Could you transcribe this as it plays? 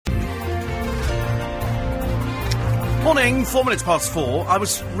Morning, 4 minutes past 4. I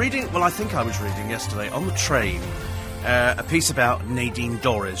was reading yesterday on the train a piece about Nadine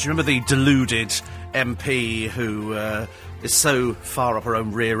Dorries. You remember the deluded MP who is so far up her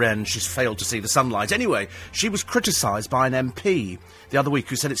own rear end she's failed to see the sunlight? Anyway, she was criticised by an MP the other week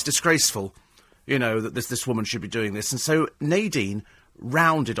who said it's disgraceful, you know, that this woman should be doing this. And so Nadine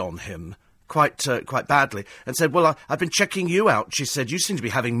rounded on him quite badly and said, well, I've been checking you out. She said, you seem to be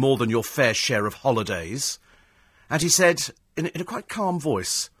having more than your fair share of holidays. And he said, in a quite calm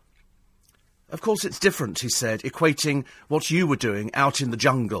voice, of course it's different, he said, equating what you were doing out in the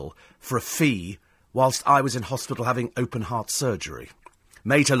jungle for a fee whilst I was in hospital having open-heart surgery.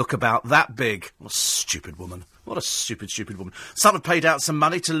 Made her look about that big. What a stupid woman. What a stupid woman. Some had paid out some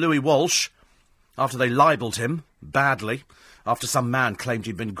money to Louis Walsh after they libelled him badly, after some man claimed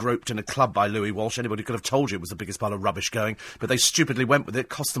he'd been groped in a club by Louis Walsh. Anybody could have told you it was the biggest pile of rubbish going, but they stupidly went with it.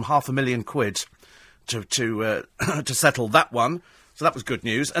 Cost them £500,000 to settle that one. So that was good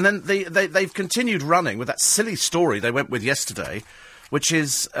news. And then they've continued running with that silly story they went with yesterday, which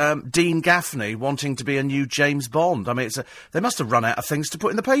is Dean Gaffney wanting to be a new James Bond. I mean, they must have run out of things to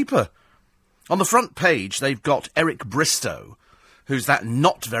put in the paper. On the front page, they've got Eric Bristow, who's that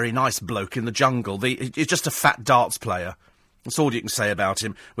not very nice bloke in the jungle. He's just a fat darts player. That's all you can say about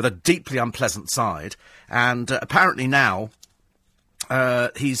him, with a deeply unpleasant side. And apparently now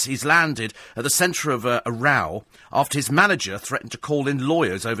he's landed at the centre of a row after his manager threatened to call in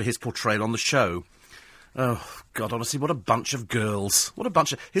lawyers over his portrayal on the show. Oh, God, honestly, what a bunch of girls. What a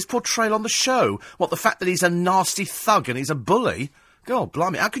bunch of... His portrayal on the show? What, the fact that he's a nasty thug and he's a bully? God,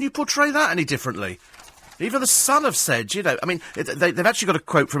 blimey, how can you portray that any differently? Even the Sun have said, you know... I mean, they've actually got a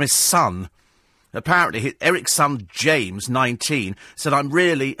quote from his son. Apparently, Eric's son, James, 19, said, I'm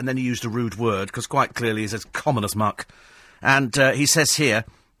really... And then he used a rude word, because quite clearly he's as common as muck. And he says here,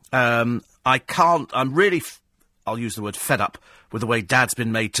 I'm really... I'll use the word fed up with the way Dad's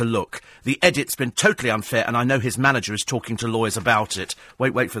been made to look. The edit's been totally unfair, and I know his manager is talking to lawyers about it.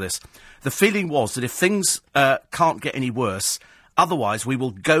 Wait for this. The feeling was that if things can't get any worse, otherwise we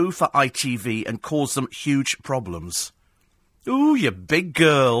will go for ITV and cause them huge problems. Ooh, you big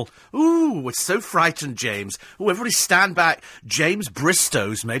girl. Ooh, we're so frightened, James. Ooh, everybody stand back. James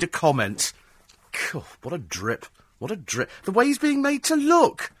Bristow's made a comment. God, what a drip. What a drip. The way he's being made to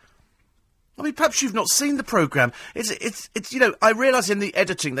look. I mean, perhaps you've not seen the programme. It's you know, I realise in the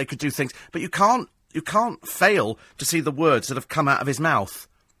editing they could do things, but you can't fail to see the words that have come out of his mouth.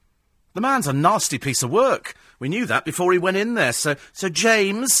 The man's a nasty piece of work. We knew that before he went in there. So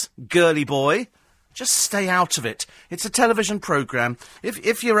James, girly boy, just stay out of it. It's a television programme.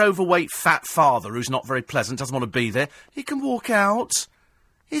 If your overweight fat father, who's not very pleasant, doesn't want to be there, he can walk out.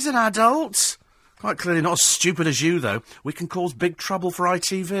 He's an adult. Quite clearly not as stupid as you, though. We can cause big trouble for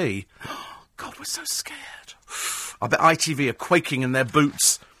ITV. God, we're so scared. I bet ITV are quaking in their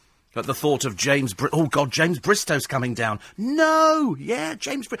boots at the thought of James oh, God, James Bristow's coming down. No! Yeah,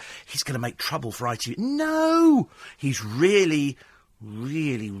 James he's going to make trouble for ITV. No! He's really,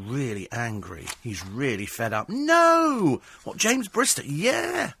 really, really angry. He's really fed up. No! What, James Bristow?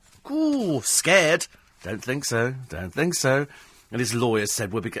 Yeah! Ooh, scared. Don't think so. Don't think so. And his lawyers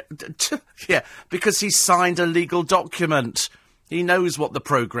said, yeah, because he signed a legal document. He knows what the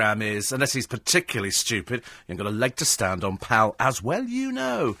programme is, unless he's particularly stupid. You ain't got a leg to stand on, pal, as well you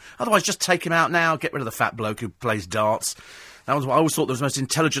know. Otherwise, just take him out now, get rid of the fat bloke who plays darts. That was what I always thought was the most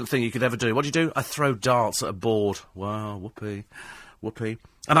intelligent thing you could ever do. What do you do? I throw darts at a board. Wow, whoopee. Whoopee.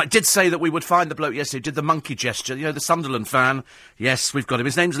 And I did say that we would find the bloke yesterday who did the monkey gesture. You know, the Sunderland fan. Yes, we've got him.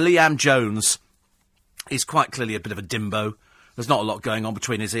 His name's Liam Jones. He's quite clearly a bit of a dimbo. There's not a lot going on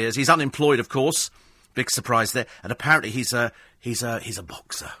between his ears. He's unemployed, of course. Big surprise there. And apparently he's a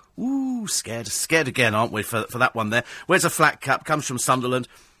boxer. Ooh, scared again, aren't we, for that one there. Wears a flat cap, comes from Sunderland,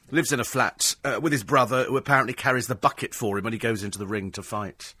 lives in a flat with his brother, who apparently carries the bucket for him when he goes into the ring to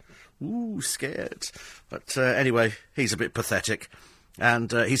fight. Ooh, scared. But anyway, he's a bit pathetic. And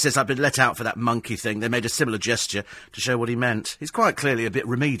he says, I've been let out for that monkey thing. They made a similar gesture to show what he meant. He's quite clearly a bit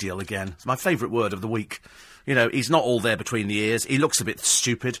remedial again. It's my favourite word of the week. You know, he's not all there between the ears. He looks a bit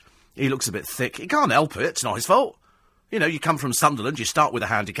stupid. He looks a bit thick. He can't help it. It's not his fault. You know, you come from Sunderland, you start with a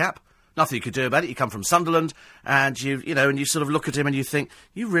handicap. Nothing you could do about it. You come from Sunderland, and you sort of look at him and you think,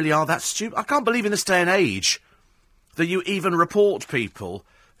 you really are that stupid? I can't believe in this day and age that you even report people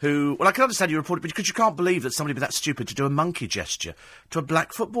who... Well, I can understand you report it, because you can't believe that somebody would be that stupid to do a monkey gesture to a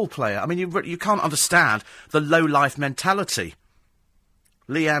black football player. I mean, you can't understand the low-life mentality.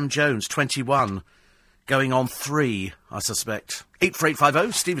 Liam Jones, 21... Going on 3, I suspect.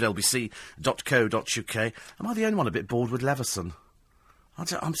 84850, steve@lbc.co.uk. Am I the only one a bit bored with Leveson?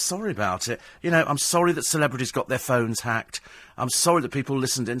 I'm sorry about it. You know, I'm sorry that celebrities got their phones hacked. I'm sorry that people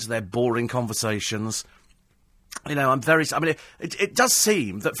listened into their boring conversations. You know, it does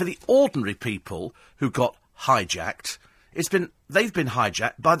seem that for the ordinary people who got hijacked, they've been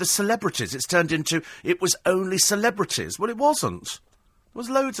hijacked by the celebrities. It's turned into, it was only celebrities. Well, it wasn't. There was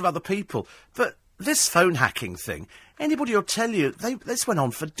loads of other people. But this phone hacking thing, anybody will tell you, this went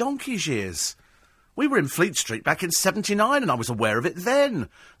on for donkey's years. We were in Fleet Street back in '79 and I was aware of it then.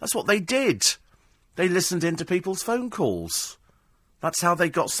 That's what they did. They listened into people's phone calls. That's how they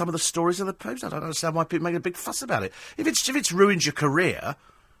got some of the stories of the Post. I don't understand why people make a big fuss about it. If it's ruined your career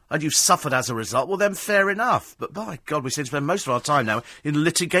and you've suffered as a result, well, then fair enough. But by God, we seem to spend most of our time now in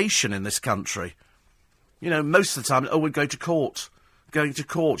litigation in this country. You know, most of the time, we go to court. Going to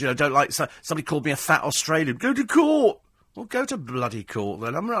court, you know, don't like... somebody called me a fat Australian. Go to court! Well, go to bloody court,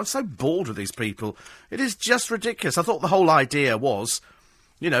 then. I'm so bored of these people. It is just ridiculous. I thought the whole idea was,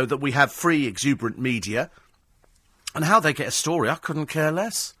 you know, that we have free, exuberant media, and how they get a story, I couldn't care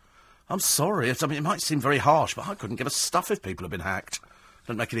less. I'm sorry. I mean, it might seem very harsh, but I couldn't give a stuff if people have been hacked.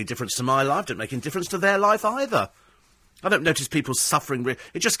 Don't make any difference to my life, don't make any difference to their life either. I don't notice people suffering.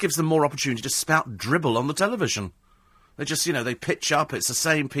 It just gives them more opportunity to spout dribble on the television. They just, you know, they pitch up, it's the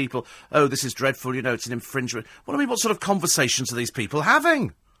same people. Oh, this is dreadful, you know, it's an infringement. Well, I mean, what sort of conversations are these people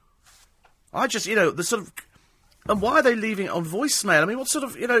having? I just, you know, the sort of... And why are they leaving it on voicemail? I mean, what sort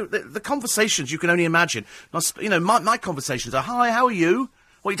of, you know, the conversations you can only imagine. You know, my conversations are, hi, how are you?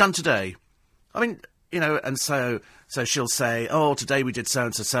 What have you done today? I mean, you know, and so she'll say, oh, today we did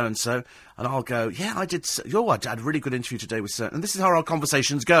so-and-so, so-and-so. And I'll go, yeah, I did, I had a really good interview today with so... And this is how our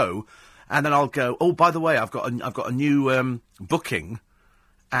conversations go. And then I'll go, oh, by the way, I've got a new booking,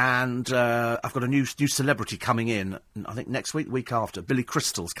 and I've got a new celebrity coming in, I think next week, week after. Billy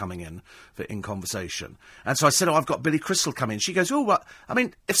Crystal's coming in for In Conversation. And so I said, oh, I've got Billy Crystal coming in. She goes, oh, what? I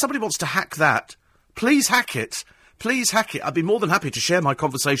mean, if somebody wants to hack that, please hack it. Please hack it. I'd be more than happy to share my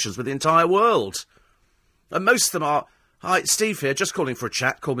conversations with the entire world. And most of them are, hi, Steve here, just calling for a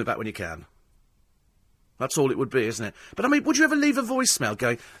chat. Call me back when you can. That's all it would be, isn't it? But, I mean, would you ever leave a voicemail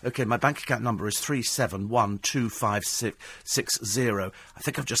going, OK, my bank account number is 3712560. I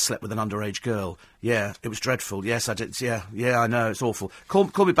think I've just slept with an underage girl. Yeah, it was dreadful. Yes, I did. Yeah, I know, it's awful.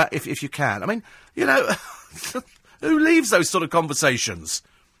 Call me back if you can. I mean, you know, who leaves those sort of conversations?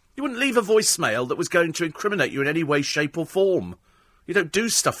 You wouldn't leave a voicemail that was going to incriminate you in any way, shape or form. You don't do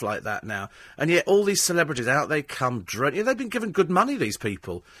stuff like that now. And yet all these celebrities, out they come, they've been given good money, these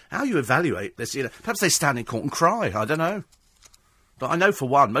people. How you evaluate this, you know, perhaps they stand in court and cry, I don't know. But I know for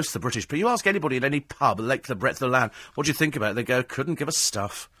one, most of the British people, you ask anybody in any pub, length the breadth of the land, what do you think about it? They go, couldn't give a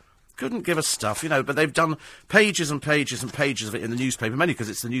stuff. Couldn't give a stuff, you know, but they've done pages and pages and pages of it in the newspaper, mainly because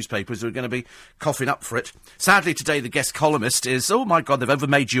it's the newspapers who are going to be coughing up for it. Sadly, today, the guest columnist is, oh, my God, they've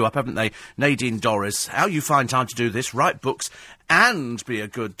overmade you up, haven't they? Nadine Dorries. How you find time to do this, write books, and be a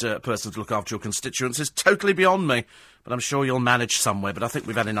good person to look after your constituents is totally beyond me. But I'm sure you'll manage somewhere, but I think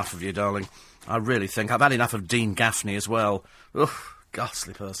we've had enough of you, darling. I really think. I've had enough of Dean Gaffney as well. Ugh,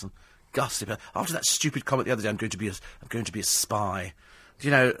 ghastly person. Ghastly person. After that stupid comment the other day, I'm going to be a spy. You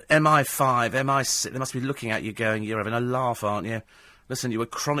know, MI5, MI6, they must be looking at you going, you're having a laugh, aren't you? Listen, you were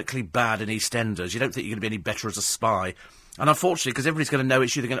chronically bad in EastEnders. You don't think you're going to be any better as a spy. And unfortunately, because everybody's going to know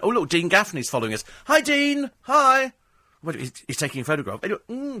it's you, they're going, oh, look, Dean Gaffney's following us. Hi, Dean! Hi! Wait, he's taking a photograph. Do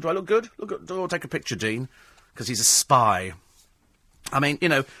I look good? I'll take a picture, Dean. Because he's a spy. I mean, you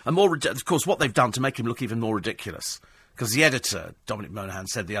know, of course, what they've done to make him look even more ridiculous. Because the editor, Dominic Monaghan,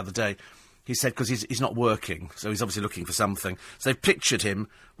 said the other day, he said, because he's not working, so he's obviously looking for something. So they've pictured him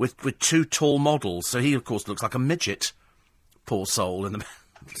with two tall models. So he, of course, looks like a midget. Poor soul.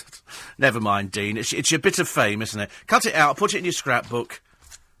 Never mind, Dean. It's your bit of fame, isn't it? Cut it out, put it in your scrapbook,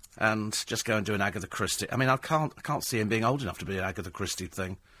 and just go and do an Agatha Christie. I mean, I can't see him being old enough to be an Agatha Christie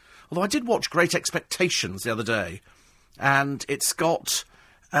thing. Although I did watch Great Expectations the other day, and it's got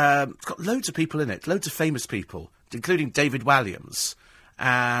loads of people in it, loads of famous people, including David Walliams.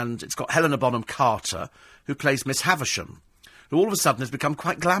 And it's got Helena Bonham Carter, who plays Miss Havisham, who all of a sudden has become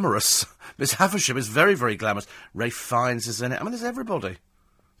quite glamorous. Miss Havisham is very, very glamorous. Ralph Fiennes is in it. I mean, there's everybody.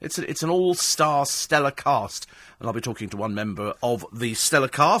 It's an all-star stellar cast. And I'll be talking to one member of the stellar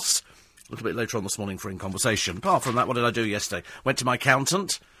cast a little bit later on this morning for In Conversation. Apart from that, what did I do yesterday? Went to my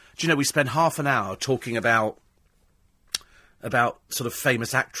accountant. Do you know, we spent half an hour talking about sort of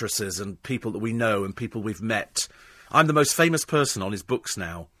famous actresses and people that we know and people we've met. I'm the most famous person on his books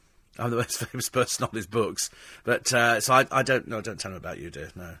now. But, so I don't tell him about you, dear,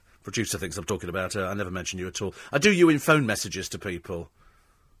 no. Producer thinks I'm talking about her. I never mention you at all. I do you in phone messages to people.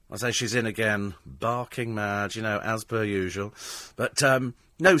 I say she's in again, barking mad, as per usual. But,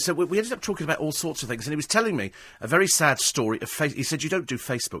 no, so we ended up talking about all sorts of things, and he was telling me a very sad story of he said, you don't do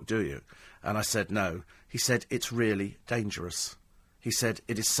Facebook, do you? And I said, no. He said, it's really dangerous. He said,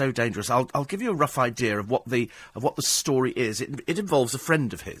 it is so dangerous. I'll give you a rough idea of what the story is. It involves a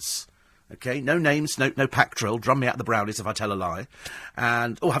friend of his. Okay, no names, no pack drill, drum me out the brownies if I tell a lie.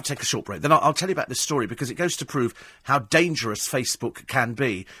 And, have to take a short break. Then I'll tell you about this story because it goes to prove how dangerous Facebook can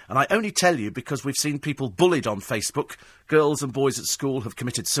be. And I only tell you because we've seen people bullied on Facebook. Girls and boys at school have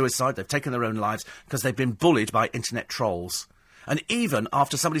committed suicide. They've taken their own lives because they've been bullied by internet trolls. And even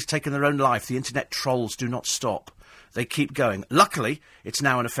after somebody's taken their own life, the internet trolls do not stop. They keep going. Luckily, it's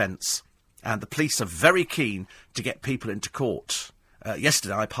now an offence. And the police are very keen to get people into court.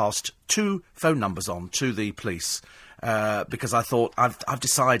 Yesterday, I passed 2 phone numbers on to the police because I thought, I've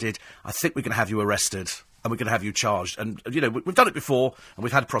decided, I think we're going to have you arrested and we're going to have you charged. And, we've done it before and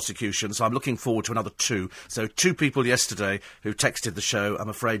we've had prosecution, so I'm looking forward to another 2. So 2 people yesterday who texted the show, I'm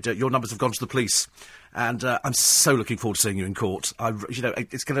afraid your numbers have gone to the police. And I'm so looking forward to seeing you in court.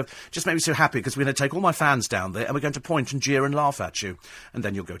 It's going to just make me so happy because we're going to take all my fans down there and we're going to point and jeer and laugh at you. And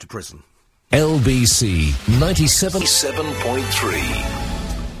then you'll go to prison. LBC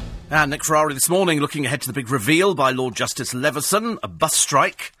 97.3. And Nick Ferrari this morning looking ahead to the big reveal by Lord Justice Leveson, a bus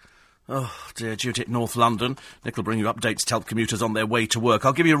strike. Oh, dear, duty at North London. Nick will bring you updates to help commuters on their way to work.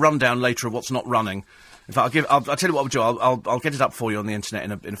 I'll give you a rundown later of what's not running. In fact, I'll tell you what I'll do. I'll get it up for you on the internet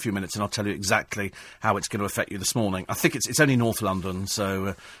in a few minutes, and I'll tell you exactly how it's going to affect you this morning. I think it's only North London,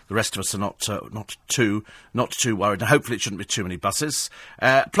 so the rest of us are not too worried. And hopefully, it shouldn't be too many buses.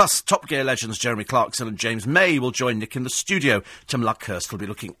 Plus, Top Gear legends Jeremy Clarkson and James May will join Nick in the studio. Tim Luckhurst will be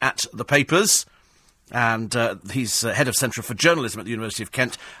looking at the papers. And he's head of Centre for Journalism at the University of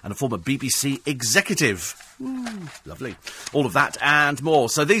Kent and a former BBC executive. Lovely. All of that and more.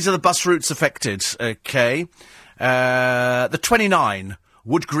 So these are the bus routes affected, OK. The 29,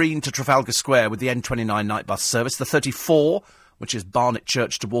 Wood Green to Trafalgar Square with the N29 night bus service. The 34, which is Barnet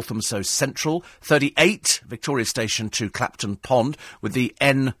Church to Walthamstow Central. 38, Victoria Station to Clapton Pond with the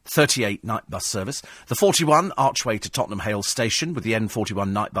N38 night bus service. The 41, Archway to Tottenham Hale Station with the N41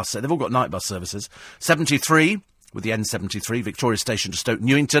 night bus service. They've all got night bus services. 73, with the N73, Victoria Station to Stoke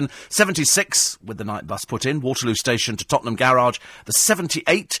Newington. 76, with the night bus put in, Waterloo Station to Tottenham Garage. The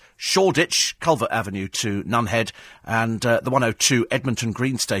 78, Shoreditch, Culvert Avenue to Nunhead. And the 102, Edmonton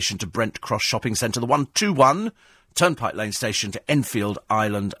Green Station to Brent Cross Shopping Centre. The 121, Turnpike Lane Station to Enfield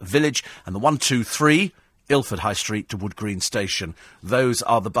Island Village, and the 123, Ilford High Street to Wood Green Station. Those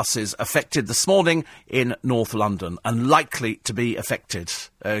are the buses affected this morning in North London, and likely to be affected,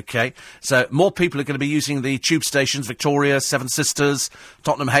 OK? So more people are going to be using the tube stations, Victoria, Seven Sisters,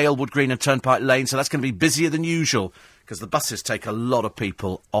 Tottenham Hale, Wood Green and Turnpike Lane, so that's going to be busier than usual, because the buses take a lot of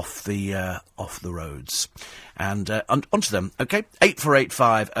people off the roads. And onto them, OK?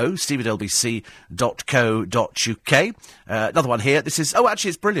 84850, steve@lbc.co.uk. Another one here. This is... Oh, actually,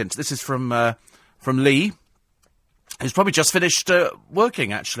 it's brilliant. This is from Lee, who's probably just finished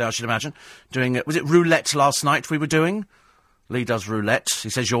working, actually, I should imagine. Doing... was it roulette last night we were doing? Lee does roulette. He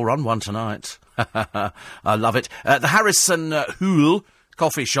says, you're on one tonight. I love it. The Harrison Hoole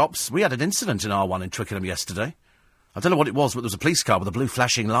coffee shops. We had an incident in R1 in Twickenham yesterday. I don't know what it was, but there was a police car with a blue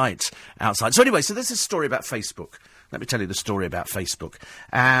flashing light outside. So anyway, so this is a story about Facebook. Let me tell you the story about Facebook.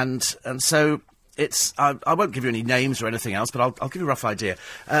 And so it's... I won't give you any names or anything else, but I'll give you a rough idea.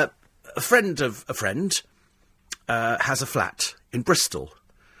 A friend of a friend has a flat in Bristol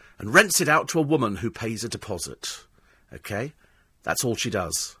and rents it out to a woman who pays a deposit. OK? That's all she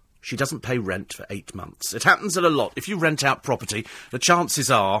does. She doesn't pay rent for 8 months. It happens a lot. If you rent out property, the chances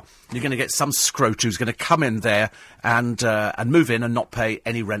are you're going to get some scrote who's going to come in there and move in and not pay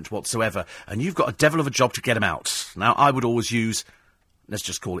any rent whatsoever. And you've got a devil of a job to get them out. Now, I would always use, let's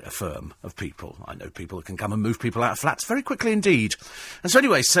just call it a firm of people. I know people that can come and move people out of flats very quickly indeed. And so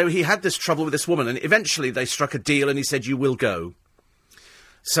anyway, so he had this trouble with this woman, and eventually they struck a deal and he said, you will go.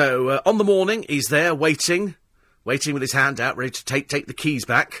 So on the morning, he's there waiting with his hand out, ready to take the keys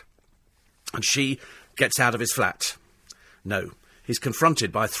back. And she gets out of his flat. No, he's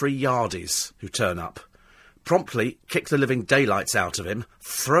confronted by 3 yardies who turn up, promptly kick the living daylights out of him,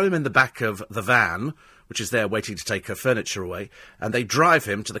 throw him in the back of the van, which is there waiting to take her furniture away, and they drive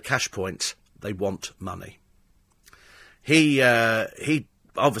him to the cash point. They want money. He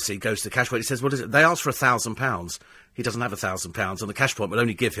obviously goes to the cash point. He says, what is it? They asked for £1,000. He doesn't have £1,000, and the cash point will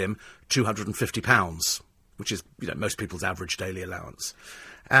only give him £250, which is, most people's average daily allowance.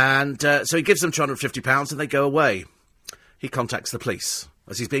 And so he gives them £250 and they go away. He contacts the police.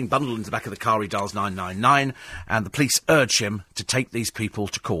 As he's being bundled into the back of the car, he dials 999, and the police urge him to take these people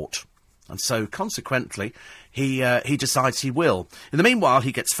to court. And so, consequently, he decides he will. In the meanwhile,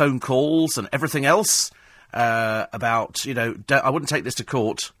 he gets phone calls and everything else about, I wouldn't take this to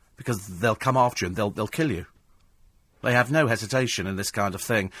court because they'll come after you and they'll kill you. They have no hesitation in this kind of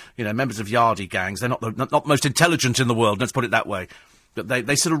thing. Members of Yardie gangs, they're not the most intelligent in the world, let's put it that way. But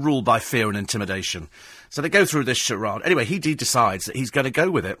they sort of rule by fear and intimidation. So they go through this charade. Anyway, he decides that he's going to go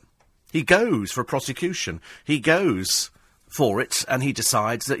with it. He goes for a prosecution. He goes for it, and he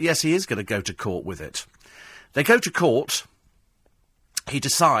decides that, yes, he is going to go to court with it. They go to court. He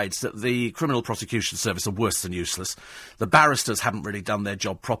decides that the Criminal Prosecution Service are worse than useless. The barristers haven't really done their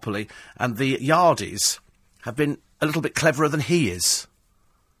job properly, and the Yardies have been a little bit cleverer than he is.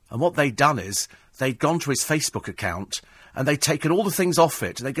 And what they'd done is they'd gone to his Facebook account and they'd taken all the things off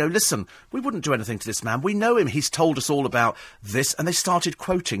it. They go, listen, we wouldn't do anything to this man. We know him. He's told us all about this. And they started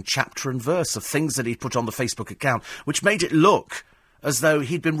quoting chapter and verse of things that he'd put on the Facebook account, which made it look as though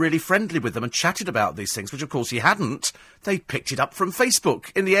he'd been really friendly with them and chatted about these things, which, of course, he hadn't. They'd picked it up from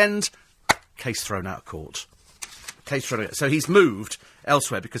Facebook. In the end, case thrown out of court. Case thrown out. So he's moved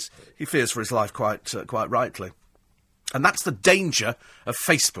elsewhere because he fears for his life quite rightly. And that's the danger of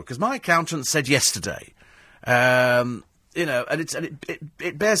Facebook. As my accountant said yesterday, and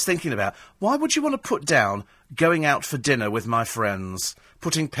it bears thinking about. Why would you want to put down going out for dinner with my friends,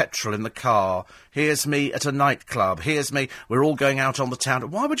 putting petrol in the car, here's me at a nightclub, here's me, we're all going out on the town.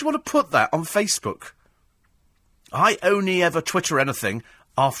 Why would you want to put that on Facebook? I only ever Twitter anything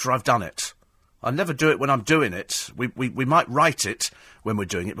after I've done it. I never do it when I'm doing it. We might write it when we're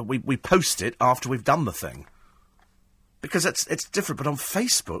doing it, but we post it after we've done the thing. Because it's different, but on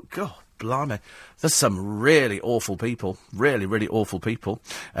Facebook, God, blimey, there's some really awful people, really, really awful people.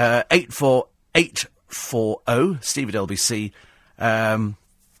 84840, Steve at LBC.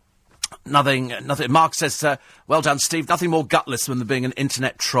 Nothing. Mark says, well done, Steve. Nothing more gutless than being an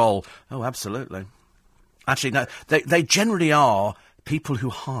internet troll. Oh, absolutely. Actually, no, they generally are people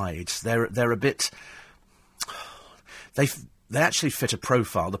who hide. They're a bit. They actually fit a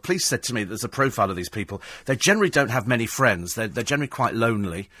profile. The police said to me there's a profile of these people. They generally don't have many friends. They're generally quite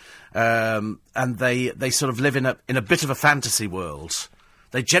lonely, and they sort of live in a bit of a fantasy world.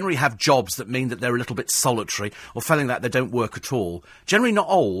 They generally have jobs that mean that they're a little bit solitary, or failing that they don't work at all. Generally not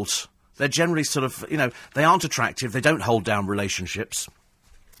old. They're generally sort of, they aren't attractive. They don't hold down relationships,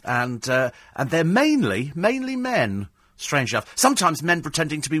 and they're mainly men. Strange enough, sometimes men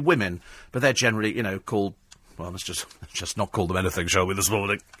pretending to be women, but they're generally, called. Well, let's just not call them anything, shall we, this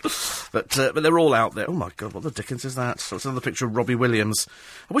morning? But they're all out there. Oh, my God, what the dickens is that? So it's another picture of Robbie Williams.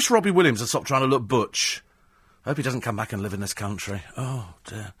 I wish Robbie Williams had stopped trying to look butch. I hope he doesn't come back and live in this country. Oh,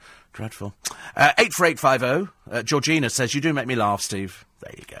 dear. Dreadful. 84850. Georgina says, you do make me laugh, Steve.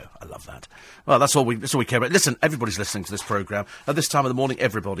 There you go. I love that. Well, that's all we care about. Listen, everybody's listening to this programme. At this time of the morning,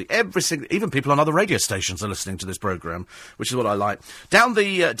 everybody. Even people on other radio stations are listening to this programme, which is what I like. Down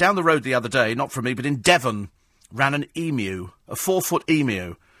the road the other day, not from me, but in Devon, ran an emu, a 4-foot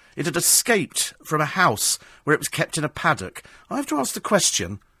emu. It had escaped from a house where it was kept in a paddock. I have to ask the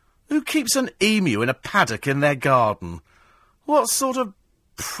question, who keeps an emu in a paddock in their garden? What sort of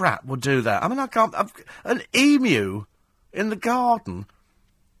prat would do that? I mean, an emu in the garden?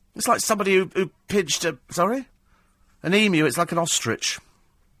 It's like somebody who pinched a... Sorry? An emu, it's like an ostrich.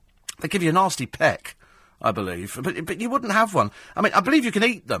 They give you a nasty peck, I believe. But you wouldn't have one. I mean, I believe you can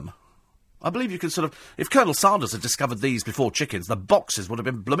eat them. I believe you can sort of... If Colonel Sanders had discovered these before chickens, the boxes would have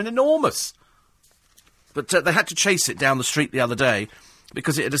been blooming enormous. But they had to chase it down the street the other day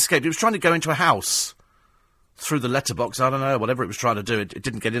because it had escaped. It was trying to go into a house through the letterbox. I don't know, whatever it was trying to do. It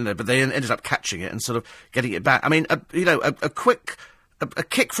didn't get in there, but they ended up catching it and sort of getting it back. I mean, a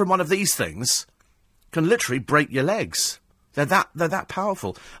kick from one of these things can literally break your legs. They're that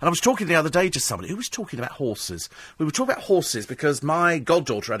powerful. And I was talking the other day to somebody who was talking about horses. We were talking about horses because my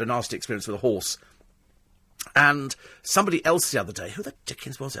goddaughter had a nasty experience with a horse. And somebody else the other day, who the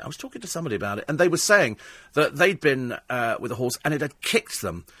dickens was it? I was talking to somebody about it, and they were saying that they'd been with a horse and it had kicked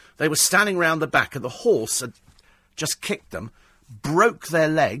them. They were standing round the back and the horse had just kicked them, broke their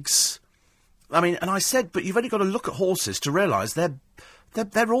legs. I mean, and I said, but you've only got to look at horses to realise they're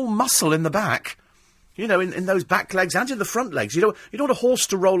all muscle in the back. In those back legs and in the front legs. You don't want a horse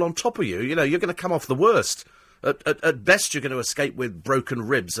to roll on top of you. You're going to come off the worst. At best, you're going to escape with broken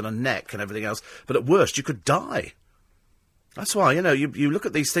ribs and a neck and everything else. But at worst, you could die. That's why, you know, you look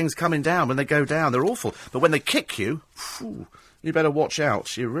at these things coming down. When they go down, they're awful. But when they kick you, phew, you better watch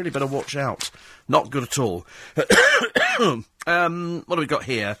out. You really better watch out. Not good at all. What have we got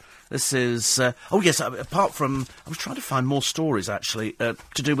here? This is... apart from... I was trying to find more stories, actually, to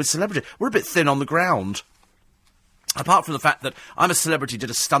do with celebrity. We're a bit thin on the ground. Apart from the fact that I'm a Celebrity did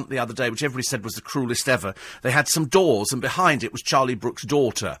a stunt the other day, which everybody said was the cruelest ever. They had some doors, and behind it was Charlie Brooks'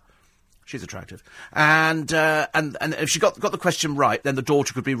 daughter. She's attractive. And if she got the question right, then the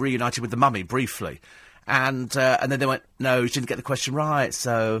daughter could be reunited with the mummy, briefly. And then they went, no, she didn't get the question right,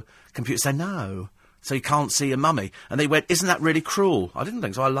 so computer said no. So you can't see a mummy. And they went, isn't that really cruel? I didn't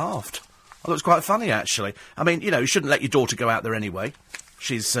think so, I laughed. I thought it was quite funny, actually. I mean, you know, you shouldn't let your daughter go out there anyway.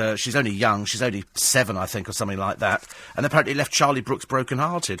 She's only young, she's only 7, I think, or something like that. And apparently left Charlie Brooks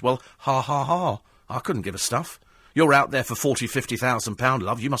broken-hearted. Well, ha, ha, ha. I couldn't give a stuff. You're out there for £40,000-50,000,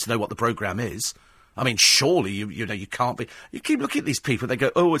 love. You must know what the programme is. I mean, surely, you know, you can't be... You keep looking at these people, they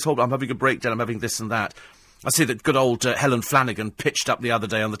go, oh, it's horrible, I'm having a breakdown, I'm having this and that. I see that good old Helen Flanagan pitched up the other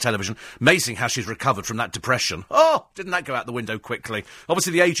day on the television. Amazing how she's recovered from that depression. Oh, didn't that go out the window quickly?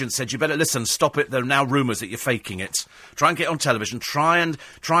 Obviously, the agent said, you better listen, stop it. There are now rumours that you're faking it. Try and get on television. Try and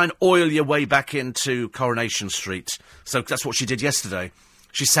oil your way back into Coronation Street. So that's what she did yesterday.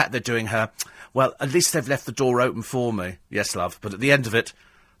 She sat there doing her, well, at least they've left the door open for me. Yes, love, but at the end of it,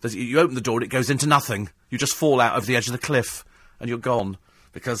 you open the door and it goes into nothing. You just fall out over the edge of the cliff and you're gone.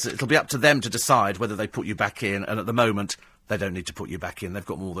 Because it'll be up to them to decide whether they put you back in, and at the moment, they don't need to put you back in. They've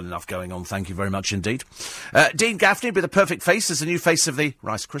got more than enough going on. Thank you very much indeed. Dean Gaffney with the perfect face as the new face of the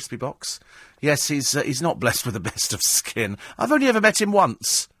Rice Krispie box. Yes, he's not blessed with the best of skin. I've only ever met him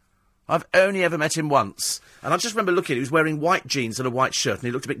once. And I just remember looking, he was wearing white jeans and a white shirt, and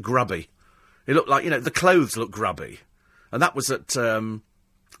he looked a bit grubby. He looked like, you know, the clothes looked grubby. And that was at...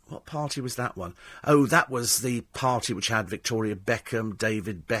 what party was that one? Oh, that was the party which had Victoria Beckham,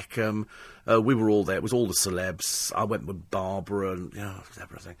 David Beckham. We were all there. It was all the celebs. I went with Barbara and, you know,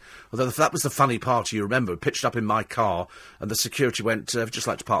 everything. Although that was the funny party, you remember. Pitched up in my car, and the security went, I'd just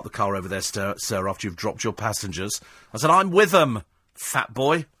like to park the car over there, sir, after you've dropped your passengers. I said, I'm with them, fat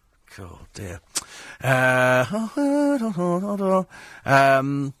boy. Oh, dear.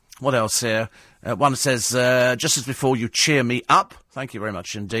 What else here? One says, just as before you cheer me up. Thank you very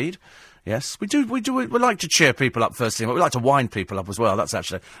much indeed. Yes, we like to cheer people up first thing, but we like to wind people up as well. That's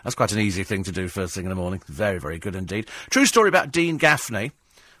quite an easy thing to do first thing in the morning. Very, very good indeed. True story about Dean Gaffney.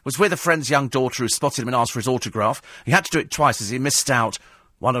 Was with a friend's young daughter who spotted him and asked for his autograph. He had to do it twice as he missed out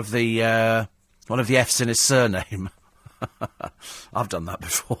one of the F's in his surname. I've done that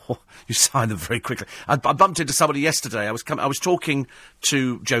before. You sign them very quickly. I bumped into somebody yesterday. I was talking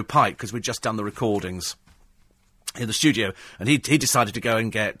to Joe Pike because we'd just done the recordings in the studio, and he decided to go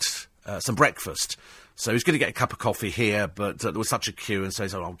and get some breakfast. So he was going to get a cup of coffee here, but there was such a queue, and so he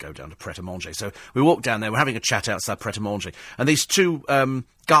said, I'll go down to Pret a Manger. So we walked down there, we're having a chat outside Pret a Manger, and these two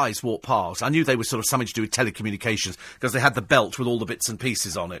guys walked past. I knew they were sort of something to do with telecommunications, because they had the belt with all the bits and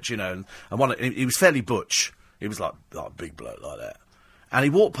pieces on it, you know, and one, he was fairly butch. He was like a big bloke like that. And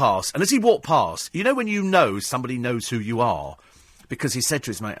he walked past, and as he walked past, you know when you know somebody knows who you are? Because he said to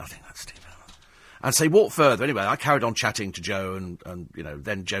his mate, I think that's Steve Allen. And so he walked further. Anyway, I carried on chatting to Joe, and you know,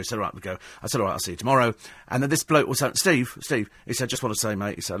 then Joe said, all right, we'll go. I said, all right, I'll see you tomorrow. And then this bloke was saying, Steve, he said, just want to say,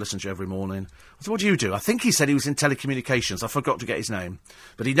 mate, he said, I listen to you every morning. I said, what do you do? I think he said he was in telecommunications. I forgot to get his name.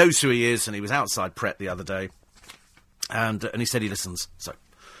 But he knows who he is, and he was outside Pret the other day. And he said he listens, so...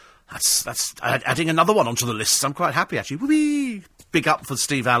 That's adding another one onto the list. I'm quite happy, actually. Whee! Big up for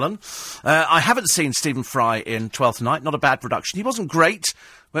Steve Allen. I haven't seen Stephen Fry in Twelfth Night. Not a bad production. He wasn't great.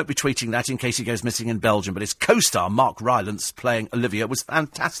 Won't be tweeting that in case he goes missing in Belgium. But his co-star, Mark Rylance, playing Olivia, was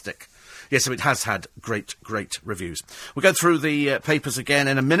fantastic. Yes, so it has had great, great reviews. We'll go through the papers again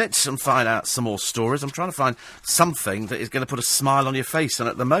in a minute and find out some more stories. I'm trying to find something that is going to put a smile on your face. And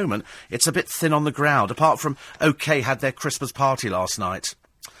at the moment, it's a bit thin on the ground. Apart from OK had their Christmas party last night.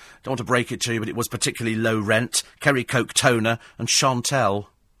 Don't want to break it to you, but it was particularly low rent. Kerry Coke Toner and Chantel.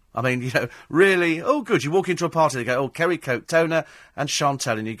 I mean, you know, really, oh, good. You walk into a party, they go, oh, Kerry Coke Toner and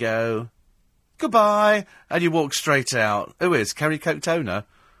Chantel, and you go, goodbye, and you walk straight out. Who is? Kerry Coke Toner?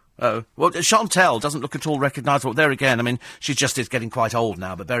 Oh, well, Chantel doesn't look at all recognisable. There again, I mean, she just is getting quite old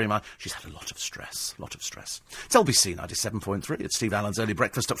now, but bear in mind, she's had a lot of stress. It's LBC 97.3. It's Steve Allen's Early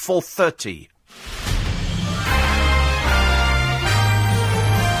Breakfast at 4:30.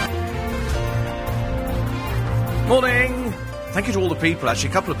 Morning! Thank you to all the people, actually,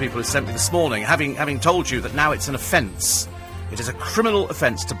 a couple of people have sent me this morning, having told you that now it's an offence. It is a criminal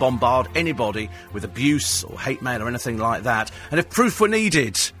offence to bombard anybody with abuse or hate mail or anything like that. And if proof were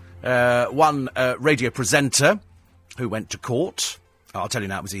needed, one radio presenter who went to court. I'll tell you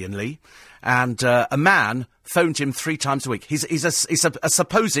now, it was Ian Lee. And a man phoned him 3 times a week. He's a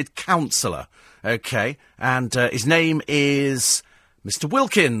supposed counsellor, OK? And his name is Mr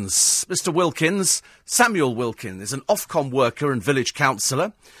Wilkins. Mr Wilkins, Samuel Wilkins, is an Ofcom worker and village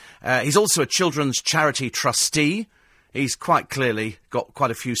councillor. He's also a children's charity trustee. He's quite clearly got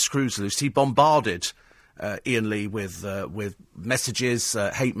quite a few screws loose. He bombarded Ian Lee with messages,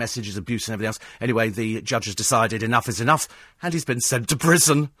 hate messages, abuse and everything else. Anyway, the judge has decided enough is enough, and he's been sent to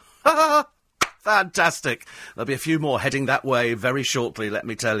prison. Fantastic. There'll be a few more heading that way very shortly, let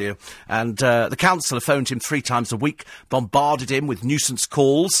me tell you. And the councillor phoned him 3 times a week, bombarded him with nuisance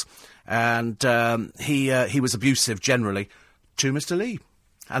calls, and he was abusive generally to Mr Lee.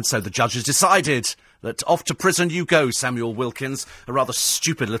 And so the judge has decided that off to prison you go, Samuel Wilkins, a rather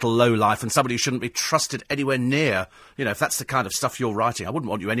stupid little lowlife and somebody who shouldn't be trusted anywhere near. You know, if that's the kind of stuff you're writing, I wouldn't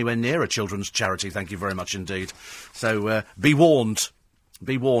want you anywhere near a children's charity, thank you very much indeed. So, be warned.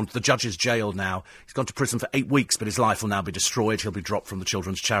 Be warned. The judge is jailed now. He's gone to prison for 8 weeks, but his life will now be destroyed. He'll be dropped from the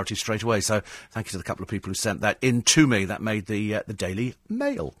children's charity straight away. So, thank you to the couple of people who sent that in to me. That made the Daily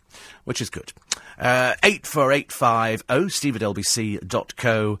Mail, which is good. 84850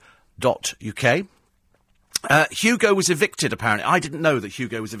 steve@lbc.co.uk. Hugo was evicted, apparently. I didn't know that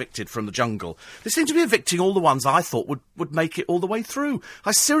Hugo was evicted from the jungle. They seem to be evicting all the ones I thought would make it all the way through.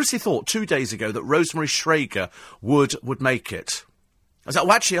 I seriously thought 2 days ago that Rosemary Schrager would make it.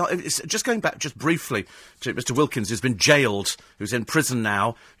 Well, actually, it's just going back just briefly to Mr Wilkins, who's been jailed, who's in prison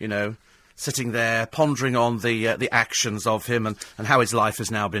now, you know, sitting there pondering on the actions of him and how his life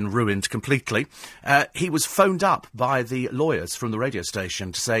has now been ruined completely. He was phoned up by the lawyers from the radio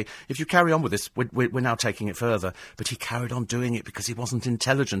station to say, if you carry on with this, we're now taking it further. But he carried on doing it because he wasn't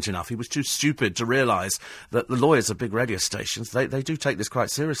intelligent enough. He was too stupid to realise that the lawyers of big radio stations, they do take this quite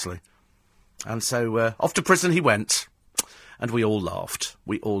seriously. And so off to prison he went. And we all laughed.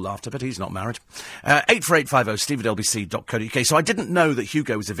 I bet he's not married. 84850 steve@lbc.co.uk. So I didn't know that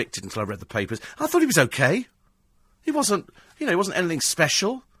Hugo was evicted until I read the papers. I thought he was okay. He wasn't anything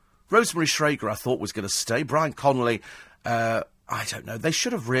special. Rosemary Schrager, I thought, was going to stay. Brian Connolly, I don't know. They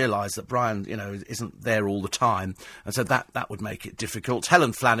should have realised that Brian, isn't there all the time. And so that would make it difficult.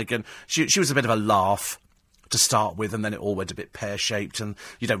 Helen Flanagan, she was a bit of a laugh to start with, and then it all went a bit pear-shaped, and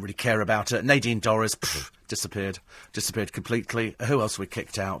you don't really care about her. Nadine Dorries, disappeared completely. Who else we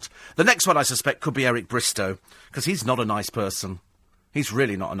kicked out? The next one, I suspect, could be Eric Bristow, because he's not a nice person. He's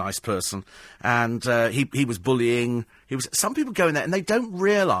really not a nice person. And he was bullying. Some people go in there, and they don't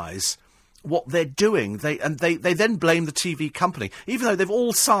realise what they're doing. They then blame the TV company, even though they've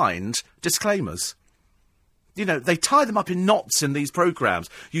all signed disclaimers. You know, they tie them up in knots in these programmes.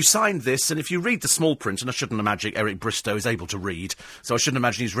 You signed this, and if you read the small print, and I shouldn't imagine Eric Bristow is able to read, so I shouldn't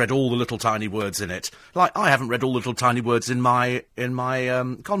imagine he's read all the little tiny words in it. Like, I haven't read all the little tiny words in my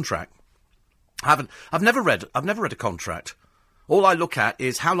contract. I've never read a contract. All I look at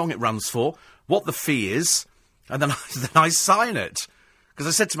is how long it runs for, what the fee is, and then I sign it. Because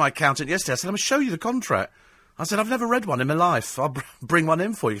I said to my accountant yesterday, I said, I'm going to show you the contract. I said, I've never read one in my life. I'll bring one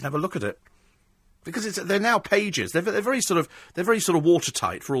in for you. You can have a look at it. Because they're now pages. They're very sort of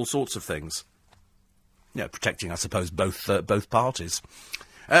watertight for all sorts of things. You know, protecting, I suppose, both parties.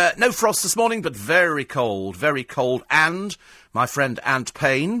 No frost this morning, but very cold, And my friend Ant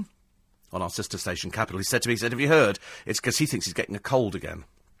Payne, on our sister station Capital, he said to me, have you heard? It's because he thinks he's getting a cold again.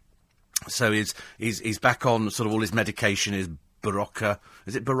 So he's back on sort of all his medication, his Berocca.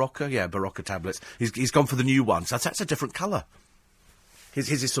 Is it Berocca? Yeah, Berocca tablets. He's gone for the new one. So that's a different colour.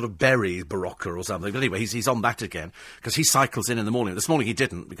 His sort of berry Berocca or something. But anyway, he's on that again, because he cycles in the morning. This morning he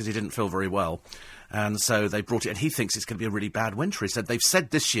didn't, because he didn't feel very well. And so they brought it, and he thinks it's going to be a really bad winter. He said they've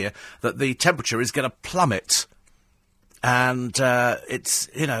said this year that the temperature is going to plummet. And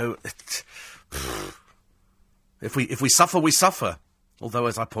if we suffer, we suffer. Although,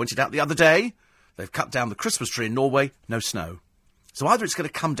 as I pointed out the other day, they've cut down the Christmas tree in Norway, no snow. So either it's going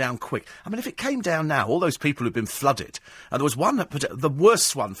to come down quick. I mean, if it came down now, all those people who've been flooded, and there was one, the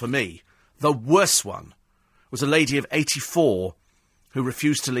worst one for me, the worst one, was a lady of 84 who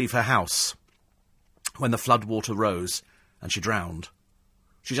refused to leave her house when the floodwater rose, and she drowned.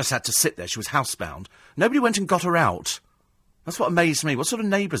 She just had to sit there. She was housebound. Nobody went and got her out. That's what amazed me. What sort of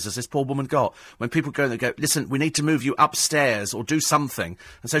neighbours has this poor woman got? When people go and they go, listen, we need to move you upstairs or do something.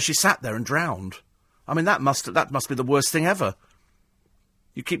 And so she sat there and drowned. I mean, that must be the worst thing ever.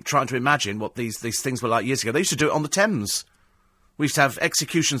 You keep trying to imagine what these things were like years ago. They used to do it on the Thames. We used to have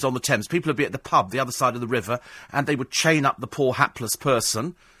executions on the Thames. People would be at the pub, the other side of the river, and they would chain up the poor hapless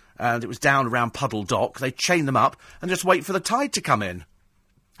person, and it was down around Puddle Dock. They'd chain them up and just wait for the tide to come in.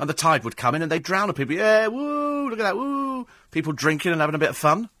 And the tide would come in and they'd drown people. Yeah, woo, look at that, woo, people drinking and having a bit of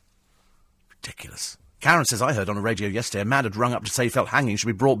fun. Ridiculous. Karen says, I heard on the radio yesterday a man had rung up to say he felt hanging should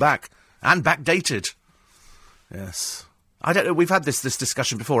be brought back and backdated. Yes. I don't know, we've had this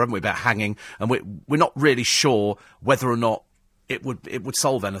discussion before, haven't we, about hanging, and we're not really sure whether or not it would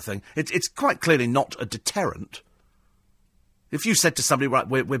solve anything. It's quite clearly not a deterrent. If you said to somebody, right,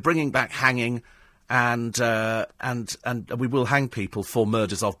 we're bringing back hanging, and we will hang people for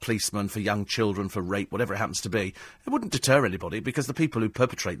murders of policemen, for young children, for rape, whatever it happens to be, it wouldn't deter anybody, because the people who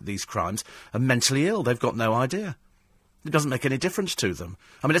perpetrate these crimes are mentally ill. They've got no idea. It doesn't make any difference to them.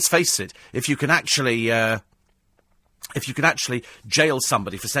 I mean, let's face it, if you can actually jail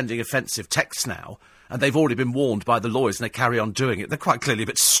somebody for sending offensive texts now, and they've already been warned by the lawyers and they carry on doing it, they're quite clearly a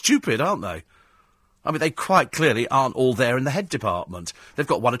bit stupid, aren't they? I mean, they quite clearly aren't all there in the head department. They've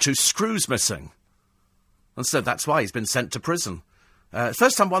got 1 or 2 screws missing. And so that's why he's been sent to prison.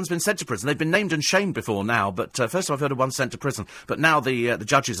 First time one's been sent to prison. They've been named and shamed before now, but first time I've heard of one sent to prison. But now the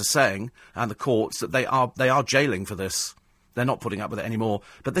judges are saying, and the courts, that they are jailing for this. They're not putting up with it anymore.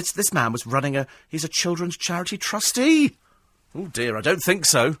 But this man was he's a children's charity trustee. Oh dear, I don't think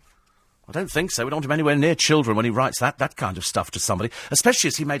so. I don't think so. We don't want him anywhere near children when he writes that kind of stuff to somebody, especially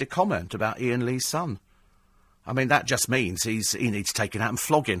as he made a comment about Ian Lee's son. I mean, that just means he needs taken out and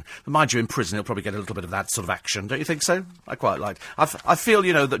flogging. But mind you, in prison he'll probably get a little bit of that sort of action. Don't you think so? I quite like it. I feel,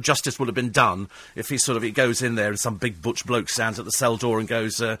 that justice would have been done if he goes in there and some big butch bloke stands at the cell door and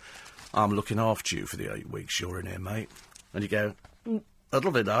goes, I'm looking after you for the 8 weeks you're in here, mate. And you go,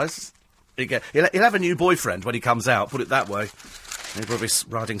 that'll be nice. He'll have a new boyfriend when he comes out, put it that way. He'll probably be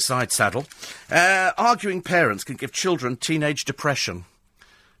riding side saddle. Arguing parents can give children teenage depression.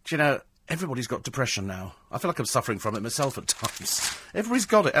 Do you know, everybody's got depression now. I feel like I'm suffering from it myself at times. Everybody's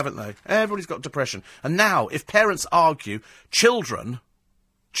got it, haven't they? Everybody's got depression. And now, if parents argue, children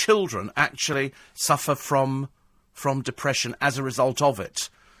actually suffer from depression as a result of it.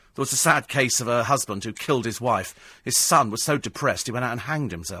 There was a sad case of a husband who killed his wife. His son was so depressed he went out and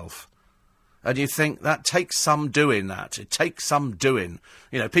hanged himself. And you think, that takes some doing, that. It takes some doing.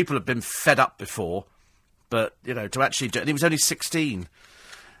 People have been fed up before, but, to actually do it. And he was only 16.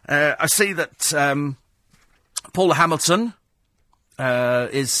 I see that Paula Hamilton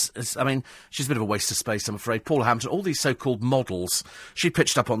she's a bit of a waste of space, I'm afraid. Paula Hamilton, all these so-called models, she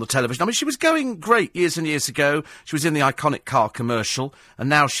pitched up on the television. I mean, she was going great years and years ago. She was in the iconic car commercial, and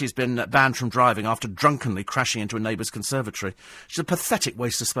now she's been banned from driving after drunkenly crashing into a neighbour's conservatory. She's a pathetic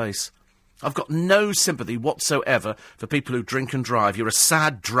waste of space. I've got no sympathy whatsoever for people who drink and drive. You're a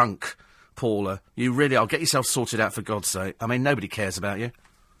sad drunk, Paula. You really are. Get yourself sorted out, for God's sake. I mean, nobody cares about you.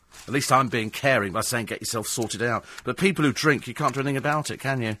 At least I'm being caring by saying get yourself sorted out. But people who drink, you can't do anything about it,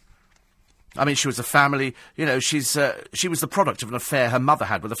 can you? I mean, she was a family... she was the product of an affair her mother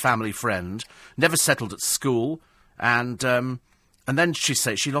had with a family friend, never settled at school, and then she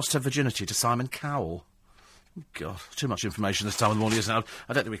said she lost her virginity to Simon Cowell. God, too much information this time of the morning, isn't it?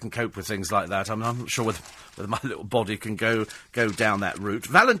 I don't think we can cope with things like that. I'm not sure whether my little body can go down that route.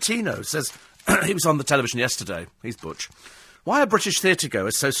 Valentino says... he was on the television yesterday. He's butch. Why are British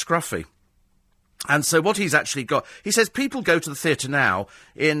theatre-goers so scruffy? And so what he's actually got... He says people go to the theatre now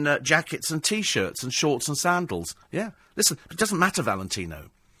in jackets and T-shirts and shorts and sandals. Yeah, listen, it doesn't matter,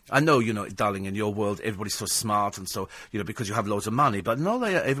 Valentino. I know, darling, in your world, everybody's so smart and so, because you have loads of money. But no,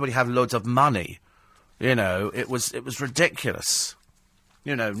 everybody have loads of money. It was ridiculous.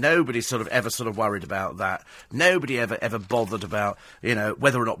 Nobody ever worried about that. Nobody ever bothered about,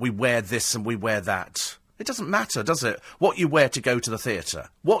 whether or not we wear this and we wear that. It doesn't matter, does it? What you wear to go to the theatre.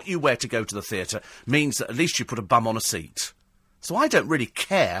 What you wear to go to the theatre means that at least you put a bum on a seat. So I don't really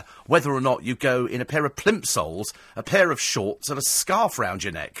care whether or not you go in a pair of plimsolls, a pair of shorts and a scarf round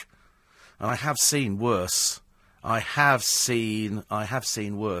your neck. And I have seen worse. I have seen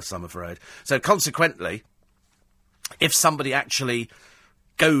worse, I'm afraid. So consequently, if somebody actually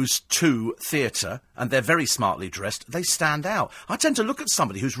goes to theatre and they're very smartly dressed, they stand out. I tend to look at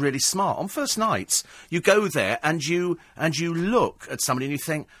somebody who's really smart. On first nights, you go there and you look at somebody and you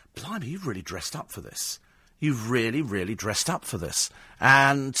think, blimey, you've really dressed up for this. You've really, really dressed up for this.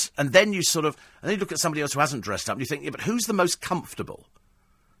 And then you and then you look at somebody else who hasn't dressed up and you think, yeah, but who's the most comfortable?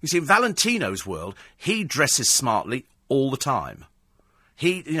 You see, in Valentino's world, he dresses smartly all the time.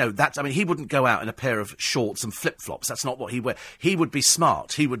 He wouldn't go out in a pair of shorts and flip-flops. That's not what he wear. He would be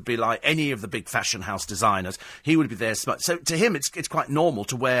smart. He would be like any of the big fashion house designers. He would be there smart. So to him, it's quite normal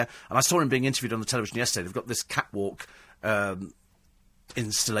to wear... And I saw him being interviewed on the television yesterday. They've got this catwalk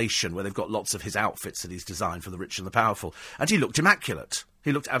installation where they've got lots of his outfits that he's designed for the rich and the powerful. And he looked immaculate.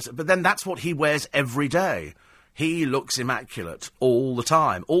 He looked absolutely... But then that's what he wears every day. He looks immaculate all the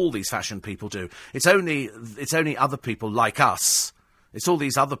time. All these fashion people do. It's only other people like us. It's all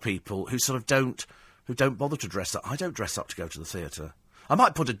these other people who sort of don't bother to dress up. I don't dress up to go to the theatre. I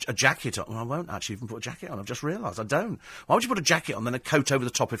might put a jacket on. Well, I won't actually even put a jacket on. I've just realised I don't. Why would you put a jacket on, then a coat over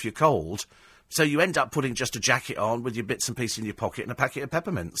the top if you're cold? So you end up putting just a jacket on with your bits and pieces in your pocket and a packet of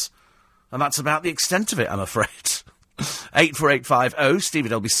peppermints. And that's about the extent of it, I'm afraid. 84850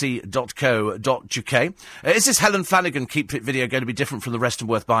 steve@lbc.co.uk. Is this Helen Flanagan Keep Fit video going to be different from the rest and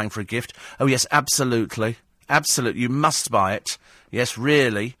worth buying for a gift? Oh, yes, absolutely. Absolutely. You must buy it. Yes,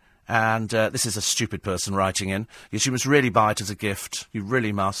 really. And this is a stupid person writing in. Yes, you must really buy it as a gift. You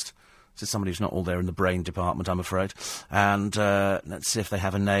really must. This is somebody who's not all there in the brain department, I'm afraid. And let's see if they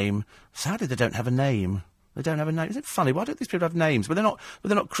have a name. Sadly, they don't have a name. They don't have a name. Isn't it funny? Why don't these people have names? But they're not.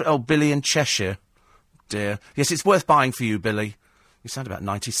 Oh, Billy in Cheshire. Dear. Yes, it's worth buying for you, Billy. You sound about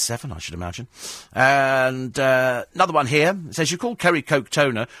 97, I should imagine. And another one here. It says, you called Kerry Coke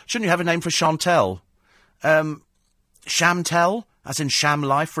Toner. Shouldn't you have a name for Chantel? Shamtel? As in sham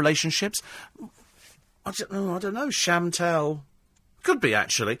life relationships? I don't know. Shamtel. Could be,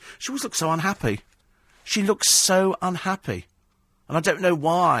 actually. She always looks so unhappy. She looks so unhappy. And I don't know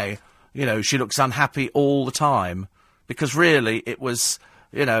why, she looks unhappy all the time. Because really, it was,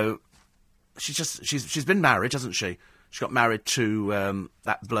 she's been married, hasn't she? She got married to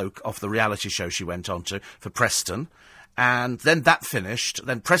that bloke off the reality show she went on to for Preston. And then that finished.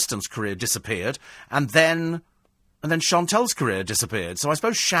 Then Preston's career disappeared. And then Chantel's career disappeared. So I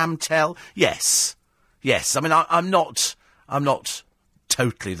suppose Shamtel, yes. Yes. I mean, I'm not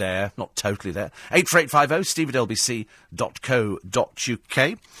totally there. Not totally there. 84850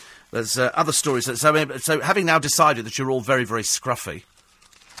 steve@lbc.co.uk. There's other stories. So having now decided that you're all very, very scruffy,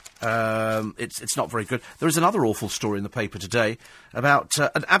 it's not very good. There is another awful story in the paper today about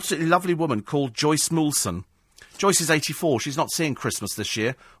an absolutely lovely woman called Joyce Moulson. Joyce is 84. She's not seeing Christmas this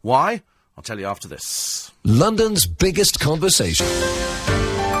year. Why? I'll tell you after this. London's biggest conversation.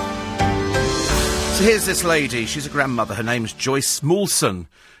 So here's this lady. She's a grandmother. Her name's Joyce Moulson.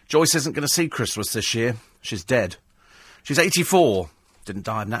 Joyce isn't going to see Christmas this year. She's dead. She's 84. Didn't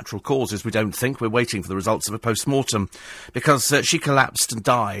die of natural causes, we don't think. We're waiting for the results of a post-mortem because she collapsed and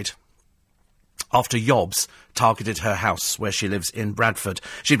died after yobs targeted her house where she lives in Bradford.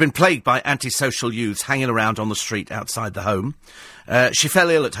 She'd been plagued by antisocial youths hanging around on the street outside the home. She fell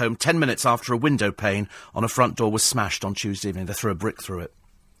ill at home 10 minutes after a window pane on a front door was smashed on Tuesday evening. They threw a brick through it.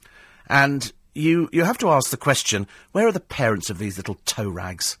 And you have to ask the question, where are the parents of these little toe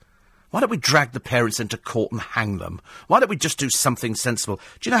rags? Why don't we drag the parents into court and hang them? Why don't we just do something sensible?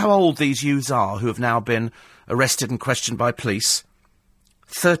 Do you know how old these youths are who have now been arrested and questioned by police?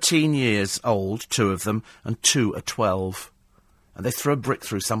 13 years old, 2 of them, and 2 are 12. And they throw a brick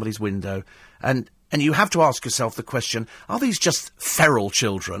through somebody's window. And you have to ask yourself the question, are these just feral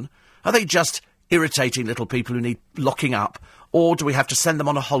children? Are they just irritating little people who need locking up? Or do we have to send them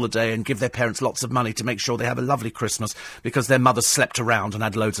on a holiday and give their parents lots of money to make sure they have a lovely Christmas because their mother slept around and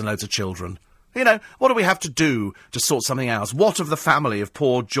had loads and loads of children? What do we have to do to sort something out? What of the family of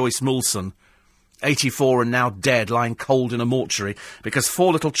poor Joyce Moulson, 84 and now dead, lying cold in a mortuary because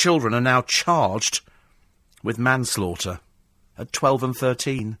 4 little children are now charged with manslaughter at 12 and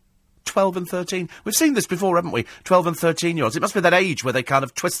 13? 12 and 13. We've seen this before, haven't we? 12 and 13-year-olds. It must be that age where they kind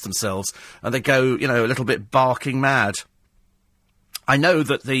of twist themselves and they go, a little bit barking mad. I know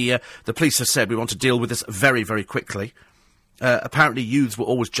that the police have said we want to deal with this very, very quickly. Apparently youths were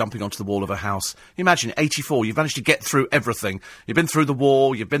always jumping onto the wall of a house. You imagine, 84, you've managed to get through everything. You've been through the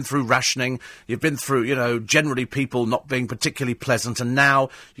war, you've been through rationing, you've been through, generally people not being particularly pleasant, and now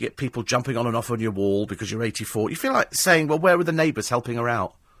you get people jumping on and off on your wall because you're 84. You feel like saying, well, where are the neighbours helping her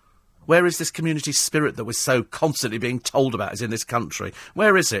out? Where is this community spirit that we're so constantly being told about is in this country?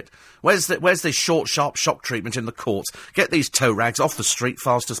 Where is it? Where's the short, sharp shock treatment in the courts? Get these toe rags off the street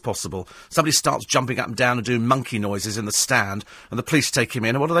fast as possible. Somebody starts jumping up and down and doing monkey noises in the stand, and the police take him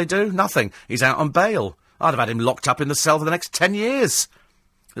in, and what do? Nothing. He's out on bail. I'd have had him locked up in the cell for the next 10 years.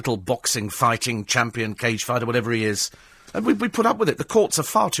 Little boxing, fighting, champion, cage fighter, whatever he is. And we put up with it. The courts are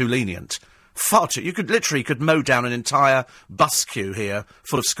far too lenient. Far too. You could mow down an entire bus queue here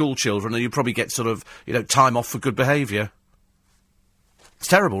full of school children and you'd probably get sort of, time off for good behaviour. It's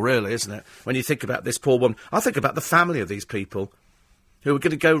terrible, really, isn't it? When you think about this poor woman. I think about the family of these people who are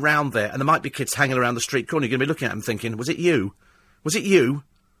going to go round there and there might be kids hanging around the street corner. You're going to be looking at them thinking, was it you? Was it you?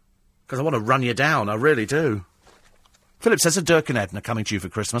 Because I want to run you down, I really do. Philip says, are Dirk and Edna coming to you for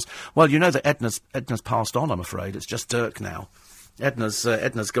Christmas? Well, you know that Edna's passed on, I'm afraid. It's just Dirk now.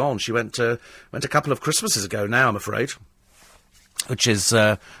 Edna's gone. She went a couple of Christmases ago now, I'm afraid. which is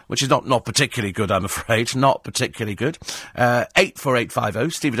not particularly good, I'm afraid. Not particularly good. 84850,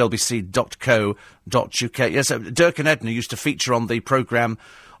 steve@lbc.co.uk. Yes, Dirk and Edna used to feature on the programme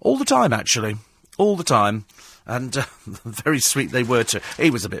all the time, actually. All the time. And very sweet they were, too. He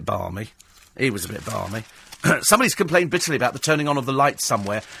was a bit balmy. Somebody's complained bitterly about the turning on of the lights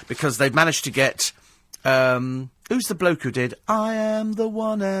somewhere, because they've managed to get... who's the bloke who did I Am the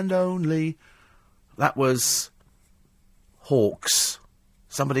One and Only? That was... Hawkes.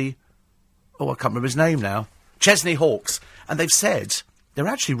 Somebody... Oh, I can't remember his name now. Chesney Hawkes. And they've said they're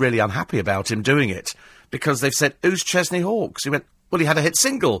actually really unhappy about him doing it, because they've said, who's Chesney Hawkes? He went, well, he had a hit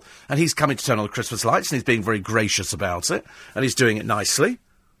single, and he's coming to turn on the Christmas lights, and he's being very gracious about it, and he's doing it nicely.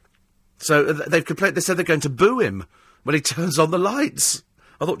 So they've complained. They said they're going to boo him when he turns on the lights.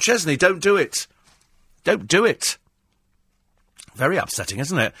 I thought, Chesney, don't do it. Don't do it. Very upsetting,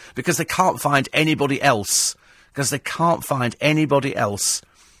 isn't it? Because they can't find anybody else. For the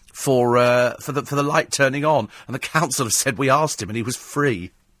light turning on. And the council have said we asked him and he was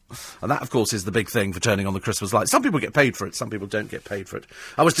free. And that, of course, is the big thing for turning on the Christmas lights. Some people get paid for it, some people don't get paid for it.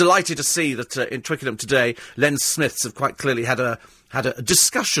 I was delighted to see that in Twickenham today, Len Smiths have quite clearly had a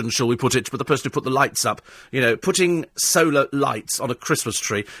discussion, shall we put it, with the person who put the lights up. You know, putting solar lights on a Christmas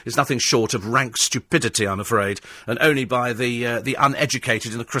tree is nothing short of rank stupidity, I'm afraid, and only by the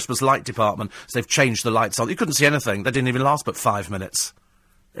uneducated in the Christmas light department. So they've changed the lights on. You couldn't see anything. They didn't even last but 5 minutes.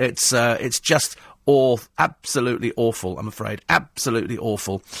 It's just absolutely awful, I'm afraid. Absolutely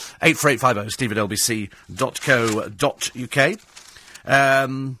awful. 84850,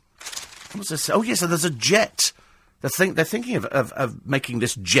 steve@lbc.co.uk. What was this? Oh, yes, so there's a jet. They're thinking of making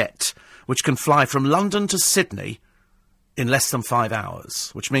this jet, which can fly from London to Sydney in less than 5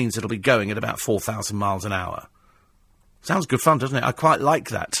 hours, which means it'll be going at about 4,000 miles an hour. Sounds good fun, doesn't it? I quite like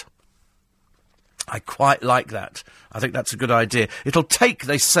that. I think that's a good idea. It'll take,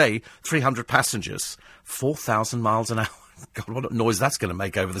 they say, 300 passengers, 4,000 miles an hour. God, what a noise that's going to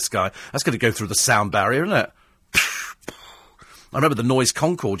make over the sky. That's going to go through the sound barrier, isn't it? I remember the noise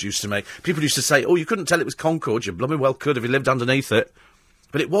Concorde used to make. People used to say, oh, you couldn't tell it was Concorde. You blooming well could if you lived underneath it.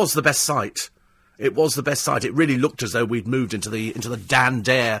 But it was the best sight. It really looked as though we'd moved into the Dan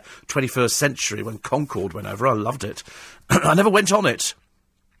Dare 21st century when Concorde went over. I loved it. I never went on it.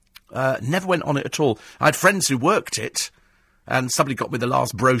 Never went on it at all. I had friends who worked it, and somebody got me the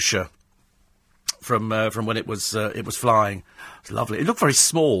last brochure from when it was flying. It was lovely. It looked very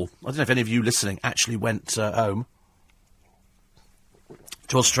small. I don't know if any of you listening actually went home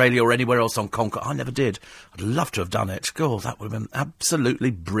to Australia or anywhere else on Concorde. I never did. I'd love to have done it. God, that would have been absolutely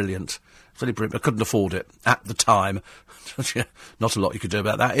brilliant. Absolutely brilliant. I couldn't afford it at the time. Not a lot you could do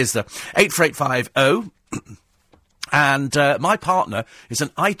about that, is there? 84850. And my partner is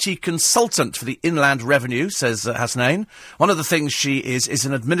an IT consultant for the Inland Revenue, says Hasnain. One of the things she is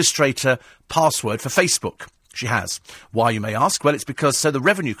an administrator password for Facebook. She has. Why, you may ask? Well, it's because so the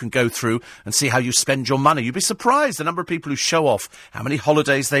revenue can go through and see how you spend your money. You'd be surprised the number of people who show off how many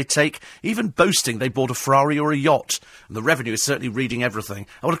holidays they take, even boasting they bought a Ferrari or a yacht. And the revenue is certainly reading everything.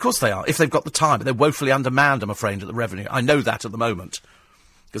 Oh, well, of course they are, if they've got the time. But they're woefully undermanned, I'm afraid, at the revenue. I know that at the moment.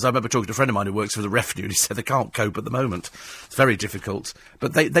 Because I remember talking to a friend of mine who works for the revenue, and he said they can't cope at the moment. It's very difficult.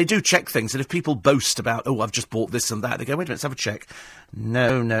 But they do check things, and if people boast about, oh, I've just bought this and that, they go, wait a minute, let's have a check.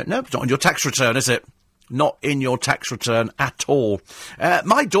 No, it's not on your tax return, is it? Not in your tax return at all.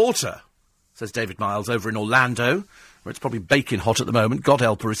 My daughter, says David Miles, over in Orlando, where it's probably baking hot at the moment, God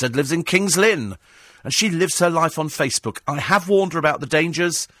help her, he said, lives in Kings Lynn. And she lives her life on Facebook. I have warned her about the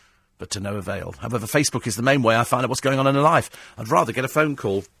dangers, but to no avail. However, Facebook is the main way I find out what's going on in her life. I'd rather get a phone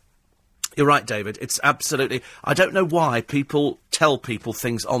call. You're right, David. It's absolutely... I don't know why people tell people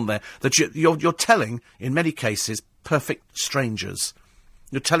things on there that you're telling, in many cases, perfect strangers.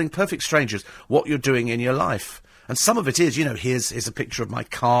 You're telling perfect strangers what you're doing in your life. And some of it is, you know, here's a picture of my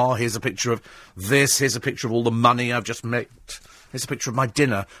car, here's a picture of this, here's a picture of all the money I've just made, here's a picture of my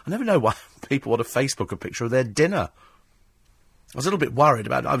dinner. I never know why people want to Facebook a picture of their dinner. I was a little bit worried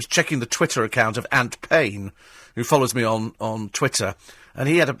about it. I was checking the Twitter account of Ant Payne, who follows me on Twitter, and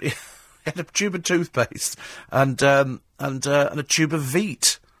he had a tube of toothpaste and a tube of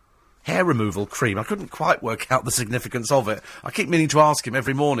Veet hair removal cream. I couldn't quite work out the significance of it. I keep meaning to ask him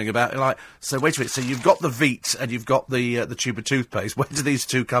every morning about, like, so wait a minute, so you've got the Veet and you've got the tube of toothpaste. Where do these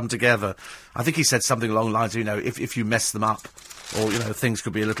two come together? I think he said something along the lines of, you know, if you mess them up, or, you know, things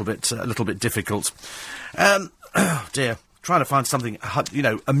could be a little bit difficult. Oh dear. Trying to find something, you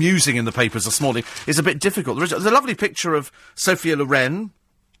know, amusing in the papers this morning is a bit difficult. There's a lovely picture of Sophia Loren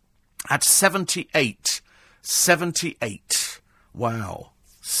at 78. 78. Wow.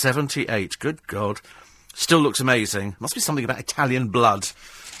 78. Good God. Still looks amazing. Must be something about Italian blood.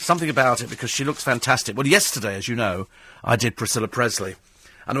 Something about it, because she looks fantastic. Well, yesterday, as you know, I did Priscilla Presley.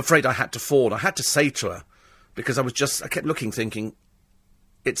 And I'm afraid I had to fall. I had to say to her, because I kept looking, thinking,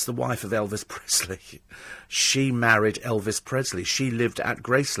 it's the wife of Elvis Presley. She married Elvis Presley. She lived at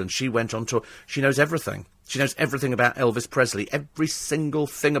Graceland. She went on tour. She knows everything. She knows everything about Elvis Presley. Every single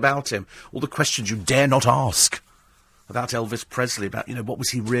thing about him. All the questions you dare not ask about Elvis Presley. About, what was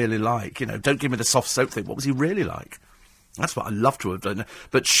he really like? Don't give me the soft soap thing. What was he really like? That's what I love to have done.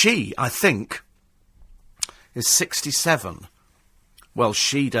 But she, I think, is 67. Well,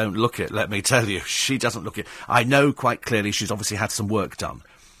 she don't look it, let me tell you. She doesn't look it. I know quite clearly she's obviously had some work done.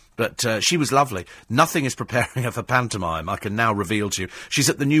 But she was lovely. Nothing is preparing her for pantomime, I can now reveal to you. She's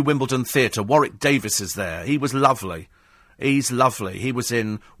at the New Wimbledon Theatre. Warwick Davis is there. He was lovely. He's lovely. He was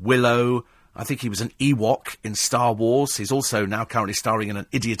in Willow. I think he was an Ewok in Star Wars. He's also now currently starring in An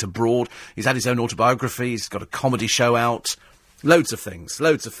Idiot Abroad. He's had his own autobiography. He's got a comedy show out. Loads of things.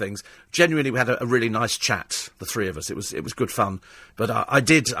 Genuinely, we had a really nice chat, the three of us. It was good fun. But I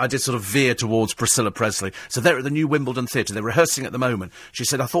did sort of veer towards Priscilla Presley. So they're at the New Wimbledon Theatre. They're rehearsing at the moment. She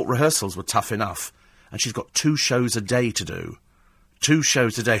said, I thought rehearsals were tough enough. And she's got 2 shows a day to do. 2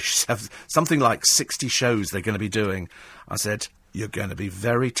 shows a day. She's something like 60 shows they're going to be doing. I said, you're going to be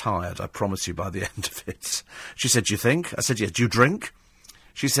very tired, I promise you, by the end of it. She said, do you think? I said, yes. Do you drink?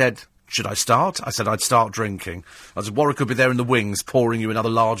 She said, should I start? I said I'd start drinking. I said, Warwick could be there in the wings, pouring you another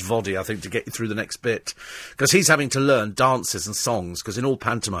large voddy, I think, to get you through the next bit. Because he's having to learn dances and songs, because in all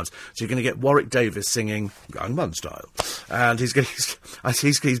pantomimes, so you're going to get Warwick Davis singing Gangnam Style. And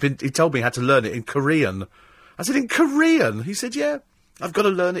he told me he had to learn it in Korean. I said, in Korean? He said, yeah, I've got to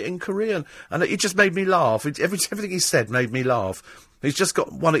learn it in Korean. And it just made me laugh. Everything he said made me laugh. He's just got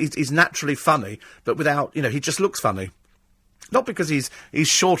he's naturally funny, but without, he just looks funny. Not because he's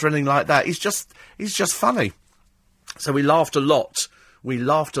short or anything like that. He's just funny. So we laughed a lot.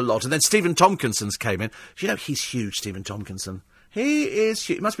 And then Stephen Tompkinson's came in. He's huge, Stephen Tompkinson. He is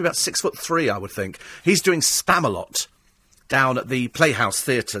huge. He must be about 6'3", I would think. He's doing Spamalot down at the Playhouse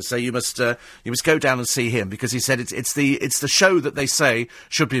Theatre. So you must go down and see him, because he said it's the show that they say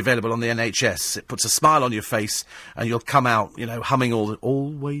should be available on the NHS. It puts a smile on your face, and you'll come out, humming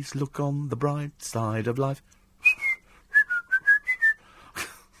always look on the bright side of life.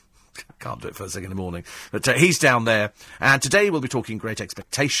 Can't do it first thing in the morning. But he's down there. And today we'll be talking Great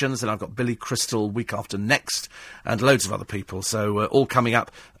Expectations, and I've got Billy Crystal week after next, and loads of other people. So all coming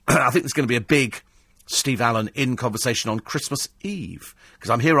up. I think there's going to be a big Steve Allen in conversation on Christmas Eve, because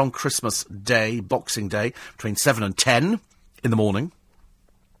I'm here on Christmas Day, Boxing Day, between 7 and 10 in the morning.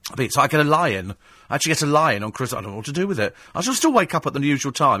 So I get a lie-in. I actually get a lie-in on Christmas. I don't know what to do with it. I shall still wake up at the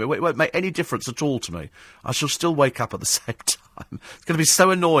usual time. It won't make any difference at all to me. I shall still wake up at the same time. It's going to be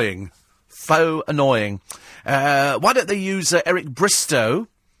so annoying. So annoying. Why don't they use Eric Bristow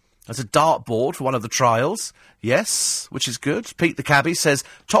as a dartboard for one of the trials? Yes, which is good. Pete the cabbie says,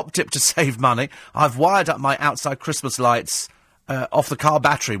 top tip to save money. I've wired up my outside Christmas lights off the car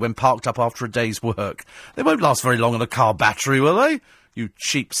battery when parked up after a day's work. They won't last very long on a car battery, will they? You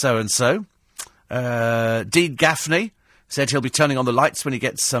cheap so-and-so. Dean Gaffney said he'll be turning on the lights when he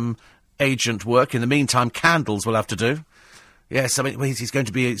gets some agent work. In the meantime, candles will have to do. Yes, I mean, he's going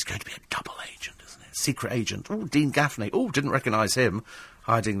to be a double agent, isn't it? Secret agent. Oh, Dean Gaffney. Oh, didn't recognise him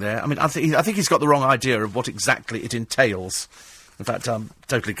hiding there. I mean, I think he's got the wrong idea of what exactly it entails. In fact, I'm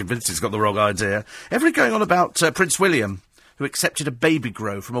totally convinced he's got the wrong idea. Everything going on about Prince William, who accepted a baby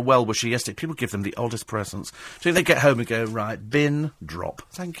grow from a well-wisher yesterday. People give them the oddest presents. So they get home and go, right, bin, drop.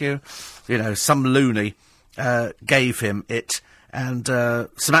 Thank you. Some loony gave him it. And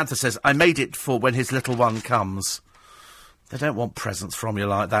Samantha says, I made it for when his little one comes. They don't want presents from you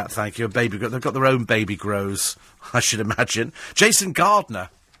like that, thank you. They've got their own baby grows, I should imagine. Jason Gardner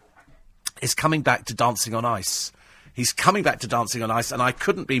is coming back to Dancing on Ice. He's coming back to Dancing on Ice, and I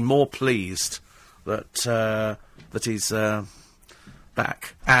couldn't be more pleased that he's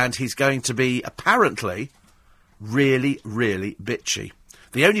back. And he's going to be, apparently, really, really bitchy.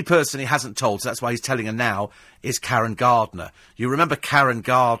 The only person he hasn't told, so that's why he's telling her now, is Karen Gardner. You remember Karen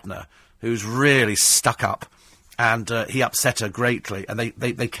Gardner, who's really stuck up. And he upset her greatly, and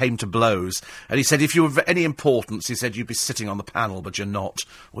they came to blows. And he said, if you were of any importance, he said, you'd be sitting on the panel, but you're not.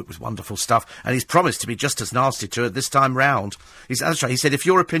 Oh, it was wonderful stuff. And he's promised to be just as nasty to her this time round. That's right. He said, if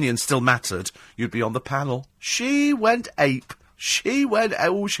your opinion still mattered, you'd be on the panel. She went ape. She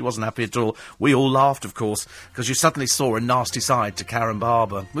wasn't happy at all. We all laughed, of course, because you suddenly saw a nasty side to Karen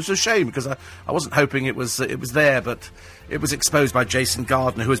Barber. Which was a shame, because I wasn't hoping it was there, but it was exposed by Jason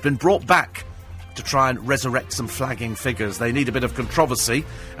Gardner, who has been brought back to try and resurrect some flagging figures. They need a bit of controversy,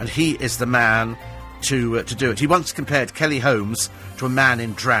 and he is the man to do it. He once compared Kelly Holmes to a man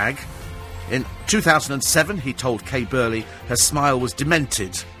in drag. In 2007, he told Kay Burley her smile was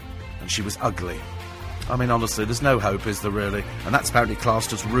demented and she was ugly. I mean, honestly, there's no hope, is there, really? And that's apparently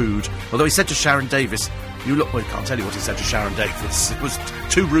classed as rude. Although he said to Sharon Davis, you look... Well, I can't tell you what he said to Sharon Davis. It was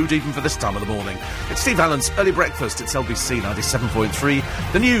too rude even for this time of the morning. It's Steve Allen's Early Breakfast. It's LBC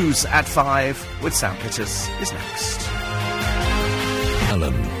 97.3. The news at 5 with Sam Pitters is next.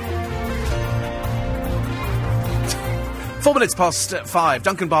 Allen. 4 minutes past 5.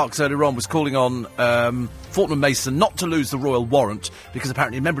 Duncan Barks earlier on was calling on Fortnum & Mason not to lose the royal warrant because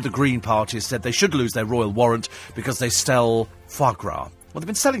apparently a member of the Green Party has said they should lose their royal warrant because they sell foie gras. Well, they've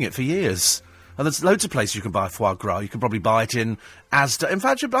been selling it for years. And there's loads of places you can buy foie gras. You can probably buy it in Asda. In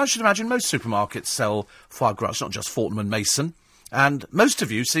fact, I should imagine most supermarkets sell foie gras. It's not just Fortnum & Mason. And most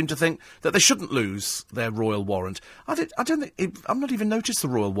of you seem to think that they shouldn't lose their royal warrant. I don't think... I've not even noticed the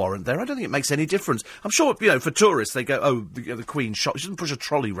royal warrant there. I don't think it makes any difference. I'm sure, for tourists, they go, oh, the Queen shot... She doesn't push a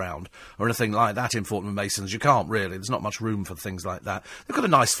trolley round or anything like that in Fortnum & Masons. You can't, really. There's not much room for things like that. They've got a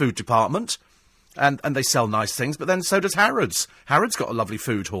nice food department, and they sell nice things, but then so does Harrods. Harrods got a lovely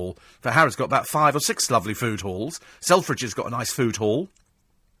food hall. But Harrods got about 5 or 6 lovely food halls. Selfridges got a nice food hall.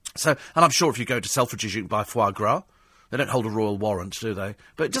 So, and I'm sure if you go to Selfridges, you can buy foie gras. They don't hold a royal warrant, do they?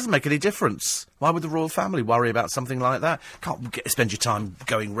 But it doesn't make any difference. Why would the royal family worry about something like that? Can't spend your time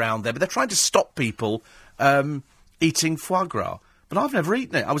going round there. But they're trying to stop people eating foie gras. But I've never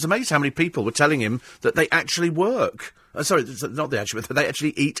eaten it. I was amazed how many people were telling him that they actually work. Sorry, not they actually, but they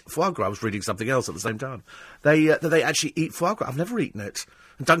actually eat foie gras. I was reading something else at the same time. That they actually eat foie gras. I've never eaten it.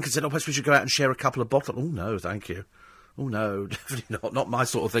 And Duncan said, perhaps we should go out and share a couple of bottles. Oh, no, thank you. Oh, no, definitely not. Not my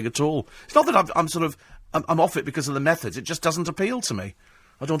sort of thing at all. It's not that I'm off it because of the methods. It just doesn't appeal to me.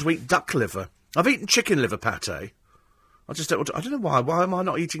 I don't want to eat duck liver. I've eaten chicken liver pate. I just don't want to, I don't know why. Why am I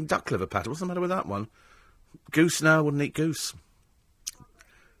not eating duck liver pate? What's the matter with that one? Goose? No, I wouldn't eat goose.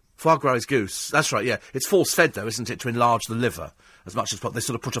 Foie gras is goose. That's right, yeah. It's force-fed, though, isn't it, to enlarge the liver as much as possible. They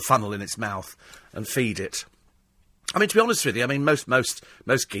sort of put a funnel in its mouth and feed it. I mean, to be honest with you, I mean,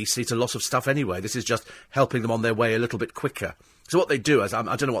 most geese eat a lot of stuff anyway. This is just helping them on their way a little bit quicker. So what they do is, I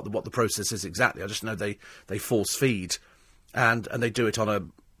don't know what the process is exactly. I just know they force feed, and they do it on a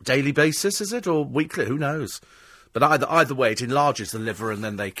daily basis, is it, or weekly? Who knows? But either way, it enlarges the liver, and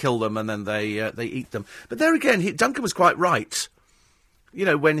then they kill them, and then they eat them. But there again, Duncan was quite right. You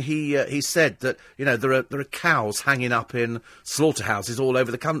know, when he said that, there are cows hanging up in slaughterhouses all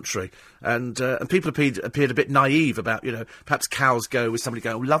over the country, and people appeared a bit naive about, perhaps cows go with somebody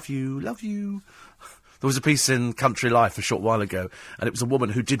going, oh, love you, love you. There was a piece in Country Life a short while ago, and it was a woman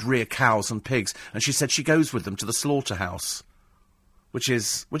who did rear cows and pigs, and she said she goes with them to the slaughterhouse, which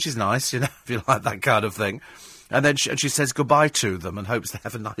is nice, if you like that kind of thing. And then she says goodbye to them and hopes they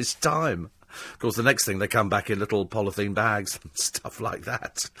have a nice time. Of course, the next thing, they come back in little polythene bags and stuff like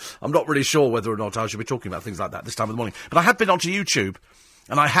that. I'm not really sure whether or not I should be talking about things like that this time of the morning. But I have been onto YouTube,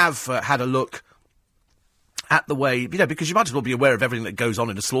 and I have had a look at the way, because you might as well be aware of everything that goes on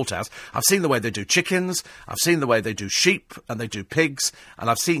in a slaughterhouse. I've seen the way they do chickens, I've seen the way they do sheep, and they do pigs, and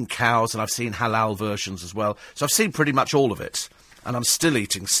I've seen cows, and I've seen halal versions as well. So I've seen pretty much all of it, and I'm still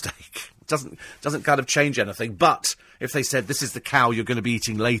eating steak. Doesn't kind of change anything, but if they said this is the cow you're going to be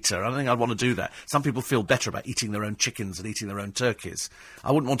eating later, I don't think I'd want to do that. Some people feel better about eating their own chickens and eating their own turkeys.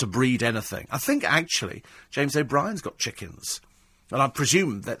 I wouldn't want to breed anything. I think, actually, James O'Brien's got chickens. And I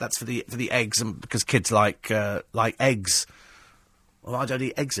presume that's for the eggs, and because kids like eggs. Well, I don't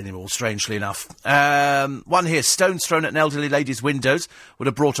eat eggs anymore, strangely enough. One here, stones thrown at an elderly lady's windows would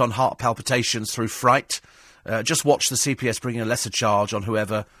have brought on heart palpitations through fright. Just watch the CPS bringing a lesser charge on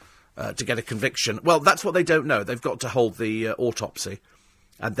whoever to get a conviction. Well, that's what they don't know. They've got to hold the autopsy,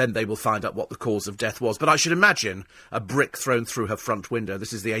 and then they will find out what the cause of death was. But I should imagine a brick thrown through her front window.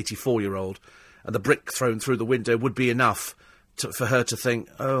 This is the 84-year-old. And the brick thrown through the window would be enough for her to think,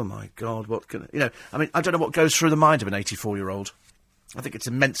 oh, my God, what can... I mean, I don't know what goes through the mind of an 84-year-old. I think it's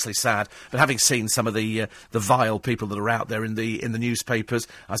immensely sad. But having seen some of the vile people that are out there in the newspapers,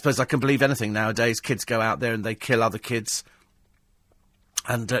 I suppose I can believe anything nowadays. Kids go out there and they kill other kids.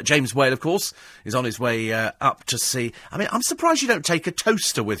 And James Whale, of course, is on his way up to see... I mean, I'm surprised you don't take a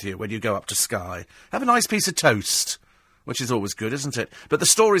toaster with you when you go up to Skye. Have a nice piece of toast, which is always good, isn't it? But the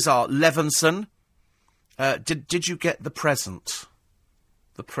stories are Levinson. Did you get the present?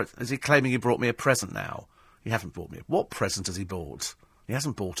 Is he claiming he brought me a present now? He hasn't bought me. What present has he bought? He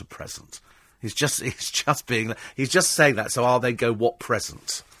hasn't bought a present. He's just saying that, so I'll then go, what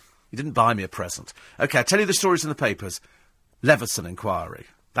present? He didn't buy me a present. OK, I'll tell you the stories in the papers. Leveson inquiry.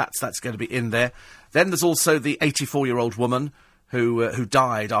 That's going to be in there. Then there's also the 84-year-old woman who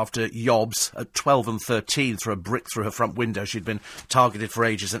died after Yobbs at 12 and 13 threw a brick through her front window. She'd been targeted for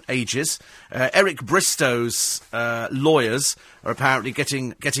ages and ages. Eric Bristow's lawyers are apparently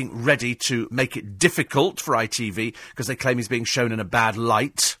getting ready to make it difficult for ITV because they claim he's being shown in a bad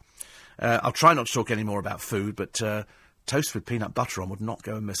light. I'll try not to talk any more about food, but toast with peanut butter on would not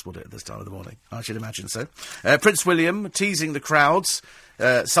go amiss, would it, at this time of the morning? I should imagine so. Prince William teasing the crowds.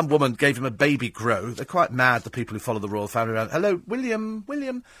 Some woman gave him a baby grow. They're quite mad, the people who follow the royal family around. Hello,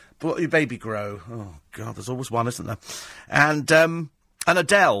 William, brought you baby grow. Oh, God, there's always one, isn't there? And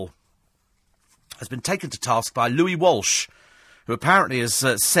Adele has been taken to task by Louis Walsh, who apparently has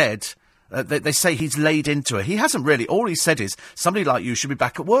said, they say he's laid into her. He hasn't really. All he said is, somebody like you should be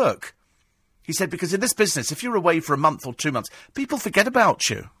back at work. He said, because in this business, if you're away for a month or 2 months, people forget about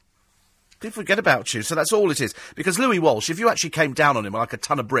you. People forget about you, so that's all it is. Because Louis Walsh, if you actually came down on him like a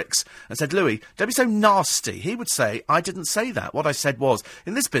ton of bricks and said, Louis, don't be so nasty, he would say, I didn't say that. What I said was,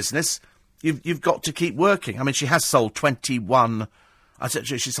 in this business, you've got to keep working. I mean, she has sold 21... I said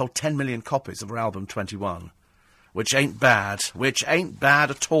she sold 10 million copies of her album 21, which ain't bad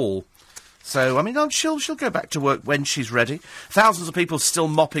at all. So, I mean, she'll go back to work when she's ready. Thousands of people still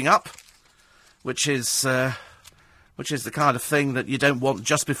mopping up, which is the kind of thing that you don't want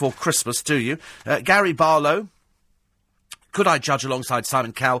just before Christmas, do you? Gary Barlow, could I judge alongside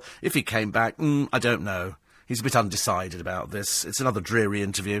Simon Cowell if he came back? I don't know. He's a bit undecided about this. It's another dreary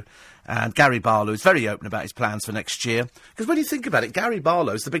interview. And Gary Barlow is very open about his plans for next year. Because when you think about it, Gary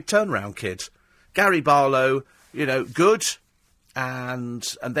Barlow's the big turnaround kid. Gary Barlow, you know, good, and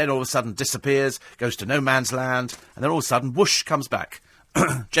then all of a sudden disappears, goes to no man's land, and then all of a sudden, whoosh, comes back.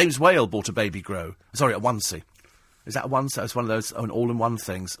 James Whale bought a baby grow. Sorry, a onesie. Is that a onesie? It's one of those all-in-one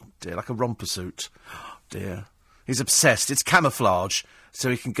things. Oh, dear, like a romper suit. Oh, dear. He's obsessed. It's camouflage, so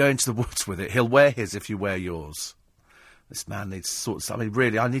he can go into the woods with it. He'll wear his if you wear yours. This man needs sorts. I mean,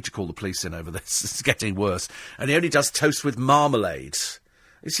 really, I need to call the police in over this. It's getting worse. And he only does toast with marmalade.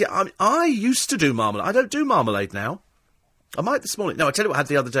 You see, I used to do marmalade. I don't do marmalade now. I might this morning. No, I tell you what I had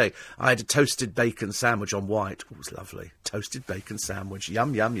the other day. I had a toasted bacon sandwich on white. Oh, it was lovely. Toasted bacon sandwich.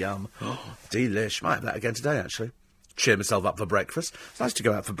 Yum, yum, yum. Oh, delish. Might have that again today, actually. Cheer myself up for breakfast. It's nice to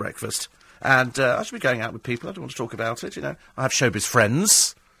go out for breakfast. And I should be going out with people. I don't want to talk about it, you know. I have showbiz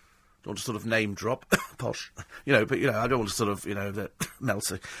friends. Don't want to sort of name drop. Posh. You know, but, you know, I don't want to sort of, you know,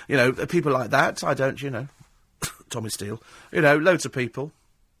 Melty. You know, people like that. I don't, you know. Tommy Steele. You know, loads of people.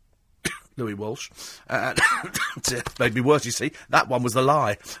 Louis Walsh. It made me worse, you see. That one was the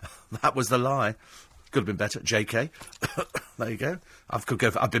lie. That was the lie. Could have been better. JK. There you go.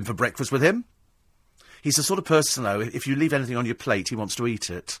 I've been for breakfast with him. He's the sort of person, though, if you leave anything on your plate, he wants to eat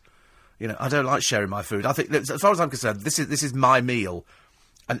it. You know, I don't like sharing my food. I think, as far as I'm concerned, this is my meal.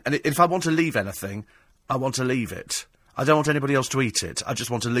 And if I want to leave anything, I want to leave it. I don't want anybody else to eat it. I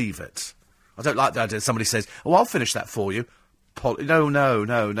just want to leave it. I don't like the idea somebody says, oh, I'll finish that for you.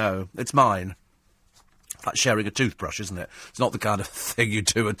 No. It's mine. It's like sharing a toothbrush, isn't it? It's not the kind of thing you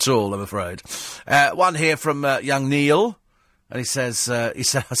do at all, I'm afraid. One here from young Neil, and he says I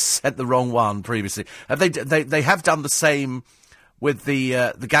said the wrong one previously. They have done the same with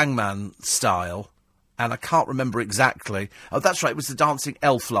the Gangman style, and I can't remember exactly. Oh, that's right, it was the Dancing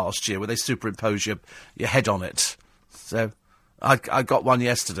Elf last year, where they superimpose your head on it. So, I got one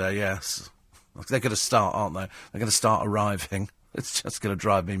yesterday, yes. They're going to start, aren't they? They're going to start arriving. It's just going to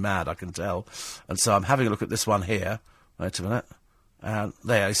drive me mad, I can tell. And so I'm having a look at this one here. Wait a minute. And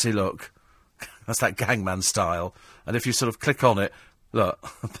there, you see, look. That's that Gangman style. And if you sort of click on it, look,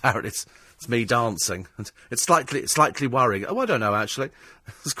 apparently it's me dancing. And it's slightly worrying. Oh, I don't know, actually.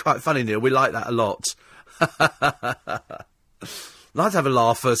 It's quite funny, Neil. We like that a lot. Like to have a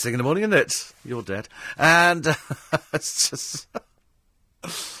laugh first thing in the morning, isn't it? You're dead. And it's just...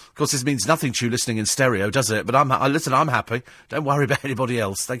 Of course, this means nothing to you listening in stereo, does it? But I'm happy. Don't worry about anybody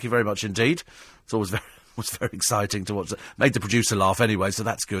else. Thank you very much indeed. It's always very exciting to watch. Made the producer laugh anyway, so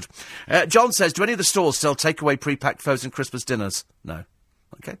that's good. John says, do any of the stores sell takeaway pre-packed frozen Christmas dinners? No.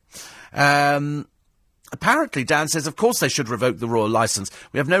 Okay. Apparently, Dan says, of course they should revoke the royal licence.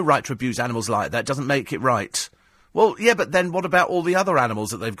 We have no right to abuse animals like that. It doesn't make it right. Well, yeah, but then what about all the other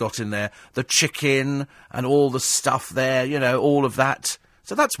animals that they've got in there? The chicken and all the stuff there, you know, all of that.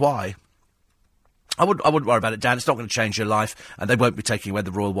 So that's why. I wouldn't worry about it, Dan. It's not going to change your life, and they won't be taking away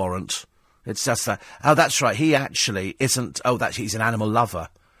the royal warrant. It's just that. Oh, that's right. He actually isn't. Oh, he's an animal lover.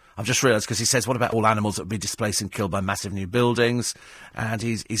 I've just realised, because he says, what about all animals that would be displaced and killed by massive new buildings? And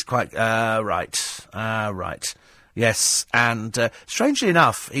he's quite... right. Yes, and strangely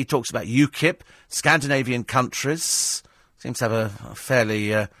enough, he talks about UKIP, Scandinavian countries. Seems to have a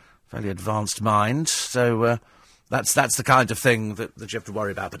fairly advanced mind. So... That's the kind of thing that you have to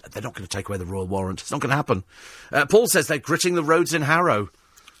worry about. But they're not going to take away the royal warrant. It's not going to happen. Paul says they're gritting the roads in Harrow.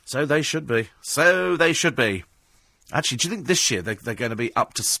 So they should be. So they should be. Actually, do you think this year they're going to be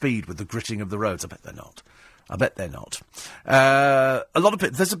up to speed with the gritting of the roads? I bet they're not. I bet they're not.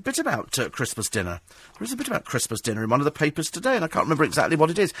 There's a bit about Christmas dinner. There is a bit about Christmas dinner in one of the papers today, and I can't remember exactly what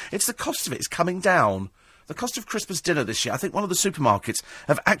it is. It's the cost of it is coming down. The cost of Christmas dinner this year, I think one of the supermarkets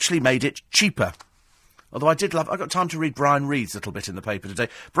have actually made it cheaper. Although I got time to read Brian Reed's little bit in the paper today.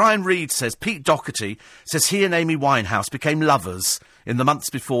 Brian Reed says Pete Doherty says he and Amy Winehouse became lovers in the months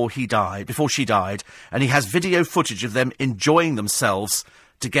before she died, and he has video footage of them enjoying themselves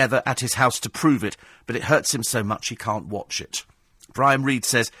together at his house to prove it, but it hurts him so much he can't watch it. Brian Reed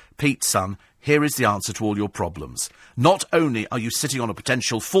says, Pete, son, here is the answer to all your problems. Not only are you sitting on a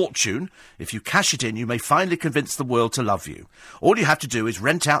potential fortune, if you cash it in, you may finally convince the world to love you. All you have to do is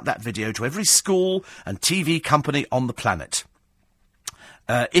rent out that video to every school and TV company on the planet.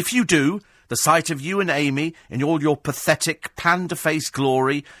 If you do, the sight of you and Amy in all your pathetic, panda-faced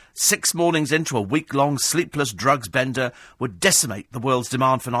glory, 6 mornings into a week-long sleepless drugs bender, would decimate the world's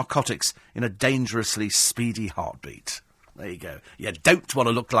demand for narcotics in a dangerously speedy heartbeat. There you go. You don't want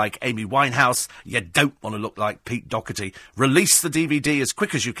to look like Amy Winehouse. You don't want to look like Pete Doherty. Release the DVD as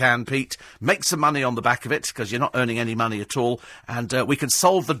quick as you can, Pete. Make some money on the back of it, because you're not earning any money at all. And we can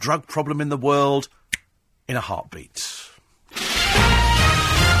solve the drug problem in the world in a heartbeat.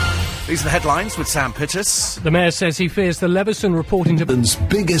 These are the headlines with Sam Pittis. The Mayor says he fears the Leveson report into Britain's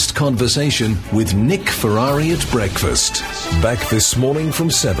biggest conversation with Nick Ferrari at breakfast. Back this morning from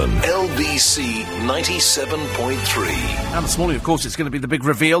 7. LBC 97.3. And this morning, of course, it's going to be the big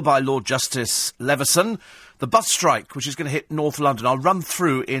reveal by Lord Justice Leveson. The bus strike, which is going to hit North London. I'll run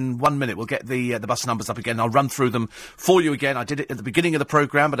through in 1 minute. We'll get the bus numbers up again. I'll run through them for you again. I did it at the beginning of the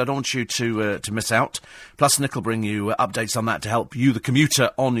programme, but I don't want you to miss out. Plus, Nick will bring you updates on that to help you, the commuter,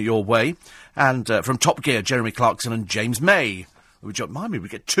 on your way. And from Top Gear, Jeremy Clarkson and James May. We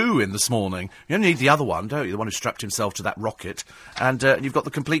get 2 in this morning. You only need the other one, don't you? The one who strapped himself to that rocket. And you've got the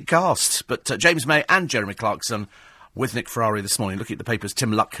complete cast. But James May and Jeremy Clarkson with Nick Ferrari this morning. Looking at the papers,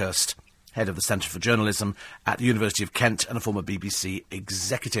 Tim Luckhurst, head of the Centre for Journalism at the University of Kent and a former BBC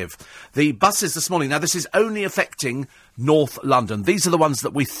executive. The buses this morning, now this is only affecting North London. These are the ones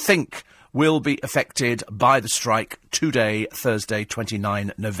that we think will be affected by the strike today, Thursday,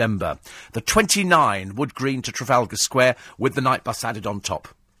 29 November. The 29, Wood Green to Trafalgar Square, with the night bus added on top.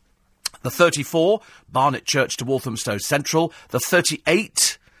 The 34, Barnet Church to Walthamstow Central. The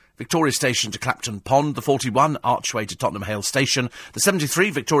 38, Victoria Station to Clapton Pond. The 41, Archway to Tottenham Hale Station. The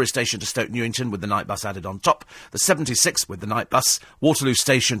 73, Victoria Station to Stoke Newington, with the night bus added on top. The 76, with the night bus, Waterloo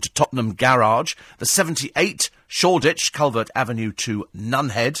Station to Tottenham Garage. The 78, Shoreditch, Culvert Avenue to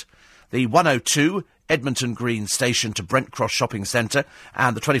Nunhead. The 102, Edmonton Green Station to Brent Cross Shopping Centre,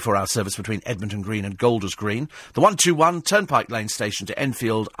 and the 24-hour service between Edmonton Green and Golders Green. The 121, Turnpike Lane Station to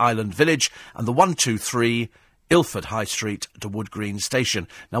Enfield Island Village, and the 123, Ilford High Street to Wood Green Station.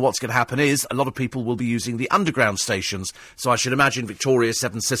 Now, what's going to happen is a lot of people will be using the underground stations, so I should imagine Victoria,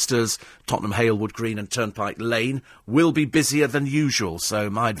 Seven Sisters, Tottenham Hale, Wood Green and Turnpike Lane will be busier than usual. So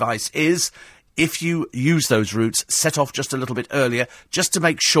my advice is, if you use those routes, set off just a little bit earlier, just to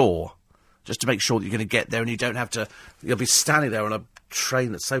make sure that you're going to get there and you don't have to... You'll be standing there on a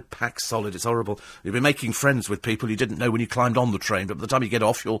train that's so packed solid, it's horrible. You'll be making friends with people you didn't know when you climbed on the train, but by the time you get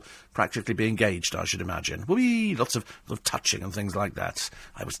off, you'll practically be engaged, I should imagine. Whee! Lots of touching and things like that.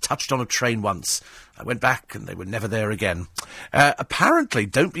 I was touched on a train once. I went back and they were never there again. Apparently,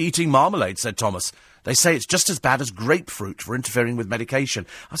 don't be eating marmalade, said Thomas. They say it's just as bad as grapefruit for interfering with medication.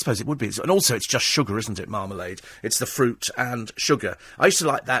 I suppose it would be. And also, it's just sugar, isn't it, marmalade? It's the fruit and sugar. I used to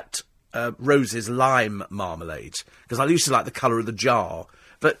like that Rose's lime marmalade, because I used to like the colour of the jar.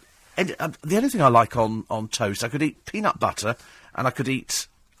 But the only thing I like on toast, I could eat peanut butter and I could eat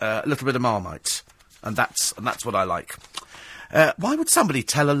a little bit of Marmite. And that's what I like. Why would somebody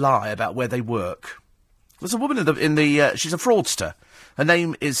tell a lie about where they work? There's a woman she's a fraudster. Her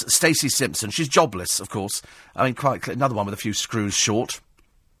name is Stacey Simpson. She's jobless, of course. I mean, quite another one with a few screws short.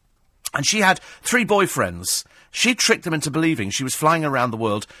 And she had 3 boyfriends. She tricked them into believing she was flying around the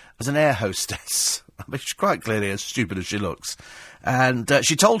world as an air hostess. I mean, she's quite clearly as stupid as she looks. And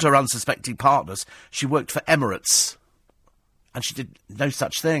she told her unsuspecting partners she worked for Emirates. And she did no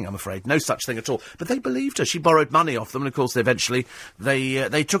such thing, I'm afraid. No such thing at all. But they believed her. She borrowed money off them, and of course, eventually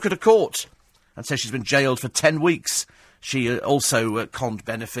they took her to court. And so she's been jailed for 10 weeks. She also conned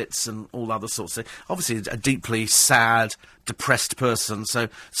benefits and all other sorts of things. Obviously, a deeply sad, depressed person. So,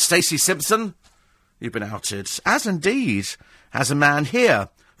 Stacey Simpson, you've been outed. As indeed has a man here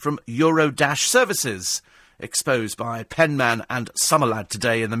from Eurodash Services. exposed by Penman and Summerlad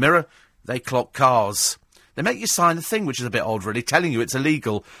today in the Mirror. They clock cars. They make you sign a thing, which is a bit odd, really, telling you it's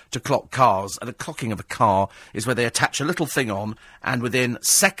illegal to clock cars. And a clocking of a car is where they attach a little thing on, and within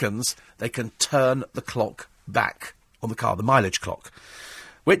seconds, they can turn the clock back on the car, the mileage clock.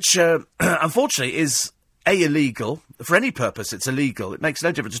 Which, unfortunately, is illegal. For any purpose, it's illegal. It makes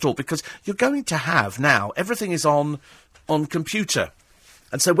no difference at all, because you're going to have now, everything is on computer.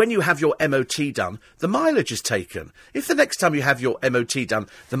 And so when you have your MOT done, the mileage is taken. If the next time you have your MOT done,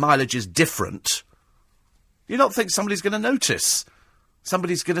 the mileage is different, you don't think somebody's going to notice.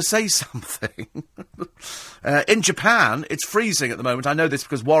 Somebody's going to say something. In Japan, it's freezing at the moment. I know this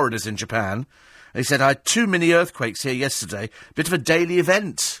because Warren is in Japan. He said, I had 2 mini earthquakes here yesterday. Bit of a daily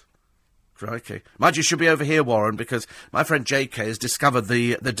event. Crikey. Mind you should be over here, Warren, because my friend JK has discovered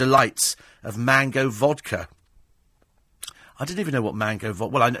the delights of mango vodka. I didn't even know what mango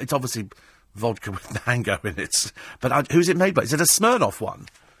vodka... Well, it's obviously vodka with mango in it. But who's it made by? Is it a Smirnoff one?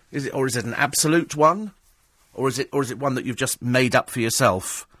 Or is it an Absolute one? Or is it one that you've just made up for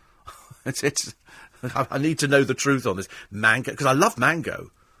yourself? I need to know the truth on this. Mango, because I love mango.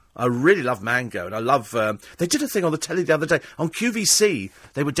 I really love mango, and I love... they did a thing on the telly the other day. On QVC,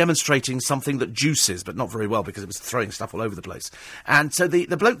 they were demonstrating something that juices, but not very well, because it was throwing stuff all over the place. And so the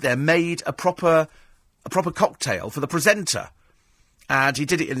bloke there made a proper cocktail for the presenter. And he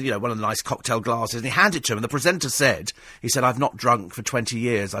did it in, one of the nice cocktail glasses, and he handed it to him, and the presenter said, I've not drunk for 20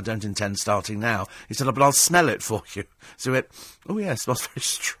 years, I don't intend starting now. He said, but I'll smell it for you. So he went, oh yeah, it smells very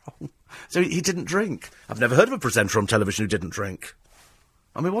strong. So he didn't drink. I've never heard of a presenter on television who didn't drink.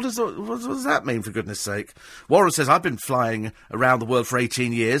 I mean, what does that mean, for goodness sake? Warren says, I've been flying around the world for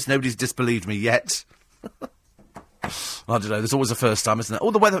 18 years, nobody's disbelieved me yet. I don't know, there's always a first time, isn't there?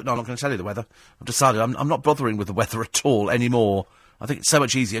 Oh, the weather, no, I'm not going to tell you the weather. I've decided I'm not bothering with the weather at all anymore. I think it's so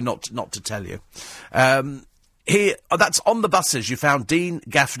much easier not to tell you. That's on the buses. You found Dean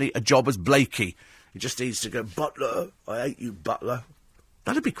Gaffney a job as Blakey. He just needs to go, Butler, I hate you, Butler.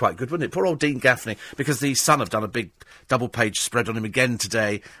 That'd be quite good, wouldn't it? Poor old Dean Gaffney, because the Sun have done a big double-page spread on him again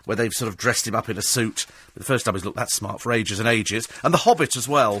today, where they've sort of dressed him up in a suit. The first time he's looked that smart for ages and ages. And The Hobbit as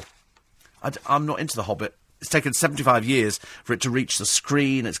well. I'm not into The Hobbit. It's taken 75 years for it to reach the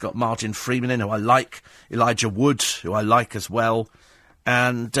screen. It's got Martin Freeman in, who I like, Elijah Wood, who I like as well,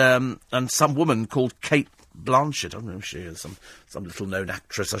 and some woman called Kate Blanchett. I don't know who she is, some little known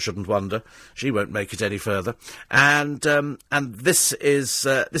actress, I shouldn't wonder. She won't make it any further. And this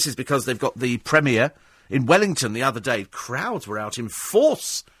is because they've got the premiere in Wellington the other day. Crowds were out in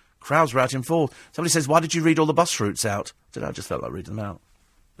force. Somebody says, why did you read all the bus routes out? I just felt like reading them out.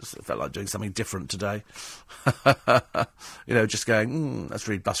 Just felt like doing something different today. Just going, let's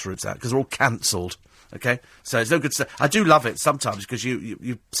read bus routes out, because they're all cancelled. OK? So it's no good to... I do love it sometimes, because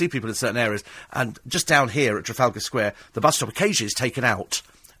you see people in certain areas, and just down here at Trafalgar Square, the bus stop occasionally is taken out,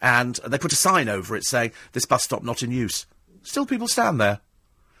 and they put a sign over it saying, this bus stop not in use. Still people stand there.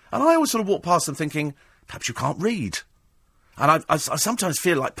 And I always sort of walk past them thinking, perhaps you can't read. And I sometimes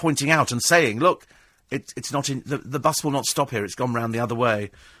feel like pointing out and saying, look, it's not in... The bus will not stop here, it's gone round the other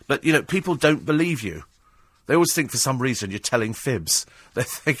way. But, people don't believe you. They always think for some reason you're telling fibs. They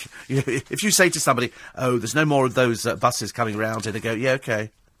think, if you say to somebody, oh, there's no more of those buses coming round here, they go, yeah, OK.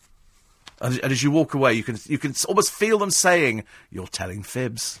 And as you walk away, you can almost feel them saying, you're telling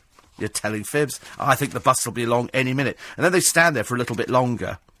fibs. You're telling fibs. I think the bus will be along any minute. And then they stand there for a little bit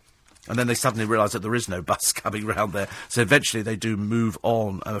longer. And then they suddenly realise that there is no bus coming round there. So eventually they do move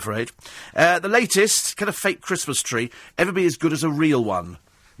on, I'm afraid. The latest, kind of fake Christmas tree, ever be as good as a real one?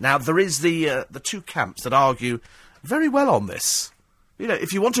 Now, there is the two camps that argue very well on this.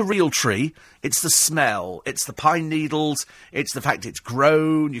 If you want a real tree, it's the smell, it's the pine needles, it's the fact it's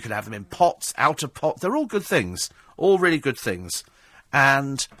grown, you can have them in pots, out of pots, they're all good things, all really good things.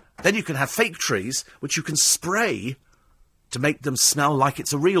 And then you can have fake trees, which you can spray to make them smell like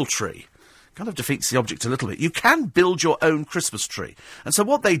it's a real tree. Kind of defeats the object a little bit. You can build your own Christmas tree. And so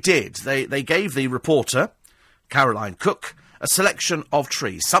what they did, they gave the reporter, Caroline Cook, a selection of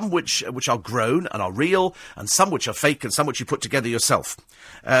trees, some which are grown and are real, and some which are fake, and some which you put together yourself.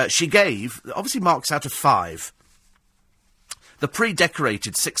 She gave, obviously marks out of 5. The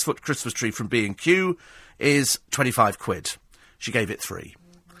pre-decorated 6-foot Christmas tree from B&Q is 25 quid. She gave it 3.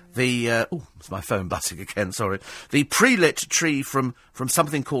 It's my phone buzzing again, sorry. The pre-lit tree from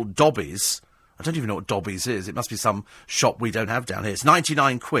something called Dobbies, I don't even know what Dobbies is, it must be some shop we don't have down here. It's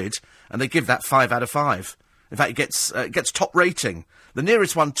 99 quid, and they give that 5 out of 5. In fact, it gets top rating. The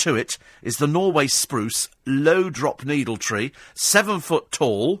nearest one to it is the Norway spruce low drop needle tree, 7 foot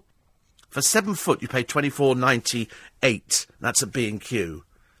tall. For 7 foot, you pay £24.98. That's at B&Q.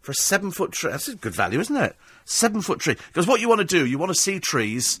 for a 7-foot tree. That's a good value, isn't it? 7-foot tree. Because what you want to do, you want to see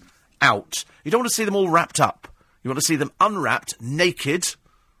trees out. You don't want to see them all wrapped up. You want to see them unwrapped, naked,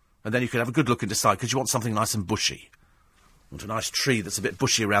 and then you can have a good look and decide, because you want something nice and bushy. You want a nice tree that's a bit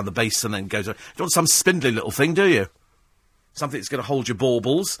bushy around the base and then goes... You don't want some spindly little thing, do you? Something that's going to hold your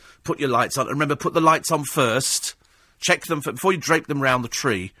baubles, put your lights on. And remember, put the lights on first. Check them, before you drape them round the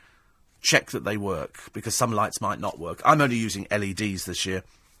tree, check that they work, because some lights might not work. I'm only using LEDs this year,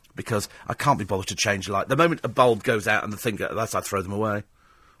 because I can't be bothered to change the light. The moment a bulb goes out and the thing goes, I throw them away.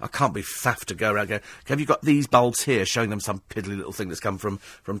 I can't be faffed to go around going, have you got these bulbs here, showing them some piddly little thing that's come from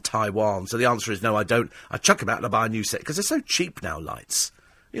Taiwan? So the answer is no, I don't. I chuck them out and I buy a new set, because they're so cheap now, lights.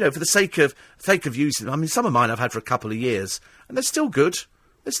 You know, for the sake of using them. I mean, some of mine I've had for a couple of years, and they're still good.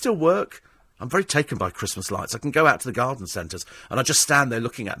 They still work. I'm very taken by Christmas lights. I can go out to the garden centres, and I just stand there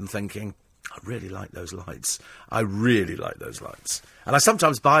looking at them thinking, I really like those lights. I really like those lights. And I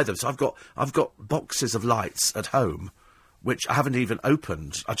sometimes buy them, so I've got boxes of lights at home, which I haven't even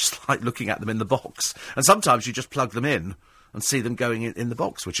opened. I just like looking at them in the box. And sometimes you just plug them in and see them going in the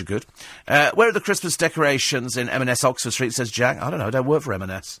box, which are good. Where are the Christmas decorations in M&S Oxford Street, says Jack? I don't know, I don't work for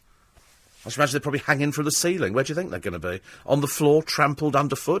M&S. I should imagine they're probably hanging from the ceiling. Where do you think they're going to be? On the floor, trampled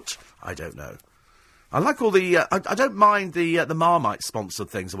underfoot? I don't know. I like all the... I don't mind the Marmite-sponsored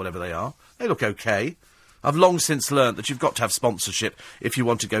things or whatever they are. They look okay. I've long since learnt that you've got to have sponsorship if you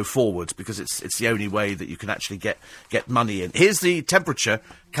want to go forward, because it's the only way that you can actually get money in. Here's the temperature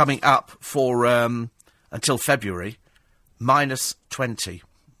coming up for until February. -20.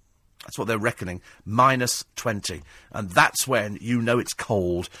 That's what they're reckoning. -20. And that's when you know it's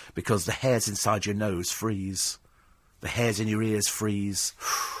cold, because the hairs inside your nose freeze. The hairs in your ears freeze.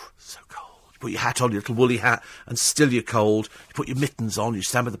 So cold. You put your hat on, your little woolly hat, and still you're cold. You put your mittens on, you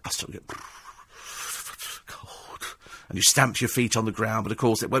stand with the bus stop, you get cold. And you stamp your feet on the ground, but of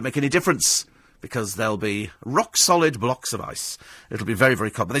course it won't make any difference, because there'll be rock-solid blocks of ice. It'll be very,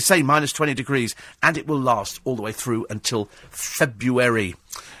 very cold. But they say -20 degrees, and it will last all the way through until February.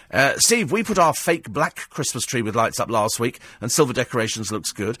 Steve, we put our fake black Christmas tree with lights up last week, and silver decorations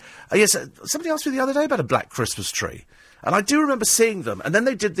looks good. Yes, somebody asked me the other day about a black Christmas tree, and I do remember seeing them. And then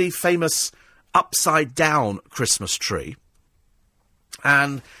they did the famous upside-down Christmas tree,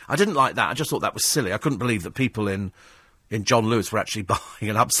 and I didn't like that. I just thought that was silly. I couldn't believe that people in John Lewis were actually buying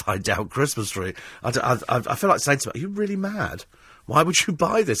an upside-down Christmas tree. I feel like saying to them, are you really mad? Why would you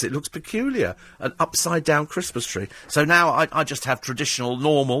buy this? It looks peculiar. An upside-down Christmas tree. So now I just have traditional,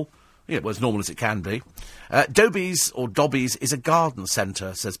 normal, well, as normal as it can be. Dobie's is a garden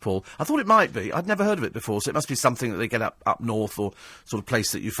centre, says Paul. I thought it might be. I'd never heard of it before, so it must be something that they get up north, or sort of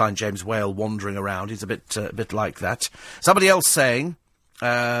place that you find James Whale wandering around. He's a bit like that. Somebody else saying...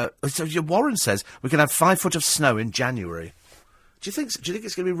 Warren says we can have 5 foot of snow in January. Do you think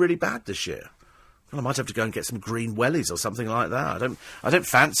it's going to be really bad this year? Well, I might have to go and get some green wellies or something like that. I don't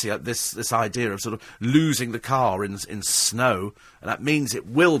fancy this idea of sort of losing the car in snow, and that means it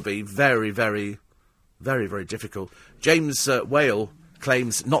will be very, very, very, very difficult. James Whale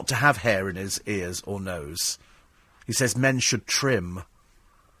claims not to have hair in his ears or nose. He says men should trim.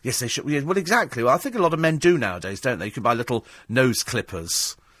 Yes, they should. Well, exactly. Well, I think a lot of men do nowadays, don't they? You can buy little nose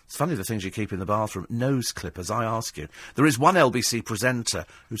clippers. It's funny the things you keep in the bathroom. Nose clippers, I ask you. There is one LBC presenter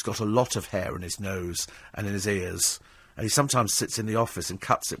who's got a lot of hair in his nose and in his ears, and he sometimes sits in the office and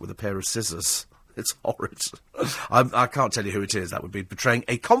cuts it with a pair of scissors. It's horrid. I can't tell you who it is. That would be betraying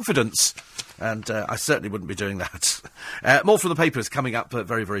a confidence, and I certainly wouldn't be doing that. More from the papers coming up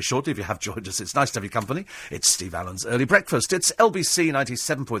very, very shortly. If you have joined us, it's nice to have your company. It's Steve Allen's Early Breakfast. It's LBC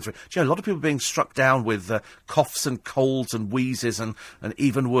 97.3. Do you know, a lot of people being struck down with coughs and colds and wheezes and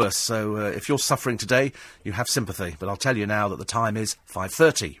even worse. So if you're suffering today, you have sympathy. But I'll tell you now that the time is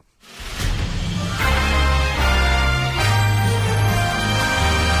 5:30.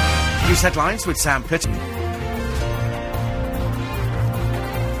 News headlines with Sam Pitt.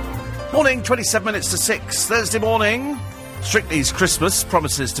 Morning, 27 minutes to 6, Thursday morning. Strictly's Christmas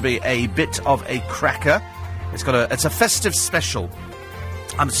promises to be a bit of a cracker. It's a festive special.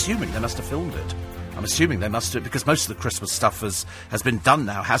 I'm assuming they must have filmed it. I'm assuming they must have, because most of the Christmas stuff has been done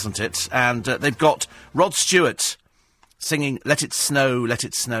now, hasn't it? And they've got Rod Stewart singing Let It Snow, Let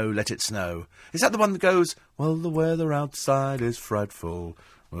It Snow, Let It Snow. Is that the one that goes, well, the weather outside is frightful,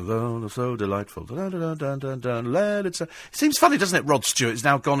 well, so delightful. Dun, dun, dun, dun, dun, let it... It seems funny, doesn't it? Rod Stewart's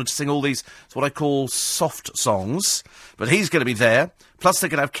now gone on to sing all these, it's what I call soft songs. But he's going to be there. Plus they're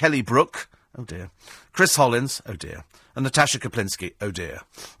going to have Kelly Brook. Oh, dear. Chris Hollins. Oh, dear. And Natasha Kaplinsky. Oh, dear.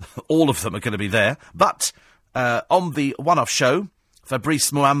 All of them are going to be there. But on the one-off show,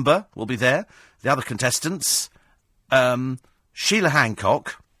 Fabrice Muamba will be there. The other contestants, Sheila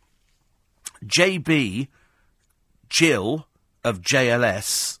Hancock, JB Gill of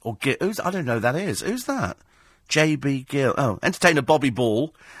JLS, or I don't know who that is. Who's that? JB Gill. Oh, entertainer Bobby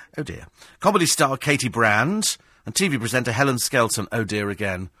Ball. Oh dear. Comedy star Katie Brand and TV presenter Helen Skelton. Oh dear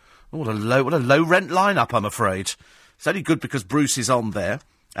again. Oh, what a low rent lineup, I'm afraid. It's only good because Bruce is on there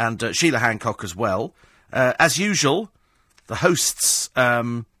and Sheila Hancock as well. As usual, the hosts.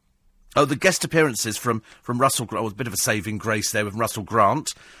 The guest appearances from Russell Grant. Oh, a bit of a saving grace there with Russell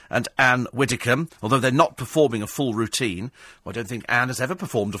Grant and Anne Widdecombe. Although they're not performing a full routine. Well, I don't think Anne has ever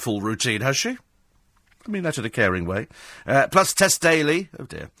performed a full routine, has she? I mean that in a caring way. Plus Tess Daly. Oh,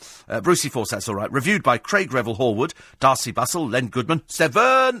 dear. Brucey Forsyth's all right. Reviewed by Craig Revel Horwood, Darcy Bussell, Len Goodman,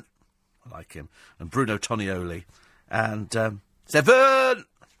 Seven. I like him. And Bruno Tonioli. And Seven.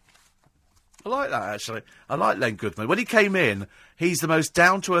 I like that, actually. I like Len Goodman. When he came in, he's the most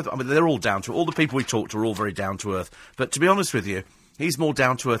down-to-earth... I mean, they're all down-to-earth. All the people we talked to are all very down-to-earth. But to be honest with you, he's more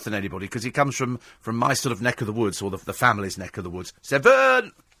down-to-earth than anybody, because he comes from my sort of neck of the woods, or the family's neck of the woods.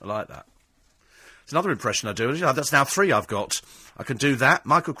 Seven! I like that. It's another impression I do. That's now 3 I've got. I can do that.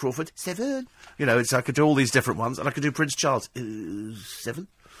 Michael Crawford, 7. You know, I could do all these different ones, and I could do Prince Charles, 7.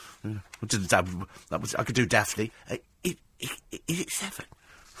 I could do Daphne. Is it 7?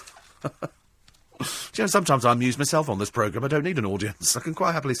 You know, sometimes I amuse myself on this programme. I don't need an audience. I can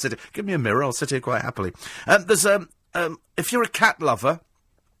quite happily sit here. Give me a mirror, I'll sit here quite happily. If you're a cat lover,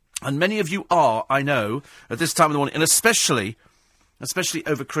 and many of you are, I know, at this time of the morning, and especially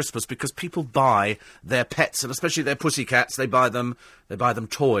over Christmas, because people buy their pets, and especially their pussycats, they buy them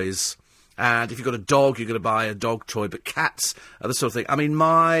toys. And if you've got a dog, you're going to buy a dog toy. But cats are the sort of thing. I mean,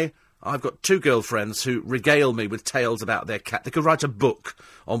 I've got 2 girlfriends who regale me with tales about their cat. They could write a book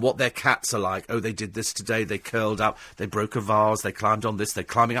on what their cats are like. Oh, they did this today, they curled up, they broke a vase, they climbed on this, they're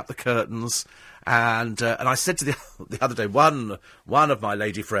climbing up the curtains. And I said to the other day, one of my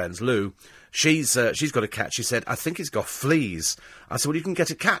lady friends, Lou, she's got a cat. She said, I think it's got fleas. I said, well, you can get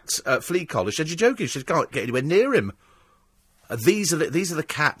a cat flea collar. She said, you're joking. She said, can't get anywhere near him. These are the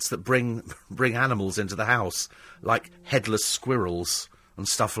cats that bring animals into the house, like headless squirrels and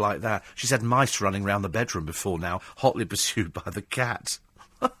stuff like that. She's had mice running around the bedroom before now, hotly pursued by the cat.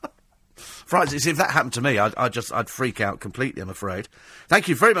 Right, if that happened to me, I'd freak out completely, I'm afraid. Thank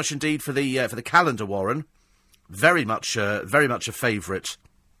you very much indeed for the calendar, Warren. Very much a favourite.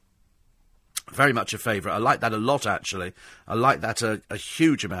 Very much a favourite. I like that a lot, actually. I like that a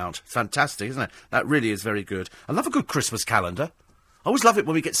huge amount. Fantastic, isn't it? That really is very good. I love a good Christmas calendar. I always love it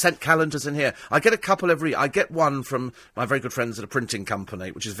when we get sent calendars in here. I get a couple I get one from my very good friends at a printing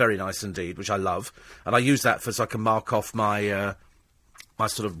company, which is very nice indeed, which I love. And I use that so I can mark off my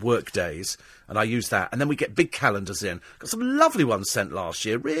sort of work days, and I use that. And then we get big calendars in. Got some lovely ones sent last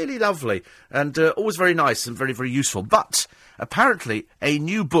year, really lovely, and always very nice and very, very useful. But apparently a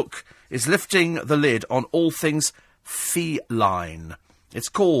new book is lifting the lid on all things feline. It's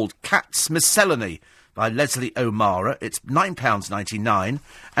called Cat's Miscellany by Leslie O'Mara. It's £9.99,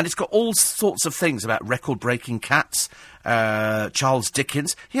 and it's got all sorts of things about record-breaking cats. Charles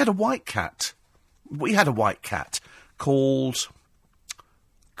Dickens. He had a white cat. We had a white cat called...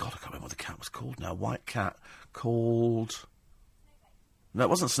 God, I can't remember what the cat was called now. White cat called... No, it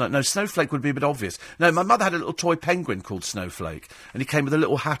wasn't No, Snowflake would be a bit obvious. No, my mother had a little toy penguin called Snowflake, and he came with a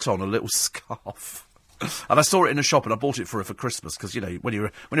little hat on, a little scarf. And I saw it in a shop, and I bought it for her for Christmas, because, you know, when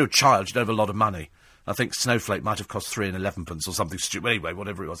you're a child, you don't have a lot of money. I think Snowflake might have cost 3 11pence or something stupid. Anyway,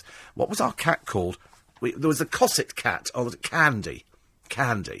 whatever it was. What was our cat called? There was a Cosset cat. Oh, was it Candy?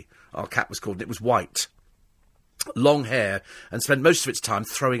 Candy. Our cat was called, and it was white. Long hair, and spent most of its time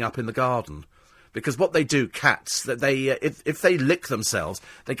throwing up in the garden. Because what they do, cats, that they if they lick themselves,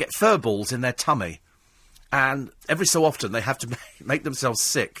 they get fur balls in their tummy. And every so often they have to make themselves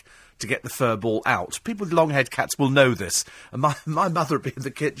sick to get the fur ball out. People with long-haired cats will know this. And my mother would be in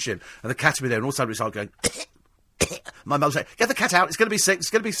the kitchen, and the cat would be there, and all of a sudden we'd start going... My mother would say, get the cat out, it's going to be sick, it's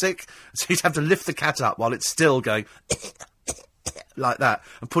going to be sick. So you'd have to lift the cat up while it's still going... like that,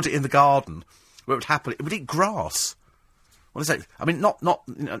 and put it in the garden, where it would eat grass. What is it? I mean, not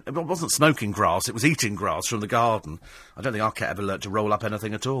it wasn't smoking grass, it was eating grass from the garden. I don't think our cat ever learnt to roll up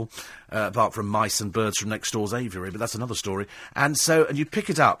anything at all, apart from mice and birds from next door's aviary, but that's another story. And you pick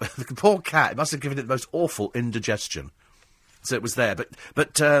it up, the poor cat, it must have given it the most awful indigestion. So it was there,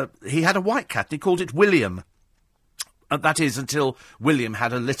 but he had a white cat, and he called it William. And that is until William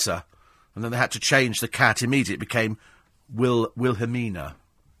had a litter, and then they had to change the cat immediately. It became Wilhelmina.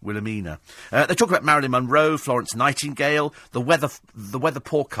 They talk about Marilyn Monroe, Florence Nightingale, the weather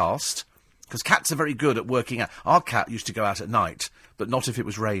forecast, because cats are very good at working out. Our cat used to go out at night, but not if it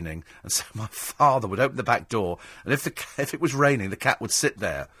was raining. And so my father would open the back door, and if it was raining, the cat would sit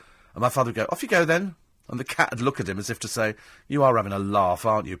there, And my father would go, off you go then. And the cat would look at him as if to say, you are having a laugh,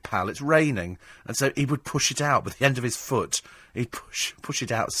 aren't you, pal? It's raining. And so he would push it out with the end of his foot. He'd push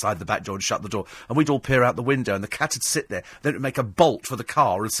it outside the back door and shut the door. And we'd all peer out the window, and the cat would sit there. Then it would make a bolt for the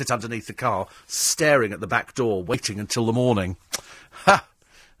car and sit underneath the car, staring at the back door, waiting until the morning. Ha!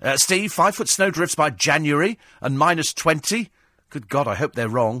 Steve, 5-foot snowdrifts by January and -20. Good God, I hope they're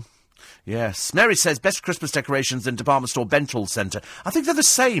wrong. Yes. Mary says, best Christmas decorations in department store Benthall Centre. I think they're the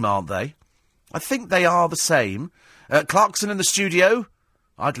same, aren't they? I think they are the same. Clarkson in the studio.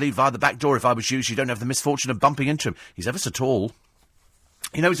 I'd leave via the back door if I was you, so you don't have the misfortune of bumping into him. He's ever so tall.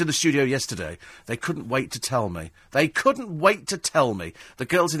 You know, he was in the studio yesterday. They couldn't wait to tell me. They couldn't wait to tell me. The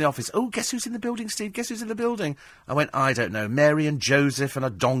girls in the office, oh, guess who's in the building, Steve? Guess who's in the building? I went, I don't know. Mary and Joseph and a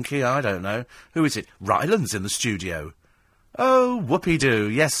donkey, I don't know. Who is it? Ryland's in the studio. Oh, whoopee-doo.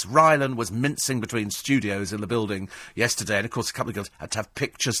 Yes, Ryland was mincing between studios in the building yesterday, and of course a couple of girls had to have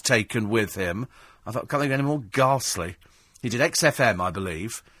pictures taken with him. I thought, can't think of any more ghastly. He did XFM, I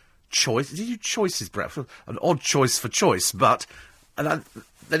believe. Choice. Did he do Choice's breakfast? An odd choice for choice, but... And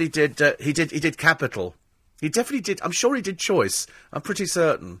then he did Capital. He definitely did. I'm sure he did Choice. I'm pretty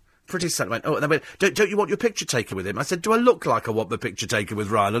certain. Went, oh, and then went, don't you want your picture taken with him? I said, do I look like I want the picture taken with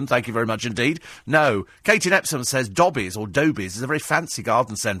Ryland? Thank you very much indeed. No. Katie in Epsom says Dobbies, or Dobies, is a very fancy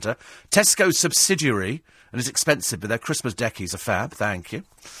garden centre. Tesco's subsidiary, and is expensive, but their Christmas deckies are fab. Thank you.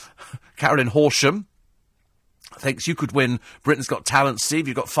 Carolyn Horsham thinks you could win Britain's Got Talent, Steve.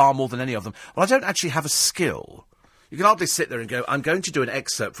 You've got far more than any of them. Well, I don't actually have a skill. You can hardly sit there and go, I'm going to do an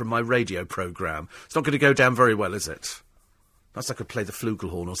excerpt from my radio programme. It's not going to go down very well, is it? Perhaps I could play the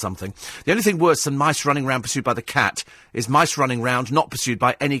flugelhorn or something. The only thing worse than mice running round pursued by the cat is mice running round not pursued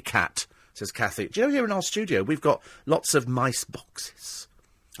by any cat, says Kathy. Do you know, here in our studio we've got lots of mice boxes.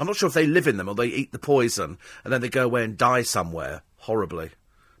 I'm not sure if they live in them or they eat the poison and then they go away and die somewhere horribly.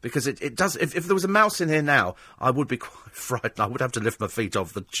 Because it does... If there was a mouse in here now, I would be quite frightened. I would have to lift my feet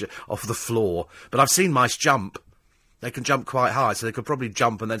off the floor. But I've seen mice jump. They can jump quite high, so they could probably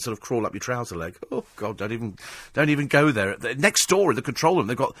jump and then sort of crawl up your trouser leg. Oh God, don't even go there. Next door in the control room,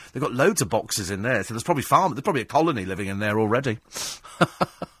 they've got loads of boxes in there. So there's probably a colony living in there already.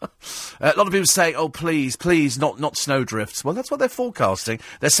 A lot of people say, "Oh, please, not snowdrifts." Well, that's what they're forecasting.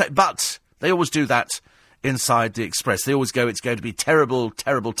 But they always do that inside the Express. They always go, "It's going to be terrible,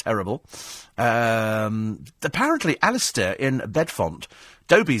 terrible, terrible." Apparently, Alistair in Bedfont,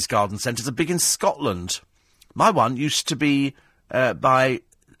 Dobies Garden Centres are big in Scotland. My one used to be by,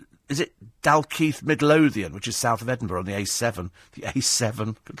 is it Dalkeith Midlothian, which is south of Edinburgh on the A7. The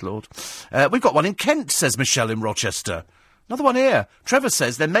A7, good Lord. We've got one in Kent, says Michelle in Rochester. Another one here. Trevor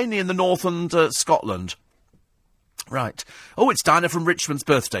says they're mainly in the north and Scotland. Right. Oh, it's Diana from Richmond's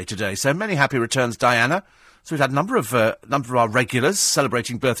birthday today, so many happy returns, Diana. So we've had a number of our regulars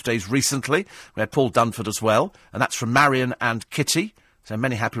celebrating birthdays recently. We had Paul Dunford as well, and that's from Marion and Kitty. So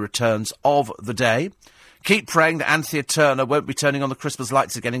many happy returns of the day. Keep praying that Anthea Turner won't be turning on the Christmas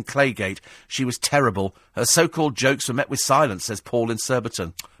lights again in Claygate. She was terrible. Her so-called jokes were met with silence, says Paul in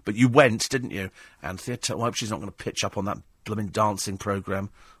Surbiton. But you went, didn't you? Anthea Turner, I hope she's not going to pitch up on that blooming dancing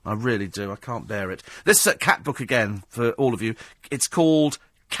programme. I really do. I can't bear it. This cat book again, for all of you. It's called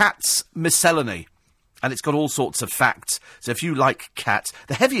Cat's Miscellany. And it's got all sorts of facts. So if you like cats...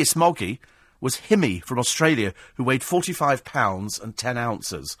 The heaviest moggy was Himmy from Australia, who weighed 45 pounds and 10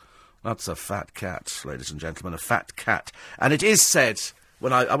 ounces. That's a fat cat, ladies and gentlemen, a fat cat. And it is said,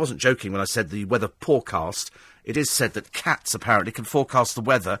 I wasn't joking when I said the weather forecast, it is said that cats apparently can forecast the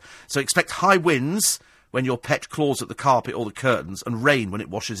weather, so expect high winds when your pet claws at the carpet or the curtains, and rain when it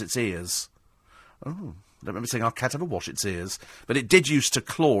washes its ears. Oh, I don't remember seeing our cat ever wash its ears, but it did used to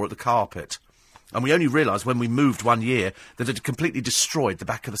claw at the carpet. And we only realised when we moved one year that it had completely destroyed the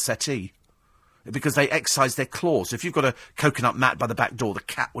back of the settee. Because they exercise their claws. So if you've got a coconut mat by the back door, the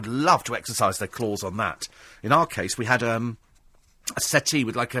cat would love to exercise their claws on that. In our case, we had a settee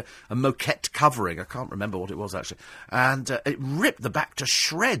with like a moquette covering. I can't remember what it was, actually. And it ripped the back to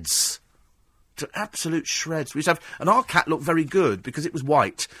shreds. To absolute shreds. We used to have... And our cat looked very good because it was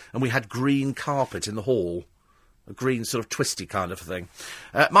white and we had green carpet in the hall. A green sort of twisty kind of thing.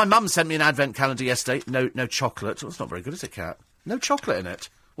 My mum sent me an advent calendar yesterday. No chocolate. Well, that's not very good, is it, cat? No chocolate in it.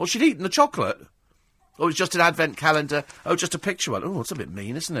 Well, she'd eaten the chocolate. Or it's just an advent calendar. Oh, just a picture one. Oh, it's a bit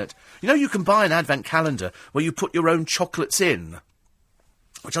mean, isn't it? You know, you can buy an advent calendar where you put your own chocolates in,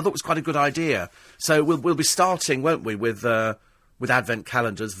 which I thought was quite a good idea. So we'll be starting, won't we, with advent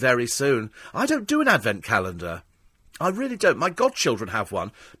calendars very soon. I don't do an advent calendar. I really don't. My godchildren have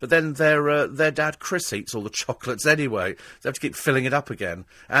one, but then their dad Chris eats all the chocolates anyway. They have to keep filling it up again.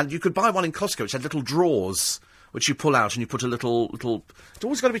 And you could buy one in Costco which had little drawers which you pull out and you put a little... It's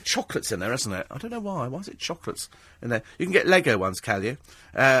always got to be chocolates in there, hasn't it? I don't know why. Why is it chocolates in there? You can get Lego ones, can you?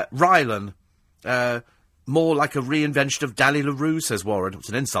 Rylan, more like a reinvention of Danny LaRue, says Warren. It's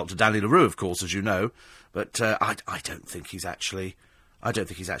an insult to Danny LaRue, of course, as you know. But I don't think he's actually... I don't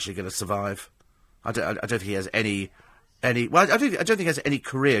think he's actually going to survive. I don't think he has any... Well, I don't think he has any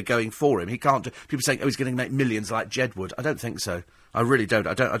career going for him. He can't do... People saying, he's going to make millions like Jedward. I don't think so. I really don't.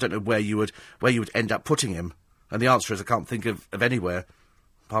 I don't know where you would end up putting him. And the answer is I can't think of anywhere,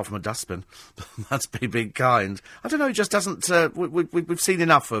 apart from a dustbin. That's being kind. I don't know, he just doesn't... we've seen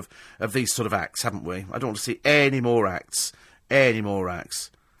enough of these sort of acts, haven't we? I don't want to see any more acts. Any more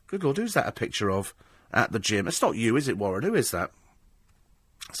acts. Good Lord, who's that a picture of at the gym? It's not you, is it, Warren? Who is that?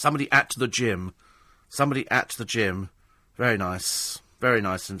 Somebody at the gym. Somebody at the gym. Very nice. Very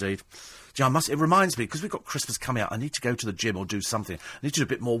nice indeed. Gee, it reminds me, because we've got Christmas coming out, I need to go to the gym or do something. I need to do a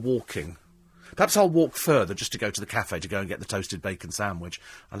bit more walking. Perhaps I'll walk further just to go to the cafe to go and get the toasted bacon sandwich.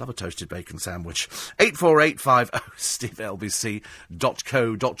 I love a toasted bacon sandwich. 84850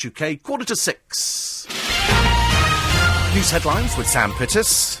 steve@lbc.co.uk. 5:45. News headlines with Sam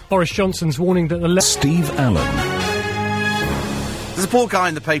Pittis. Boris Johnson's warning that the Steve Allen. There's a poor guy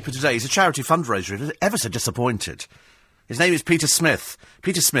in the paper today. He's a charity fundraiser. He's ever so disappointed. His name is Peter Smith.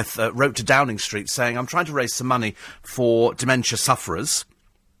 Peter Smith wrote to Downing Street saying, I'm trying to raise some money for dementia sufferers.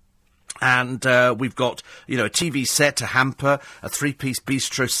 And we've got, a TV set, a hamper, a 3-piece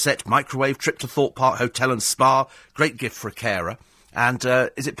bistro set, microwave, trip to Thorpe Park Hotel and Spa. Great gift for a carer. And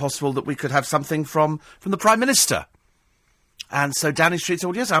is it possible that we could have something from the Prime Minister? And so Downing Street said,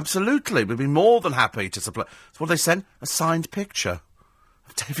 well, yes, absolutely. We'd be more than happy to supply. So what did they send? A signed picture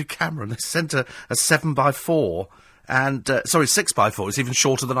of David Cameron. They sent a 7x4. And, 6x4. It's even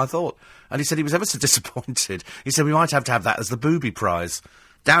shorter than I thought. And he said he was ever so disappointed. He said we might have to have that as the booby prize.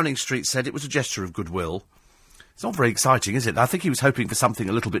 Downing Street said it was a gesture of goodwill. It's not very exciting, is it? I think he was hoping for something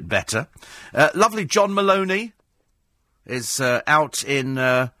a little bit better. Lovely John Maloney is out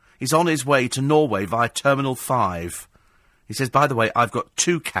in... he's on his way to Norway via Terminal 5. He says, by the way, I've got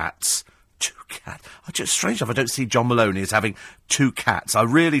 2 cats. 2 cats. Oh, just strange enough, I don't see John Maloney as having 2 cats. I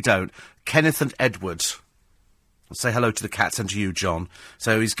really don't. Kenneth and Edward. I'll say hello to the cats and to you, John.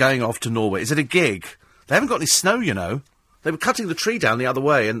 So he's going off to Norway. Is it a gig? They haven't got any snow, you know. They were cutting the tree down the other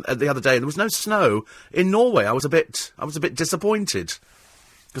way, and the other day, and there was no snow in Norway. I was a bit disappointed.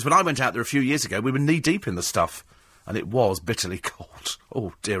 Because when I went out there a few years ago, we were knee-deep in the stuff. And it was bitterly cold.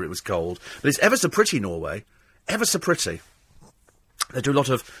 Oh, dear, it was cold. But it's ever so pretty, Norway. Ever so pretty. They do a lot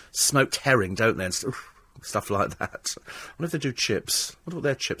of smoked herring, don't they? And stuff like that. I wonder if they do chips. I wonder what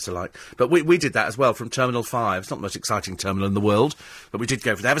their chips are like. But we did that as well from Terminal 5. It's not the most exciting terminal in the world, but we did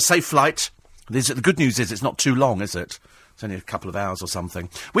go for that. Have a safe flight. The good news is it's not too long, is it? It's only a couple of hours or something.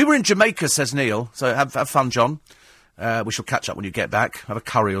 We were in Jamaica, says Neil, so have fun, John. We shall catch up when you get back. Have a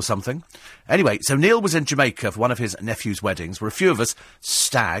curry or something. Anyway, so Neil was in Jamaica for one of his nephew's weddings, where a few of us,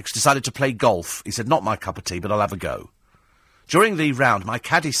 stags, decided to play golf. He said, not my cup of tea, but I'll have a go. During the round, my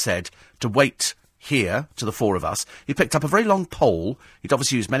caddy said to wait here to the 4 of us. He picked up a very long pole, he'd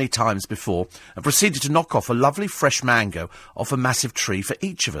obviously used many times before, and proceeded to knock off a lovely fresh mango off a massive tree for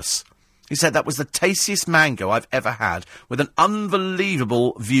each of us. He said that was the tastiest mango I've ever had, with an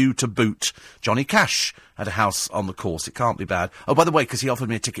unbelievable view to boot. Johnny Cash had a house on the course. It can't be bad. Oh, by the way, because he offered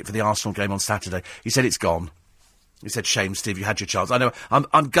me a ticket for the Arsenal game on Saturday, he said it's gone. He said, shame, Steve, you had your chance. I know,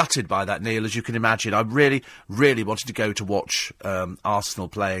 I'm gutted by that, Neil, as you can imagine. I really, really wanted to go to watch Arsenal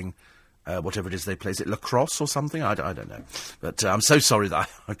playing whatever it is they play. Is it lacrosse or something? I don't know. But I'm so sorry that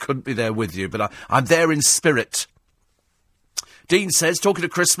I couldn't be there with you, but I'm there in spirit. Dean says, talking of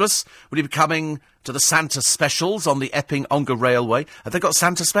Christmas, will you be coming to the Santa specials on the Epping-Ongar Railway? Have they got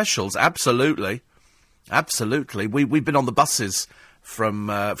Santa specials? Absolutely. Absolutely. We've been on the buses from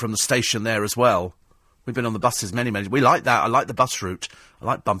the station there as well. We've been on the buses many. We like that. I like the bus route. I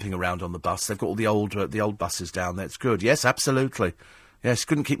like bumping around on the bus. They've got all the old buses down there. It's good. Yes, absolutely. Yes,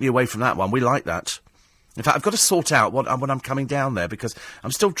 couldn't keep me away from that one. We like that. In fact, I've got to sort out when I'm coming down there, because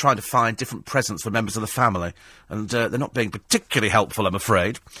I'm still trying to find different presents for members of the family, and they're not being particularly helpful, I'm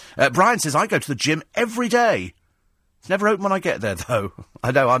afraid. Brian says, I go to the gym every day. It's never open when I get there, though.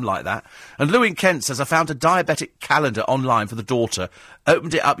 I know, I'm like that. And Lou in Kent says, I found a diabetic calendar online for the daughter.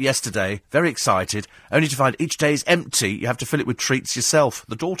 Opened it up yesterday. Very excited. Only to find each day is empty. You have to fill it with treats yourself.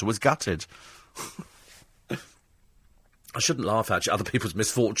 The daughter was gutted. I shouldn't laugh at other people's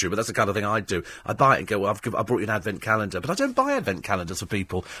misfortune, but that's the kind of thing I'd do. I'd buy it and go, well, I brought you an advent calendar. But I don't buy advent calendars for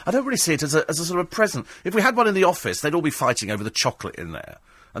people. I don't really see it as a sort of present. If we had one in the office, they'd all be fighting over the chocolate in there.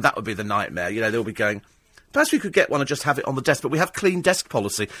 And that would be the nightmare. You know, they'll be going, Perhaps we could get one and just have it on the desk, but we have clean desk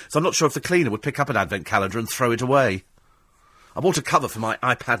policy, so I'm not sure if the cleaner would pick up an advent calendar and throw it away. I bought a cover for my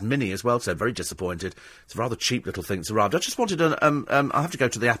iPad mini as well, so I'm very disappointed. It's a rather cheap little thing that's arrived. I just wanted I have to go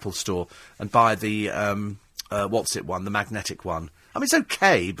to the Apple store and buy the, the magnetic one. I mean, it's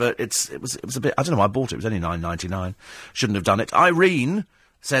okay, but it was a bit, I don't know why I bought it. It was only $9.99. Shouldn't have done it. Irene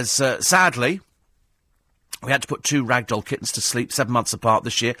says, sadly, we had to put 2 ragdoll kittens to sleep 7 months apart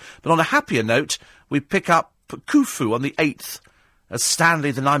this year. But on a happier note, we pick up Kufu on the 8th, as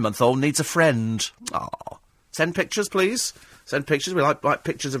Stanley, the 9-month-old, needs a friend. Aww. Send pictures, please. Send pictures. We like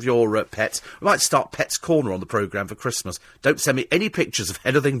pictures of your pets. We might start Pets Corner on the programme for Christmas. Don't send me any pictures of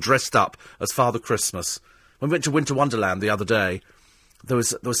anything dressed up as Father Christmas. When we went to Winter Wonderland the other day, there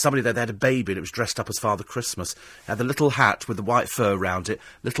was somebody there, they had a baby and it was dressed up as Father Christmas. It had the little hat with the white fur around it,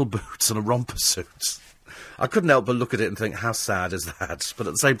 little boots and a romper suit. I couldn't help but look at it and think, how sad is that? But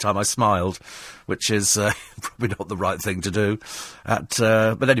at the same time, I smiled, which is probably not the right thing to do.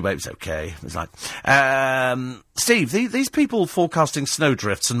 But anyway, it was okay. It was like... Steve, these people forecasting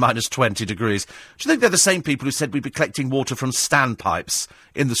snowdrifts and minus 20 degrees, do you think they're the same people who said we'd be collecting water from standpipes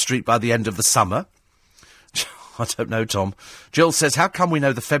in the street by the end of the summer? I don't know, Tom. Jill says, how come we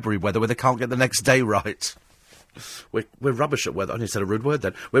know the February weather where they can't get the next day right? We're rubbish at weather. I only said a rude word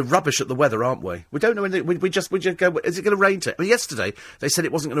then. We're rubbish at the weather, aren't we? We don't know anything. We just go, is it going to rain today? Well, yesterday, they said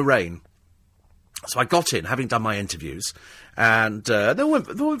it wasn't going to rain. So I got in, having done my interviews, and they went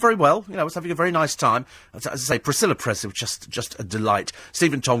very well. You know, I was having a very nice time. As I say, Priscilla Presley was just a delight.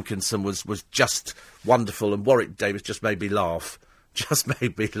 Stephen Tompkinson was just wonderful, and Warwick Davis just made me laugh. Just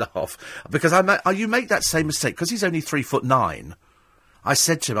made me laugh. Because you make that same mistake, because he's only 3'9". I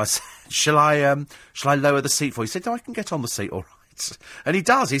said to him, shall I lower the seat for you? He said, no, I can get on the seat, all right. And he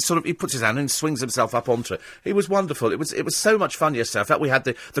does. He puts his hand and swings himself up onto it. He was wonderful. It was so much fun yesterday. I felt we had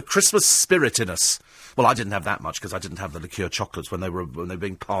the Christmas spirit in us. Well, I didn't have that much because I didn't have the liqueur chocolates when they were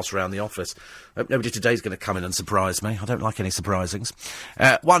being passed around the office. Nobody today's going to come in and surprise me. I don't like any surprisings.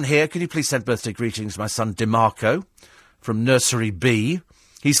 One here. Can you please send birthday greetings to my son DeMarco from Nursery B?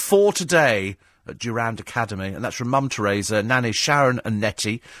 He's 4 today. At Durand Academy, and that's from Mum Teresa, Nanny Sharon and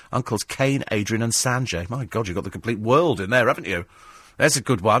Nettie, Uncles Kane, Adrian and Sanjay. My God, you've got the complete world in there, haven't you? There's a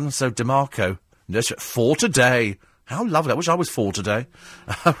good one. So, DeMarco, 4 today. How lovely. I wish I was 4 today.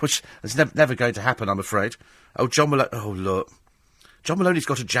 It's never going to happen, I'm afraid. Oh, John Maloney. Oh, look. John Maloney's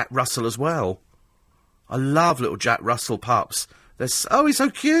got a Jack Russell as well. I love little Jack Russell pups. Oh, he's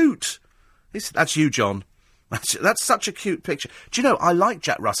so cute. That's you, John. That's such a cute picture. Do you know, I like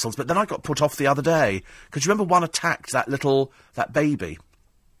Jack Russells, but then I got put off the other day. Because you remember one attacked that baby?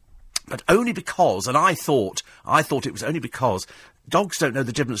 But only because, and I thought it was only because dogs don't know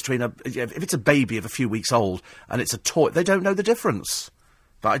the difference between if it's a baby of a few weeks old and it's a toy, they don't know the difference.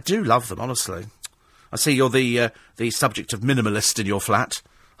 But I do love them, honestly. I see you're the subject of minimalist in your flat.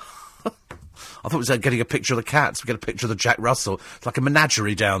 I thought it was getting a picture of the cats. We get a picture of the Jack Russell. It's like a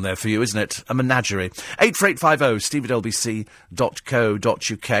menagerie down there for you, isn't it? A menagerie. 84850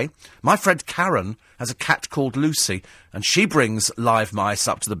 steve@lbc.co.uk. My friend Karen has a cat called Lucy, and she brings live mice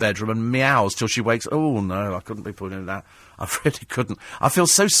up to the bedroom and meows till she wakes. Oh, no, I couldn't be putting that. I really couldn't. I feel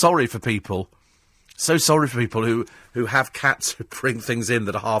so sorry for people. So sorry for people who have cats who bring things in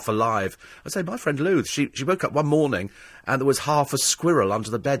that are half alive. I say, my friend Lou, she woke up one morning and there was half a squirrel under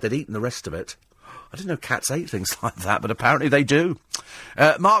the bed. They'd eaten the rest of it. I didn't know cats ate things like that, but apparently they do.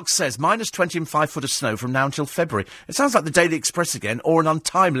 Mark says, minus 20 and 5 foot of snow from now until February. It sounds like the Daily Express again, or an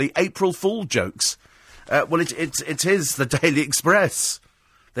untimely April Fool jokes. Well, it is the Daily Express.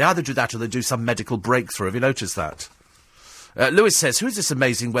 They either do that or they do some medical breakthrough. Have you noticed that? Lewis says, who is this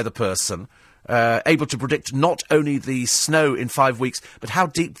amazing weather person? Able to predict not only the snow in 5 weeks, but how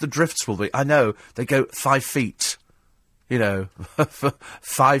deep the drifts will be. I know, they go 5 feet. You know,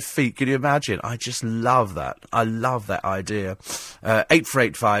 5 feet, can you imagine? I just love that. I love that idea.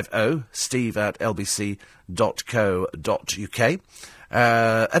 84850 steve@lbc.co.uk.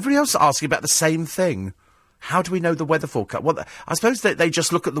 Everybody else asking about the same thing. How do we know the weather forecast? Well, I suppose they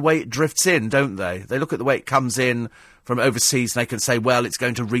just look at the way it drifts in, don't they? They look at the way it comes in from overseas and they can say, well, it's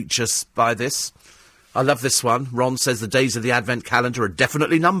going to reach us by this. I love this one. Ron says the days of the Advent calendar are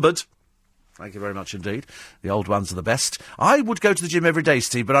definitely numbered. Thank you very much indeed. The old ones are the best. I would go to the gym every day,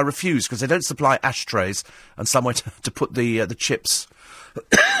 Steve, but I refuse because they don't supply ashtrays and somewhere to put the chips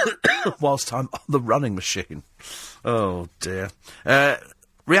whilst I'm on the running machine. Oh, dear.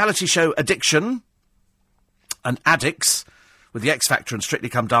 Reality show Addiction and Addicts with the X Factor and Strictly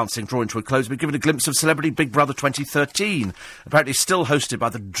Come Dancing drawing to a close. We've given a glimpse of Celebrity Big Brother 2013, apparently still hosted by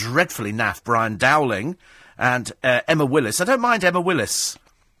the dreadfully naff Brian Dowling and Emma Willis. I don't mind Emma Willis.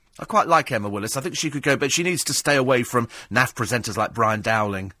 I quite like Emma Willis. I think she could go, but she needs to stay away from naff presenters like Brian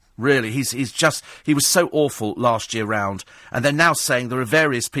Dowling. Really, he was so awful last year round. And they're now saying there are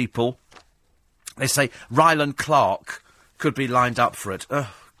various people, they say Ryland Clark could be lined up for it.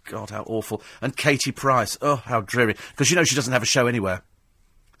 Oh, God, how awful. And Katie Price. Oh, how dreary. Because, she doesn't have a show anywhere.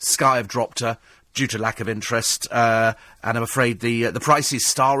 Sky have dropped her due to lack of interest, and I'm afraid the Price's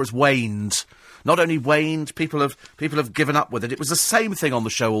star has waned. Not only waned, people have given up with it. It was the same thing on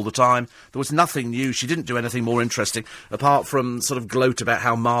the show all the time. There was nothing new. She didn't do anything more interesting, apart from sort of gloat about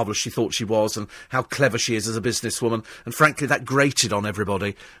how marvellous she thought she was and how clever she is as a businesswoman. And frankly, that grated on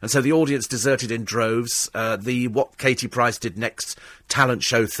everybody. And so the audience deserted in droves. What Katie Price did next talent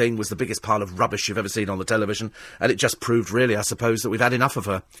show thing was the biggest pile of rubbish you've ever seen on the television. And it just proved, really, I suppose, that we've had enough of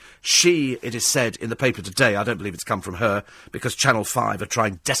her. She, it is said in the paper today, I don't believe it's come from her, because Channel 5 are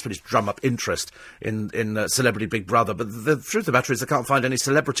trying desperately to drum up interest in Celebrity Big Brother, but the truth of the matter is they can't find any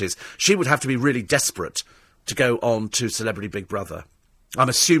celebrities. She would have to be really desperate to go on to Celebrity Big Brother. I'm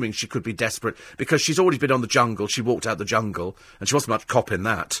assuming she could be desperate, because she's already been on The Jungle. She walked out The Jungle, and she wasn't much cop in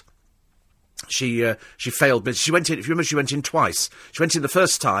that. She failed, but she went in, if you remember, she went in twice. She went in the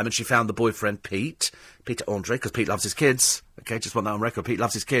first time, and she found the boyfriend, Peter Andre, because Pete loves his kids. Okay, just want that on record. Pete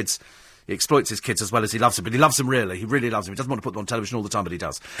loves his kids. He exploits his kids as well as he loves them, but he loves them really. He really loves them. He doesn't want to put them on television all the time, but he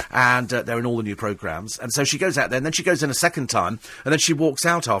does. And they're in all the new programmes. And so she goes out there, and then she goes in a second time, and then she walks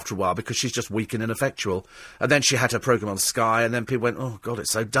out after a while because she's just weak and ineffectual. And then she had her programme on Sky, and then people went, oh, God,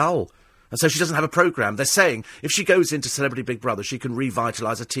 it's so dull. And so she doesn't have a programme. They're saying if she goes into Celebrity Big Brother, she can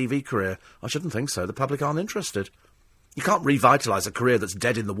revitalise a TV career. I shouldn't think so. The public aren't interested. You can't revitalise a career that's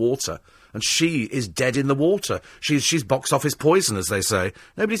dead in the water. And she is dead in the water. She's box office poison, as they say.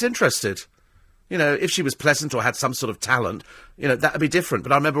 Nobody's interested. If she was pleasant or had some sort of talent, that would be different.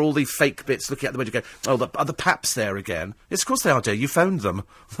 But I remember all the fake bits looking at the window going, are the Paps there again? Yes, of course they are, dear. You phoned them.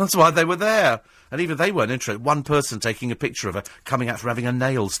 That's why they were there. And even they weren't interested. One person taking a picture of her coming out for having her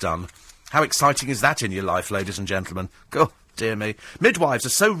nails done. How exciting is that in your life, ladies and gentlemen? Oh, dear me. Midwives are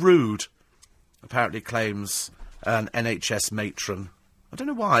so rude, apparently claims an NHS matron. I don't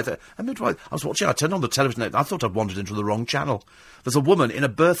know why. A midwife... I turned on the television. I thought I'd wandered into the wrong channel. There's a woman in a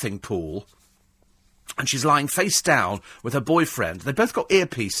birthing pool, and she's lying face down with her boyfriend. They've both got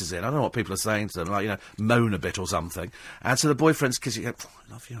earpieces in. I don't know what people are saying to them, like, moan a bit or something. And so the boyfriend's kissing her,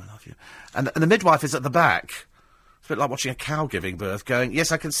 I love you. And the midwife is at the back. It's a bit like watching a cow giving birth, going,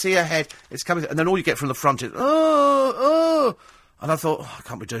 yes, I can see her head, it's coming... And then all you get from the front is, oh... And I thought, I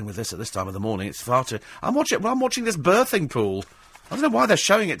can't be doing with this at this time of the morning, it's far too... I'm watching this birthing pool. I don't know why they're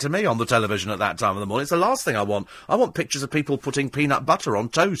showing it to me on the television at that time of the morning. It's the last thing I want. I want pictures of people putting peanut butter on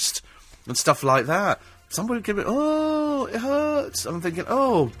toast and stuff like that. Somebody give it... Oh, it hurts. I'm thinking,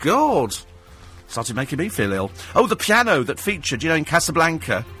 oh, God. Started making me feel ill. Oh, the piano that featured, in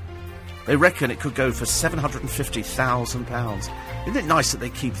Casablanca... They reckon it could go for £750,000. Isn't it nice that they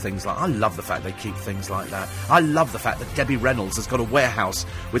keep things like... I love the fact they keep things like that. I love the fact that Debbie Reynolds has got a warehouse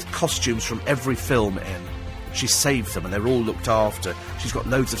with costumes from every film in. She saved them and they're all looked after. She's got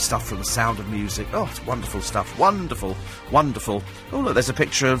loads of stuff from The Sound of Music. Oh, it's wonderful stuff. Wonderful, wonderful. Oh, look, there's a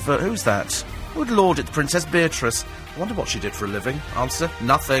picture of... who's that? Good Lord, it's Princess Beatrice. I wonder what she did for a living. Answer,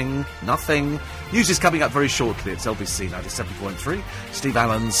 nothing. News is coming up very shortly. It's LBC 97.3. Steve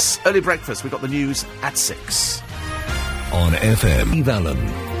Allen's Early Breakfast. We've got the news at 6. On FM, Steve Allen.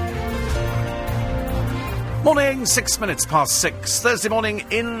 Morning, 6 minutes past 6. Thursday morning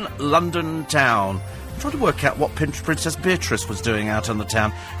in London town. I'm trying to work out what Princess Beatrice was doing out on the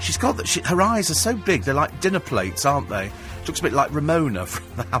town. She's got that. Her eyes are so big. They're like dinner plates, aren't they? She looks a bit like Ramona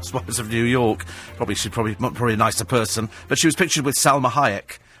from the Housewives of New York. She's probably a nicer person. But she was pictured with Salma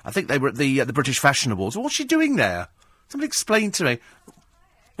Hayek. I think they were at the British Fashion Awards. What's she doing there? Somebody explain to me.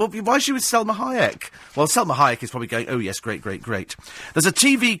 Well, why is she with Salma Hayek? Well, Salma Hayek is probably going, oh, yes, great. There's a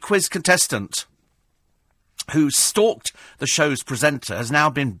TV quiz contestant who stalked the show's presenter, has now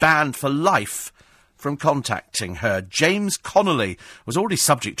been banned for life from contacting her. James Connolly was already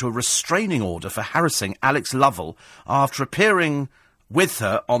subject to a restraining order for harassing Alex Lovell after appearing with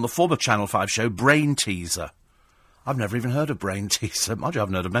her on the former Channel 5 show Brain Teaser. I've never even heard of Brain Teaser. Mind you, I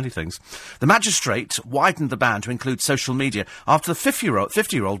haven't heard of many things. The magistrate widened the ban to include social media after the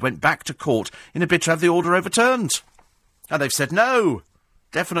 50-year-old went back to court in a bid to have the order overturned. And they've said no.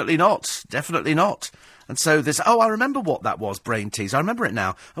 Definitely not. And so there's... Oh, I remember what that was, Brain Teaser. I remember it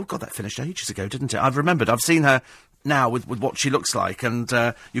now. Oh, God, that finished ages ago, didn't it? I've remembered. I've seen her now with what she looks like, and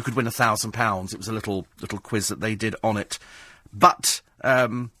you could win £1,000. It was a little quiz that they did on it. But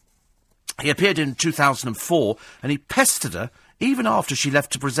he appeared in 2004, and he pestered her, even after she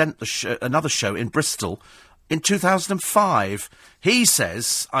left to present another show in Bristol in 2005. He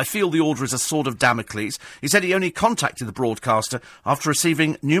says, I feel the order is a sword of Damocles. He said he only contacted the broadcaster after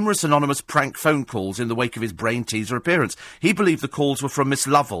receiving numerous anonymous prank phone calls in the wake of his Brain Teaser appearance. He believed the calls were from Miss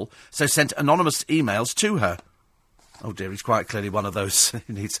Lovell, so sent anonymous emails to her. Oh dear, he's quite clearly one of those.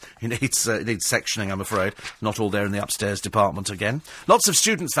 He needs sectioning, I'm afraid. Not all there in the upstairs department again. Lots of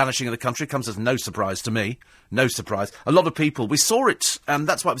students vanishing in the country comes as no surprise to me. No surprise. A lot of people. We saw it,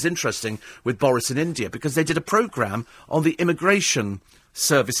 that's why it was interesting with Boris in India, because they did a programme on the immigration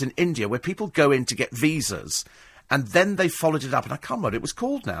service in India where people go in to get visas. And then they followed it up, and I can't remember what it was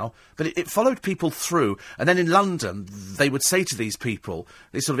called now, but it followed people through. And then in London, they would say to these people,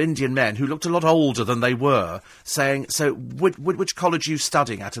 these sort of Indian men who looked a lot older than they were, saying, so which college are you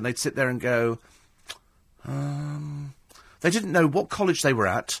studying at? And they'd sit there and go, they didn't know what college they were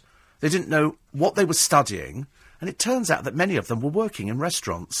at. They didn't know what they were studying. And it turns out that many of them were working in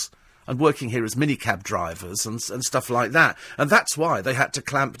restaurants and working here as minicab drivers and stuff like that. And that's why they had to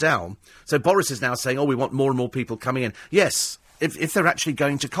clamp down. So Boris is now saying, we want more and more people coming in. Yes, if they're actually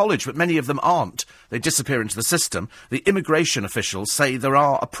going to college, but many of them aren't. They disappear into the system. The immigration officials say there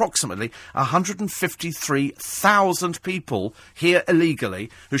are approximately 153,000 people here illegally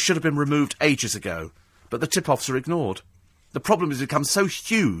who should have been removed ages ago. But the tip-offs are ignored. The problem has become so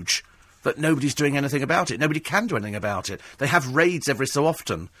huge that nobody's doing anything about it. Nobody can do anything about it. They have raids every so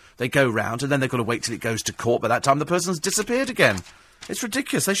often. They go round, and then they've got to wait till it goes to court. By that time, the person's disappeared again. It's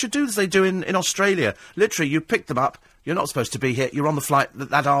ridiculous. They should do as they do in Australia. Literally, you pick them up. You're not supposed to be here. You're on the flight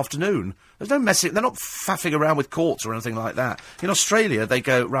that afternoon. There's no messing. They're not faffing around with courts or anything like that. In Australia, they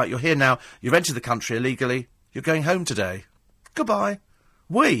go, right, you're here now. You've entered the country illegally. You're going home today. Goodbye.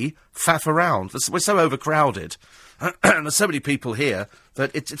 We faff around. We're so overcrowded. And there's so many people here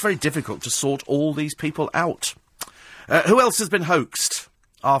that it's very difficult to sort all these people out. Who else has been hoaxed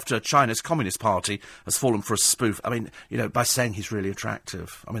after China's Communist Party has fallen for a spoof? I mean, by saying he's really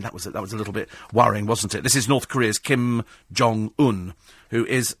attractive. I mean, that was a little bit worrying, wasn't it? This is North Korea's Kim Jong-un, who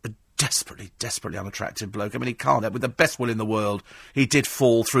is a desperately unattractive bloke. I mean, he can't, with the best will in the world, he did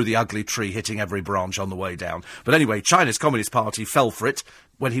fall through the ugly tree, hitting every branch on the way down. But anyway, China's Communist Party fell for it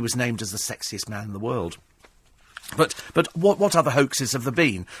when he was named as the sexiest man in the world. But what other hoaxes have there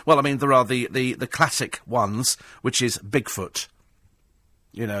been? Well, I mean, there are the classic ones, which is Bigfoot.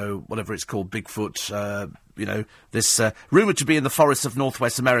 Whatever it's called, Bigfoot, this rumoured to be in the forests of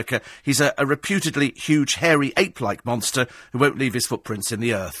northwest America. He's a reputedly huge, hairy, ape-like monster who won't leave his footprints in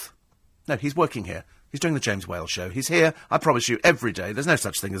the earth. No, he's working here. He's doing the James Whale show. He's here, I promise you, every day. There's no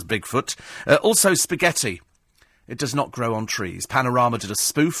such thing as Bigfoot. Also, spaghetti. It does not grow on trees. Panorama did a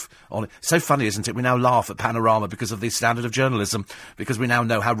spoof on it. So funny, isn't it? We now laugh at Panorama because of the standard of journalism, because we now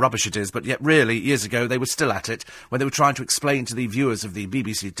know how rubbish it is. But yet, really, years ago, they were still at it, when they were trying to explain to the viewers of the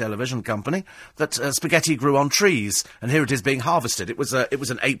BBC television company that spaghetti grew on trees, and here it is being harvested. It was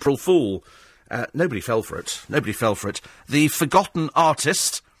an April Fool. Nobody fell for it. Nobody fell for it. The forgotten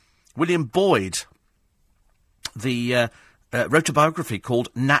artist, William Boyd, wrote a biography called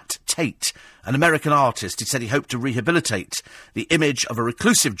Nat Tate, an American artist. He said he hoped to rehabilitate the image of a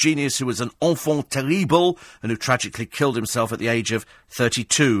reclusive genius who was an enfant terrible and who tragically killed himself at the age of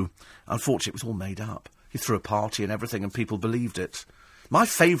 32. Unfortunately, it was all made up. He threw a party and everything, and people believed it. My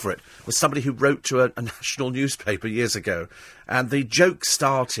favourite was somebody who wrote to a national newspaper years ago, and the joke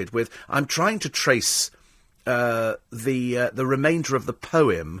started with, I'm trying to trace the remainder of the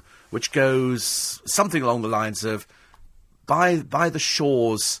poem, which goes something along the lines of, By the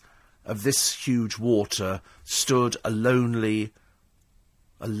shores of this huge water stood a lonely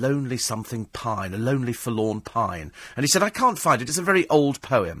something pine, a lonely forlorn pine. And he said, I can't find it. It's a very old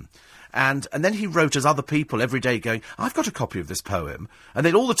poem. And then he wrote as other people every day going, I've got a copy of this poem. And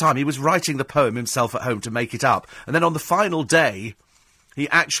then all the time he was writing the poem himself at home to make it up. And then on the final day, he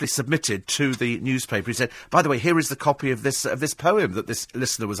actually submitted to the newspaper. He said, by the way, here is the copy of this poem that this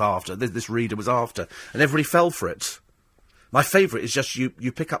listener was after, this reader was after. And everybody fell for it. My favourite is just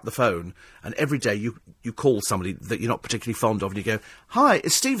you pick up the phone and every day you call somebody that you're not particularly fond of and you go, hi,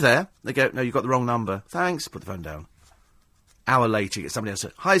 is Steve there? They go, no, you've got the wrong number. Thanks, put the phone down. Hour later, you get somebody else,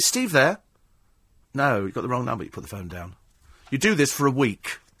 hi, is Steve there? No, you've got the wrong number, you put the phone down. You do this for a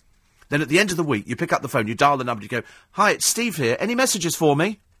week. Then at the end of the week, you pick up the phone, you dial the number, you go, hi, it's Steve here, any messages for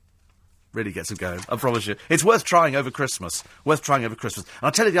me? Really gets them going, I promise you. It's worth trying over Christmas. And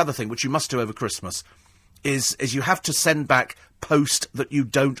I'll tell you the other thing, which you must do over Christmas, is you have to send back post that you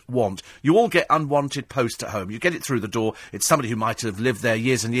don't want. You all get unwanted post at home. You get it through the door. It's somebody who might have lived there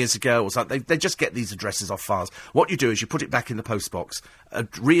years and years ago or something. They just get these addresses off files. What you do is you put it back in the post box,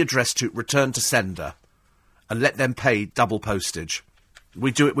 readdress to return to sender, and let them pay double postage.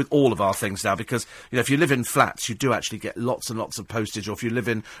 We do it with all of our things now because, if you live in flats, you do actually get lots and lots of postage, or if you live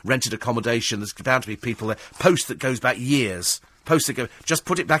in rented accommodation, there's bound to be people there. Post that goes back years. Post that just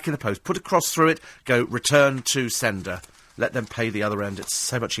put it back in the post. Put a cross through it, go return to sender. Let them pay the other end. It's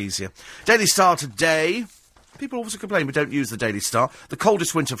so much easier. Daily Star today. People also complain we don't use the Daily Star. The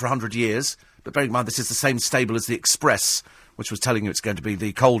coldest winter for 100 years. But bearing in mind, this is the same stable as the Express, which was telling you it's going to be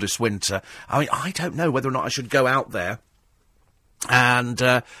the coldest winter. I mean, I don't know whether or not I should go out there and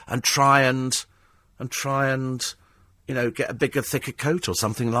try and get a bigger, thicker coat or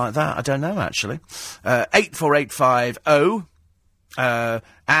something like that. I don't know, actually. 84850.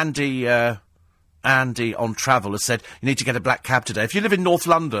 Andy on travel has said you need to get a black cab today. If you live in North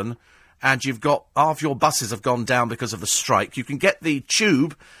London and you've got half your buses have gone down because of the strike, you can get the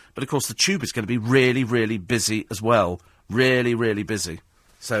tube, but of course the tube is going to be really, really busy as well. Really, really busy.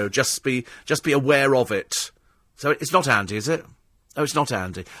 So just be aware of it. So it's not Andy, is it? Oh, it's not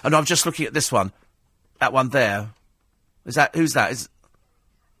Andy. Oh, no, I'm just looking at this one. That one there. Who's that?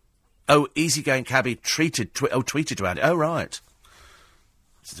 Easygoing cabbie tweeted to Andy. Oh, right.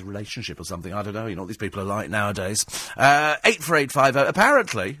 This is a relationship or something. I don't know. You know what these people are like nowadays. 84850.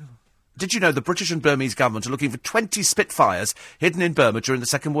 Apparently, did you know the British and Burmese government are looking for 20 Spitfires hidden in Burma during the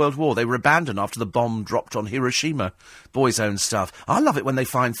Second World War? They were abandoned after the bomb dropped on Hiroshima. Boys' own stuff. I love it when they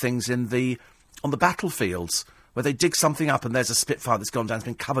find things on the battlefields, where they dig something up and there's a Spitfire that's gone down, it's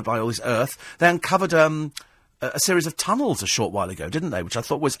been covered by all this earth. They uncovered a series of tunnels a short while ago, didn't they? Which I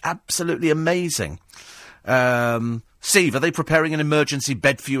thought was absolutely amazing. Steve, are they preparing an emergency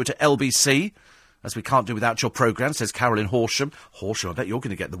bed for you at LBC? As we can't do without your programme, says Carolyn Horsham. Horsham, I bet you're going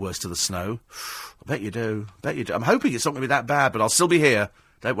to get the worst of the snow. I bet you do. I'm hoping it's not going to be that bad, but I'll still be here.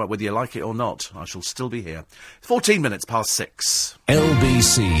 Don't worry, whether you like it or not, I shall still be here. 14 minutes past 6.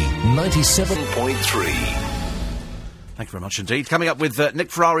 LBC 97.3. Thank you very much indeed. Coming up with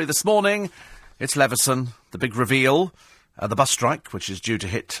Nick Ferrari this morning, it's Leveson, the big reveal. The bus strike, which is due to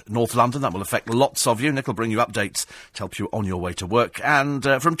hit North London. That will affect lots of you. Nick will bring you updates to help you on your way to work. And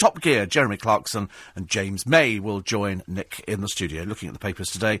from Top Gear, Jeremy Clarkson and James May will join Nick in the studio. Looking at the papers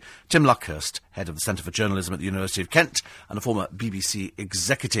today, Tim Luckhurst, head of the Centre for Journalism at the University of Kent and a former BBC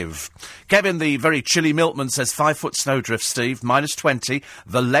executive. Kevin, the very chilly milkman, says 5-foot snowdrift, Steve, -20.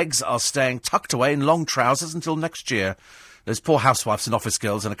 The legs are staying tucked away in long trousers until next year. Those poor housewives and office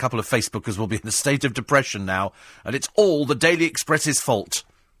girls and a couple of Facebookers will be in a state of depression now, and it's all the Daily Express's fault.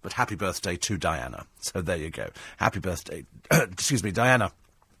 But happy birthday to Diana. So there you go. Happy birthday. Excuse me, Diana.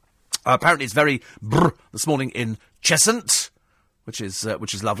 Apparently it's very brr this morning in Cheshunt, which is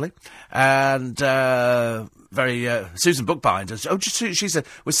lovely. And very Susan Bookbinder. She said,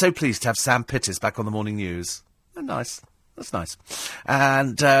 we're so pleased to have Sam Pittis back on the morning news. Oh, nice. That's nice.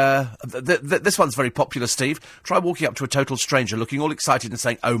 And this one's very popular, Steve. Try walking up to a total stranger looking all excited and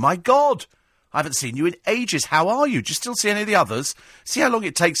saying, oh, my God, I haven't seen you in ages. How are you? Do you still see any of the others? See how long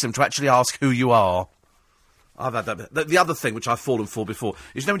it takes them to actually ask who you are. I've had that. The other thing, which I've fallen for before,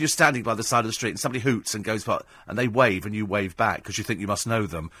 is when you're standing by the side of the street and somebody hoots and goes, and they wave and you wave back because you think you must know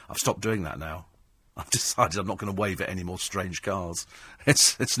them. I've stopped doing that now. I've decided I'm not going to wave at any more strange cars.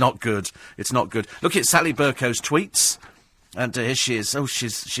 It's not good. It's not good. Look at Sally Burko's tweets. And here she is. Oh,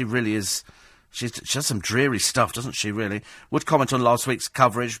 she really is. She does some dreary stuff, doesn't she, really? Would comment on last week's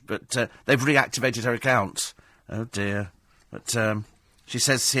coverage, but they've reactivated her account. Oh, dear. But she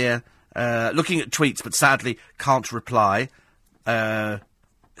says here, looking at tweets, but sadly can't reply.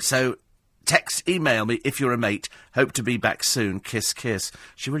 So, text, email me if you're a mate. Hope to be back soon. Kiss, kiss.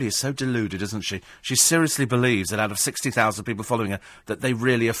 She really is so deluded, isn't she? She seriously believes that out of 60,000 people following her, that they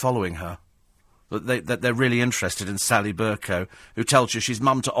really are following her. That they're really interested in Sally Burko, who tells you she's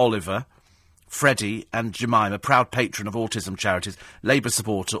mum to Oliver, Freddie and Jemima, proud patron of autism charities, Labour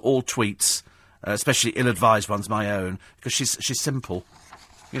supporter, all tweets, especially ill-advised ones, my own, because she's simple.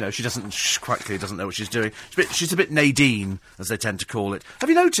 You know, she quite clearly doesn't know what she's doing. She's a bit Nadine, as they tend to call it. Have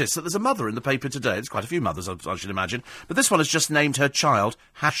you noticed that there's a mother in the paper today? There's quite a few mothers, I should imagine. But this one has just named her child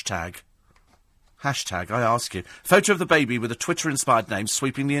 #. Hashtag, I ask you. Photo of the baby with a Twitter-inspired name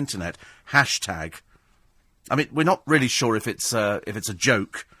sweeping the internet. #. I mean, we're not really sure if it's a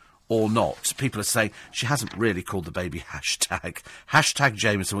joke or not. People are saying she hasn't really called the baby #.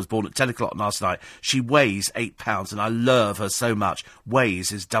 Jameson was born at 10 o'clock last night. She weighs 8 pounds, and I love her so much.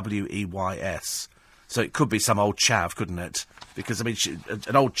 Weighs is WEYS. So it could be some old chav, couldn't it? Because, I mean,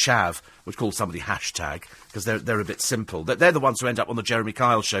 an old chav would call somebody #, because they're a bit simple. They're the ones who end up on the Jeremy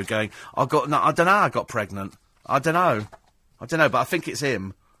Kyle show going, I don't know, I got pregnant. I don't know, but I think it's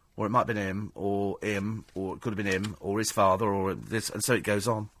him. or it might have been him, or it could have been him, or his father, or this, and so it goes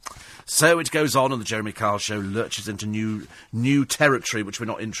on. So it goes on, and the Jeremy Kyle Show lurches into new territory, which we're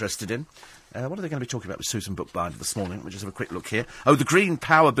not interested in. What are they going to be talking about with Susan Bookbinder this morning? Let me just have a quick look here. Oh, the Green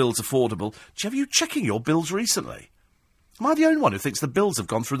Power Bill's affordable. Have you checking your bills recently? Am I the only one who thinks the bills have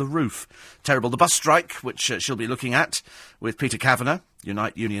gone through the roof? Terrible. The bus strike, which she'll be looking at with Peter Kavanagh,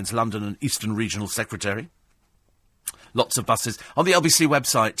 Unite Union's London and Eastern Regional Secretary. Lots of buses. On the LBC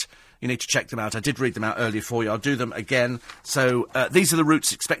website, you need to check them out. I did read them out earlier for you. I'll do them again. So these are the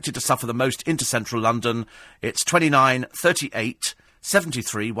routes expected to suffer the most into central London. It's 29, 38,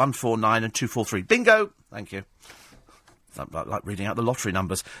 73, 149 and 243. Bingo! Thank you. Like reading out the lottery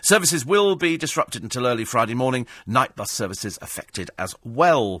numbers. Services will be disrupted until early Friday morning. Night bus services affected as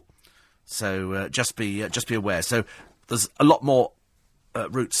well. So just be aware. So there's a lot more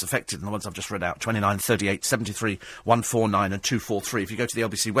routes affected than the ones I've just read out. 29, 38, 73, 149 and 243. If you go to the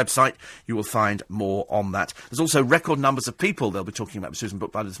LBC website, you will find more on that. There's also record numbers of people, they'll be talking about with Susan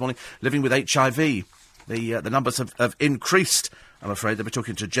Bookbinder this morning, living with HIV. The numbers have increased, I'm afraid. They'll be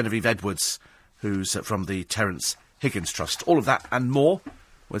talking to Genevieve Edwards, who's from the Terence Higgins Trust. All of that and more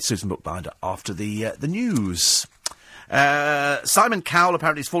with Susan Bookbinder after the news. Simon Cowell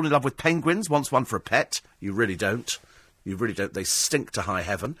apparently has fallen in love with penguins, wants one for a pet. You really don't. You really don't. They stink to high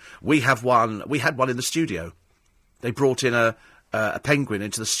heaven. We had one in the studio. They brought in a penguin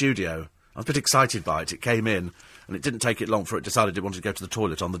into the studio. I was a bit excited by it. It came in, and it didn't take it long for it decided it wanted to go to the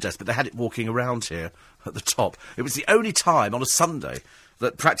toilet on the desk, but they had it walking around here at the top. It was the only time on a Sunday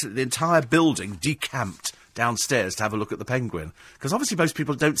that practically the entire building decamped downstairs to have a look at the penguin. Because obviously most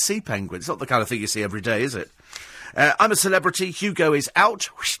people don't see penguins. It's not the kind of thing you see every day, is it? I'm a Celebrity. Hugo is out.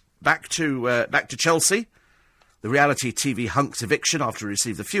 Back to Chelsea. The reality TV hunk's eviction, after he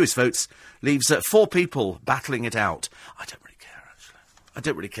received the fewest votes, leaves 4 people battling it out. I don't really care, actually. I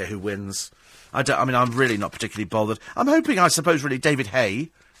don't really care who wins. I'm really not particularly bothered. I'm hoping, I suppose, really, David Hay.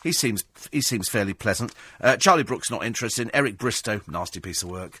 He seems fairly pleasant. Charlie Brooks not interested. Eric Bristow, nasty piece of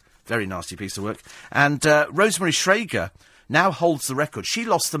work. Very nasty piece of work. And Rosemary Schrager now holds the record. She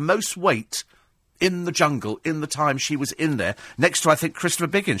lost the most weight in the jungle in the time she was in there, next to, I think, Christopher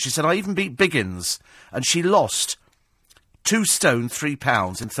Biggins. She said, I even beat Biggins. And she lost 2 stone, 3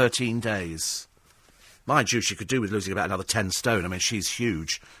 pounds in 13 days. Mind you, she could do with losing about another 10 stone. I mean, she's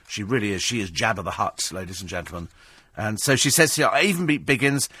huge. She really is. She is Jabba the Hutt, ladies and gentlemen. And so she says, yeah, I even beat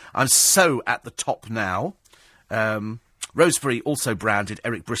Biggins. I'm so at the top now. Rosebery also branded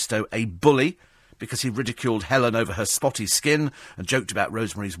Eric Bristow a bully because he ridiculed Helen over her spotty skin and joked about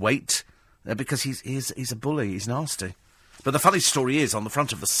Rosemary's weight. Because he's a bully, he's nasty. But the funny story is, on the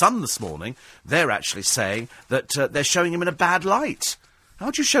front of the Sun this morning, they're actually saying that they're showing him in a bad light. How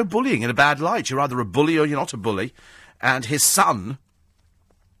do you show bullying in a bad light? You're either a bully or you're not a bully. And his son,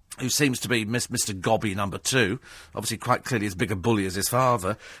 who seems to be Mr. Gobby number 2, obviously quite clearly as big a bully as his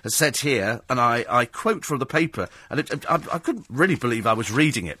father, has said here, and I quote from the paper, and I couldn't really believe I was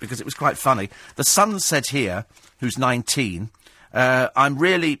reading it because it was quite funny. The Sun said here, who's 19, I'm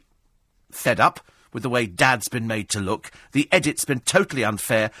really fed up with the way Dad's been made to look. The edit's been totally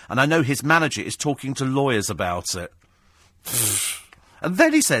unfair, and I know his manager is talking to lawyers about it. And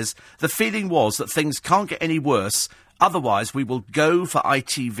then he says, the feeling was that things can't get any worse, otherwise we will go for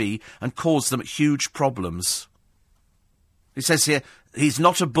ITV and cause them huge problems. He says here, he's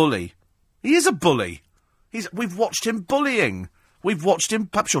not a bully. He is a bully. We've watched him bullying. We've watched him.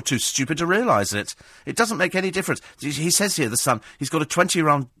 Perhaps you're too stupid to realise it. It doesn't make any difference. He says here, the Sun, he's got a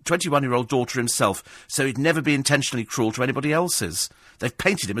 21-year-old daughter himself, so he'd never be intentionally cruel to anybody else's. They've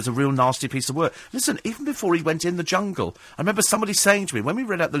painted him as a real nasty piece of work. Listen, even before he went in the jungle, I remember somebody saying to me, when we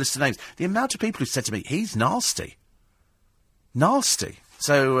read out the list of names, the amount of people who said to me, he's nasty. Nasty.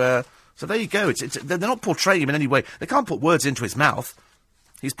 So there you go. They're not portraying him in any way. They can't put words into his mouth.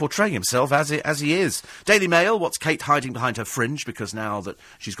 He's portraying himself as he is. Daily Mail, what's Kate hiding behind her fringe? Because now that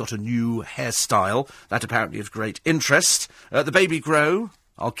she's got a new hairstyle, that apparently is great interest. The baby grow,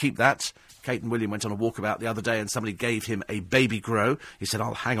 I'll keep that. Kate and William went on a walkabout the other day and somebody gave him a baby grow. He said,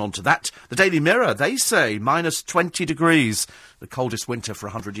 I'll hang on to that. The Daily Mirror, they say, minus 20 degrees. The coldest winter for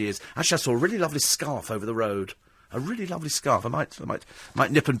 100 years. Actually, I saw a really lovely scarf over the road. A really lovely scarf. I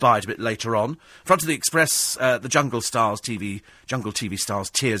might nip and buy it a bit later on. Front of the Express, the Jungle TV stars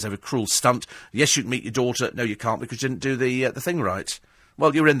tears over cruel stunt. Yes, you can meet your daughter. No, you can't because you didn't do the thing right.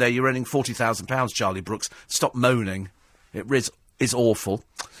 Well, you're in there. You're earning £40,000, Charlie Brooks. Stop moaning. It is awful.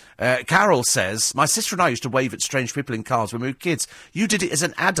 Carol says, my sister and I used to wave at strange people in cars when we were kids. You did it as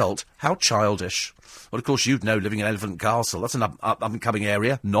an adult. How childish. Well, of course, you'd know living in Elephant Castle. That's an up-and-coming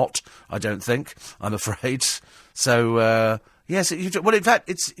area. Not, I don't think, I'm afraid. So, Yes, well, in fact,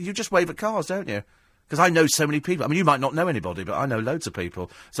 you just wave at cars, don't you? Because I know so many people. I mean, you might not know anybody, but I know loads of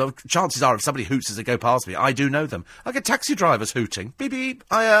people. So chances are, if somebody hoots as they go past me, I do know them. I get taxi drivers hooting. Beep, beep,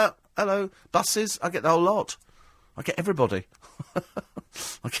 hello. Buses, I get the whole lot. I get everybody.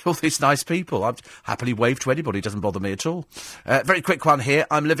 I get all these nice people. I'd happily wave to anybody. It doesn't bother me at all. Very quick one here.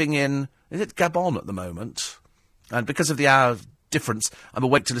 I'm living in, is it Gabon at the moment? And because of the hour difference, I'm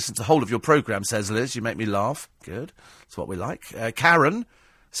awake to listen to the whole of your programme, says Liz. You make me laugh. Good. That's what we like. Karen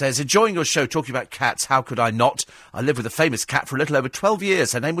says, enjoying your show, talking about cats. How could I not? I lived with a famous cat for a little over 12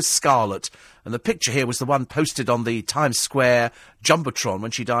 years. Her name was Scarlet. And the picture here was the one posted on the Times Square Jumbotron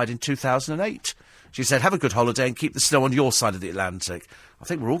when she died in 2008. She said, have a good holiday and keep the snow on your side of the Atlantic. I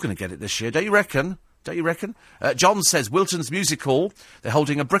think we're all going to get it this year. Don't you reckon? John says, Wilton's Music Hall, they're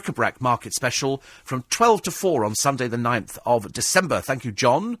holding a bric-a-brac market special from 12 to 4 on Sunday the 9th of December. Thank you,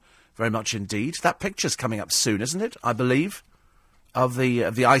 John, very much indeed. That picture's coming up soon, isn't it? I believe, of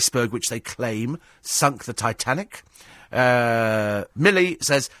the iceberg which they claim sunk the Titanic. Millie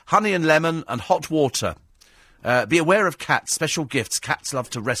says, honey and lemon and hot water. Be aware of cats, special gifts. Cats love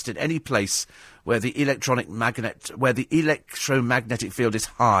to rest in any place where the electromagnetic field is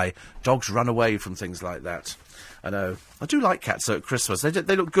high. Dogs run away from things like that. I know. I do like cats, though, at Christmas.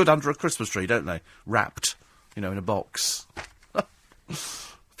 They look good under a Christmas tree, don't they? Wrapped, in a box.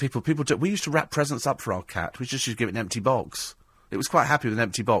 People do. We used to wrap presents up for our cat. We just used to give it an empty box. It was quite happy with an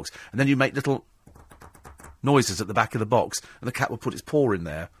empty box. And then you make little noises at the back of the box, and the cat would put its paw in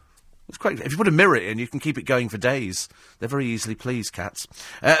there. It's quite. If you put a mirror in, you can keep it going for days. They're very easily pleased, cats.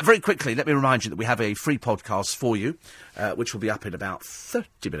 Very quickly, let me remind you that we have a free podcast for you, which will be up in about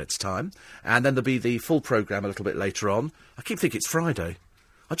 30 minutes' time. And then there'll be the full programme a little bit later on. I keep thinking it's Friday.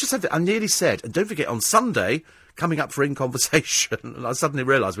 I nearly said, and don't forget, on Sunday, coming up for In Conversation, and I suddenly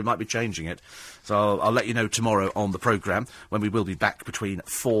realised we might be changing it. So I'll let you know tomorrow on the programme, when we will be back between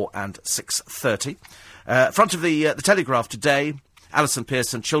 4 and 6:30. Front of the Telegraph today, Alison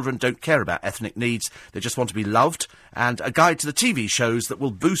Pearson, children don't care about ethnic needs, they just want to be loved, and a guide to the TV shows that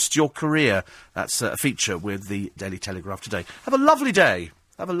will boost your career. That's a feature with the Daily Telegraph today. Have a lovely day.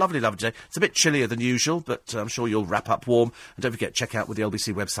 Have a lovely, lovely day. It's a bit chillier than usual, but I'm sure you'll wrap up warm. And don't forget, check out with the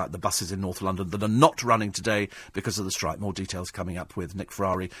LBC website the buses in North London that are not running today because of the strike. More details coming up with Nick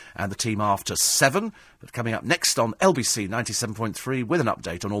Ferrari and the team after 7. But coming up next on LBC 97.3 with an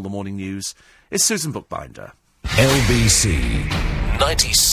update on all the morning news is Susan Bookbinder. LBC 97.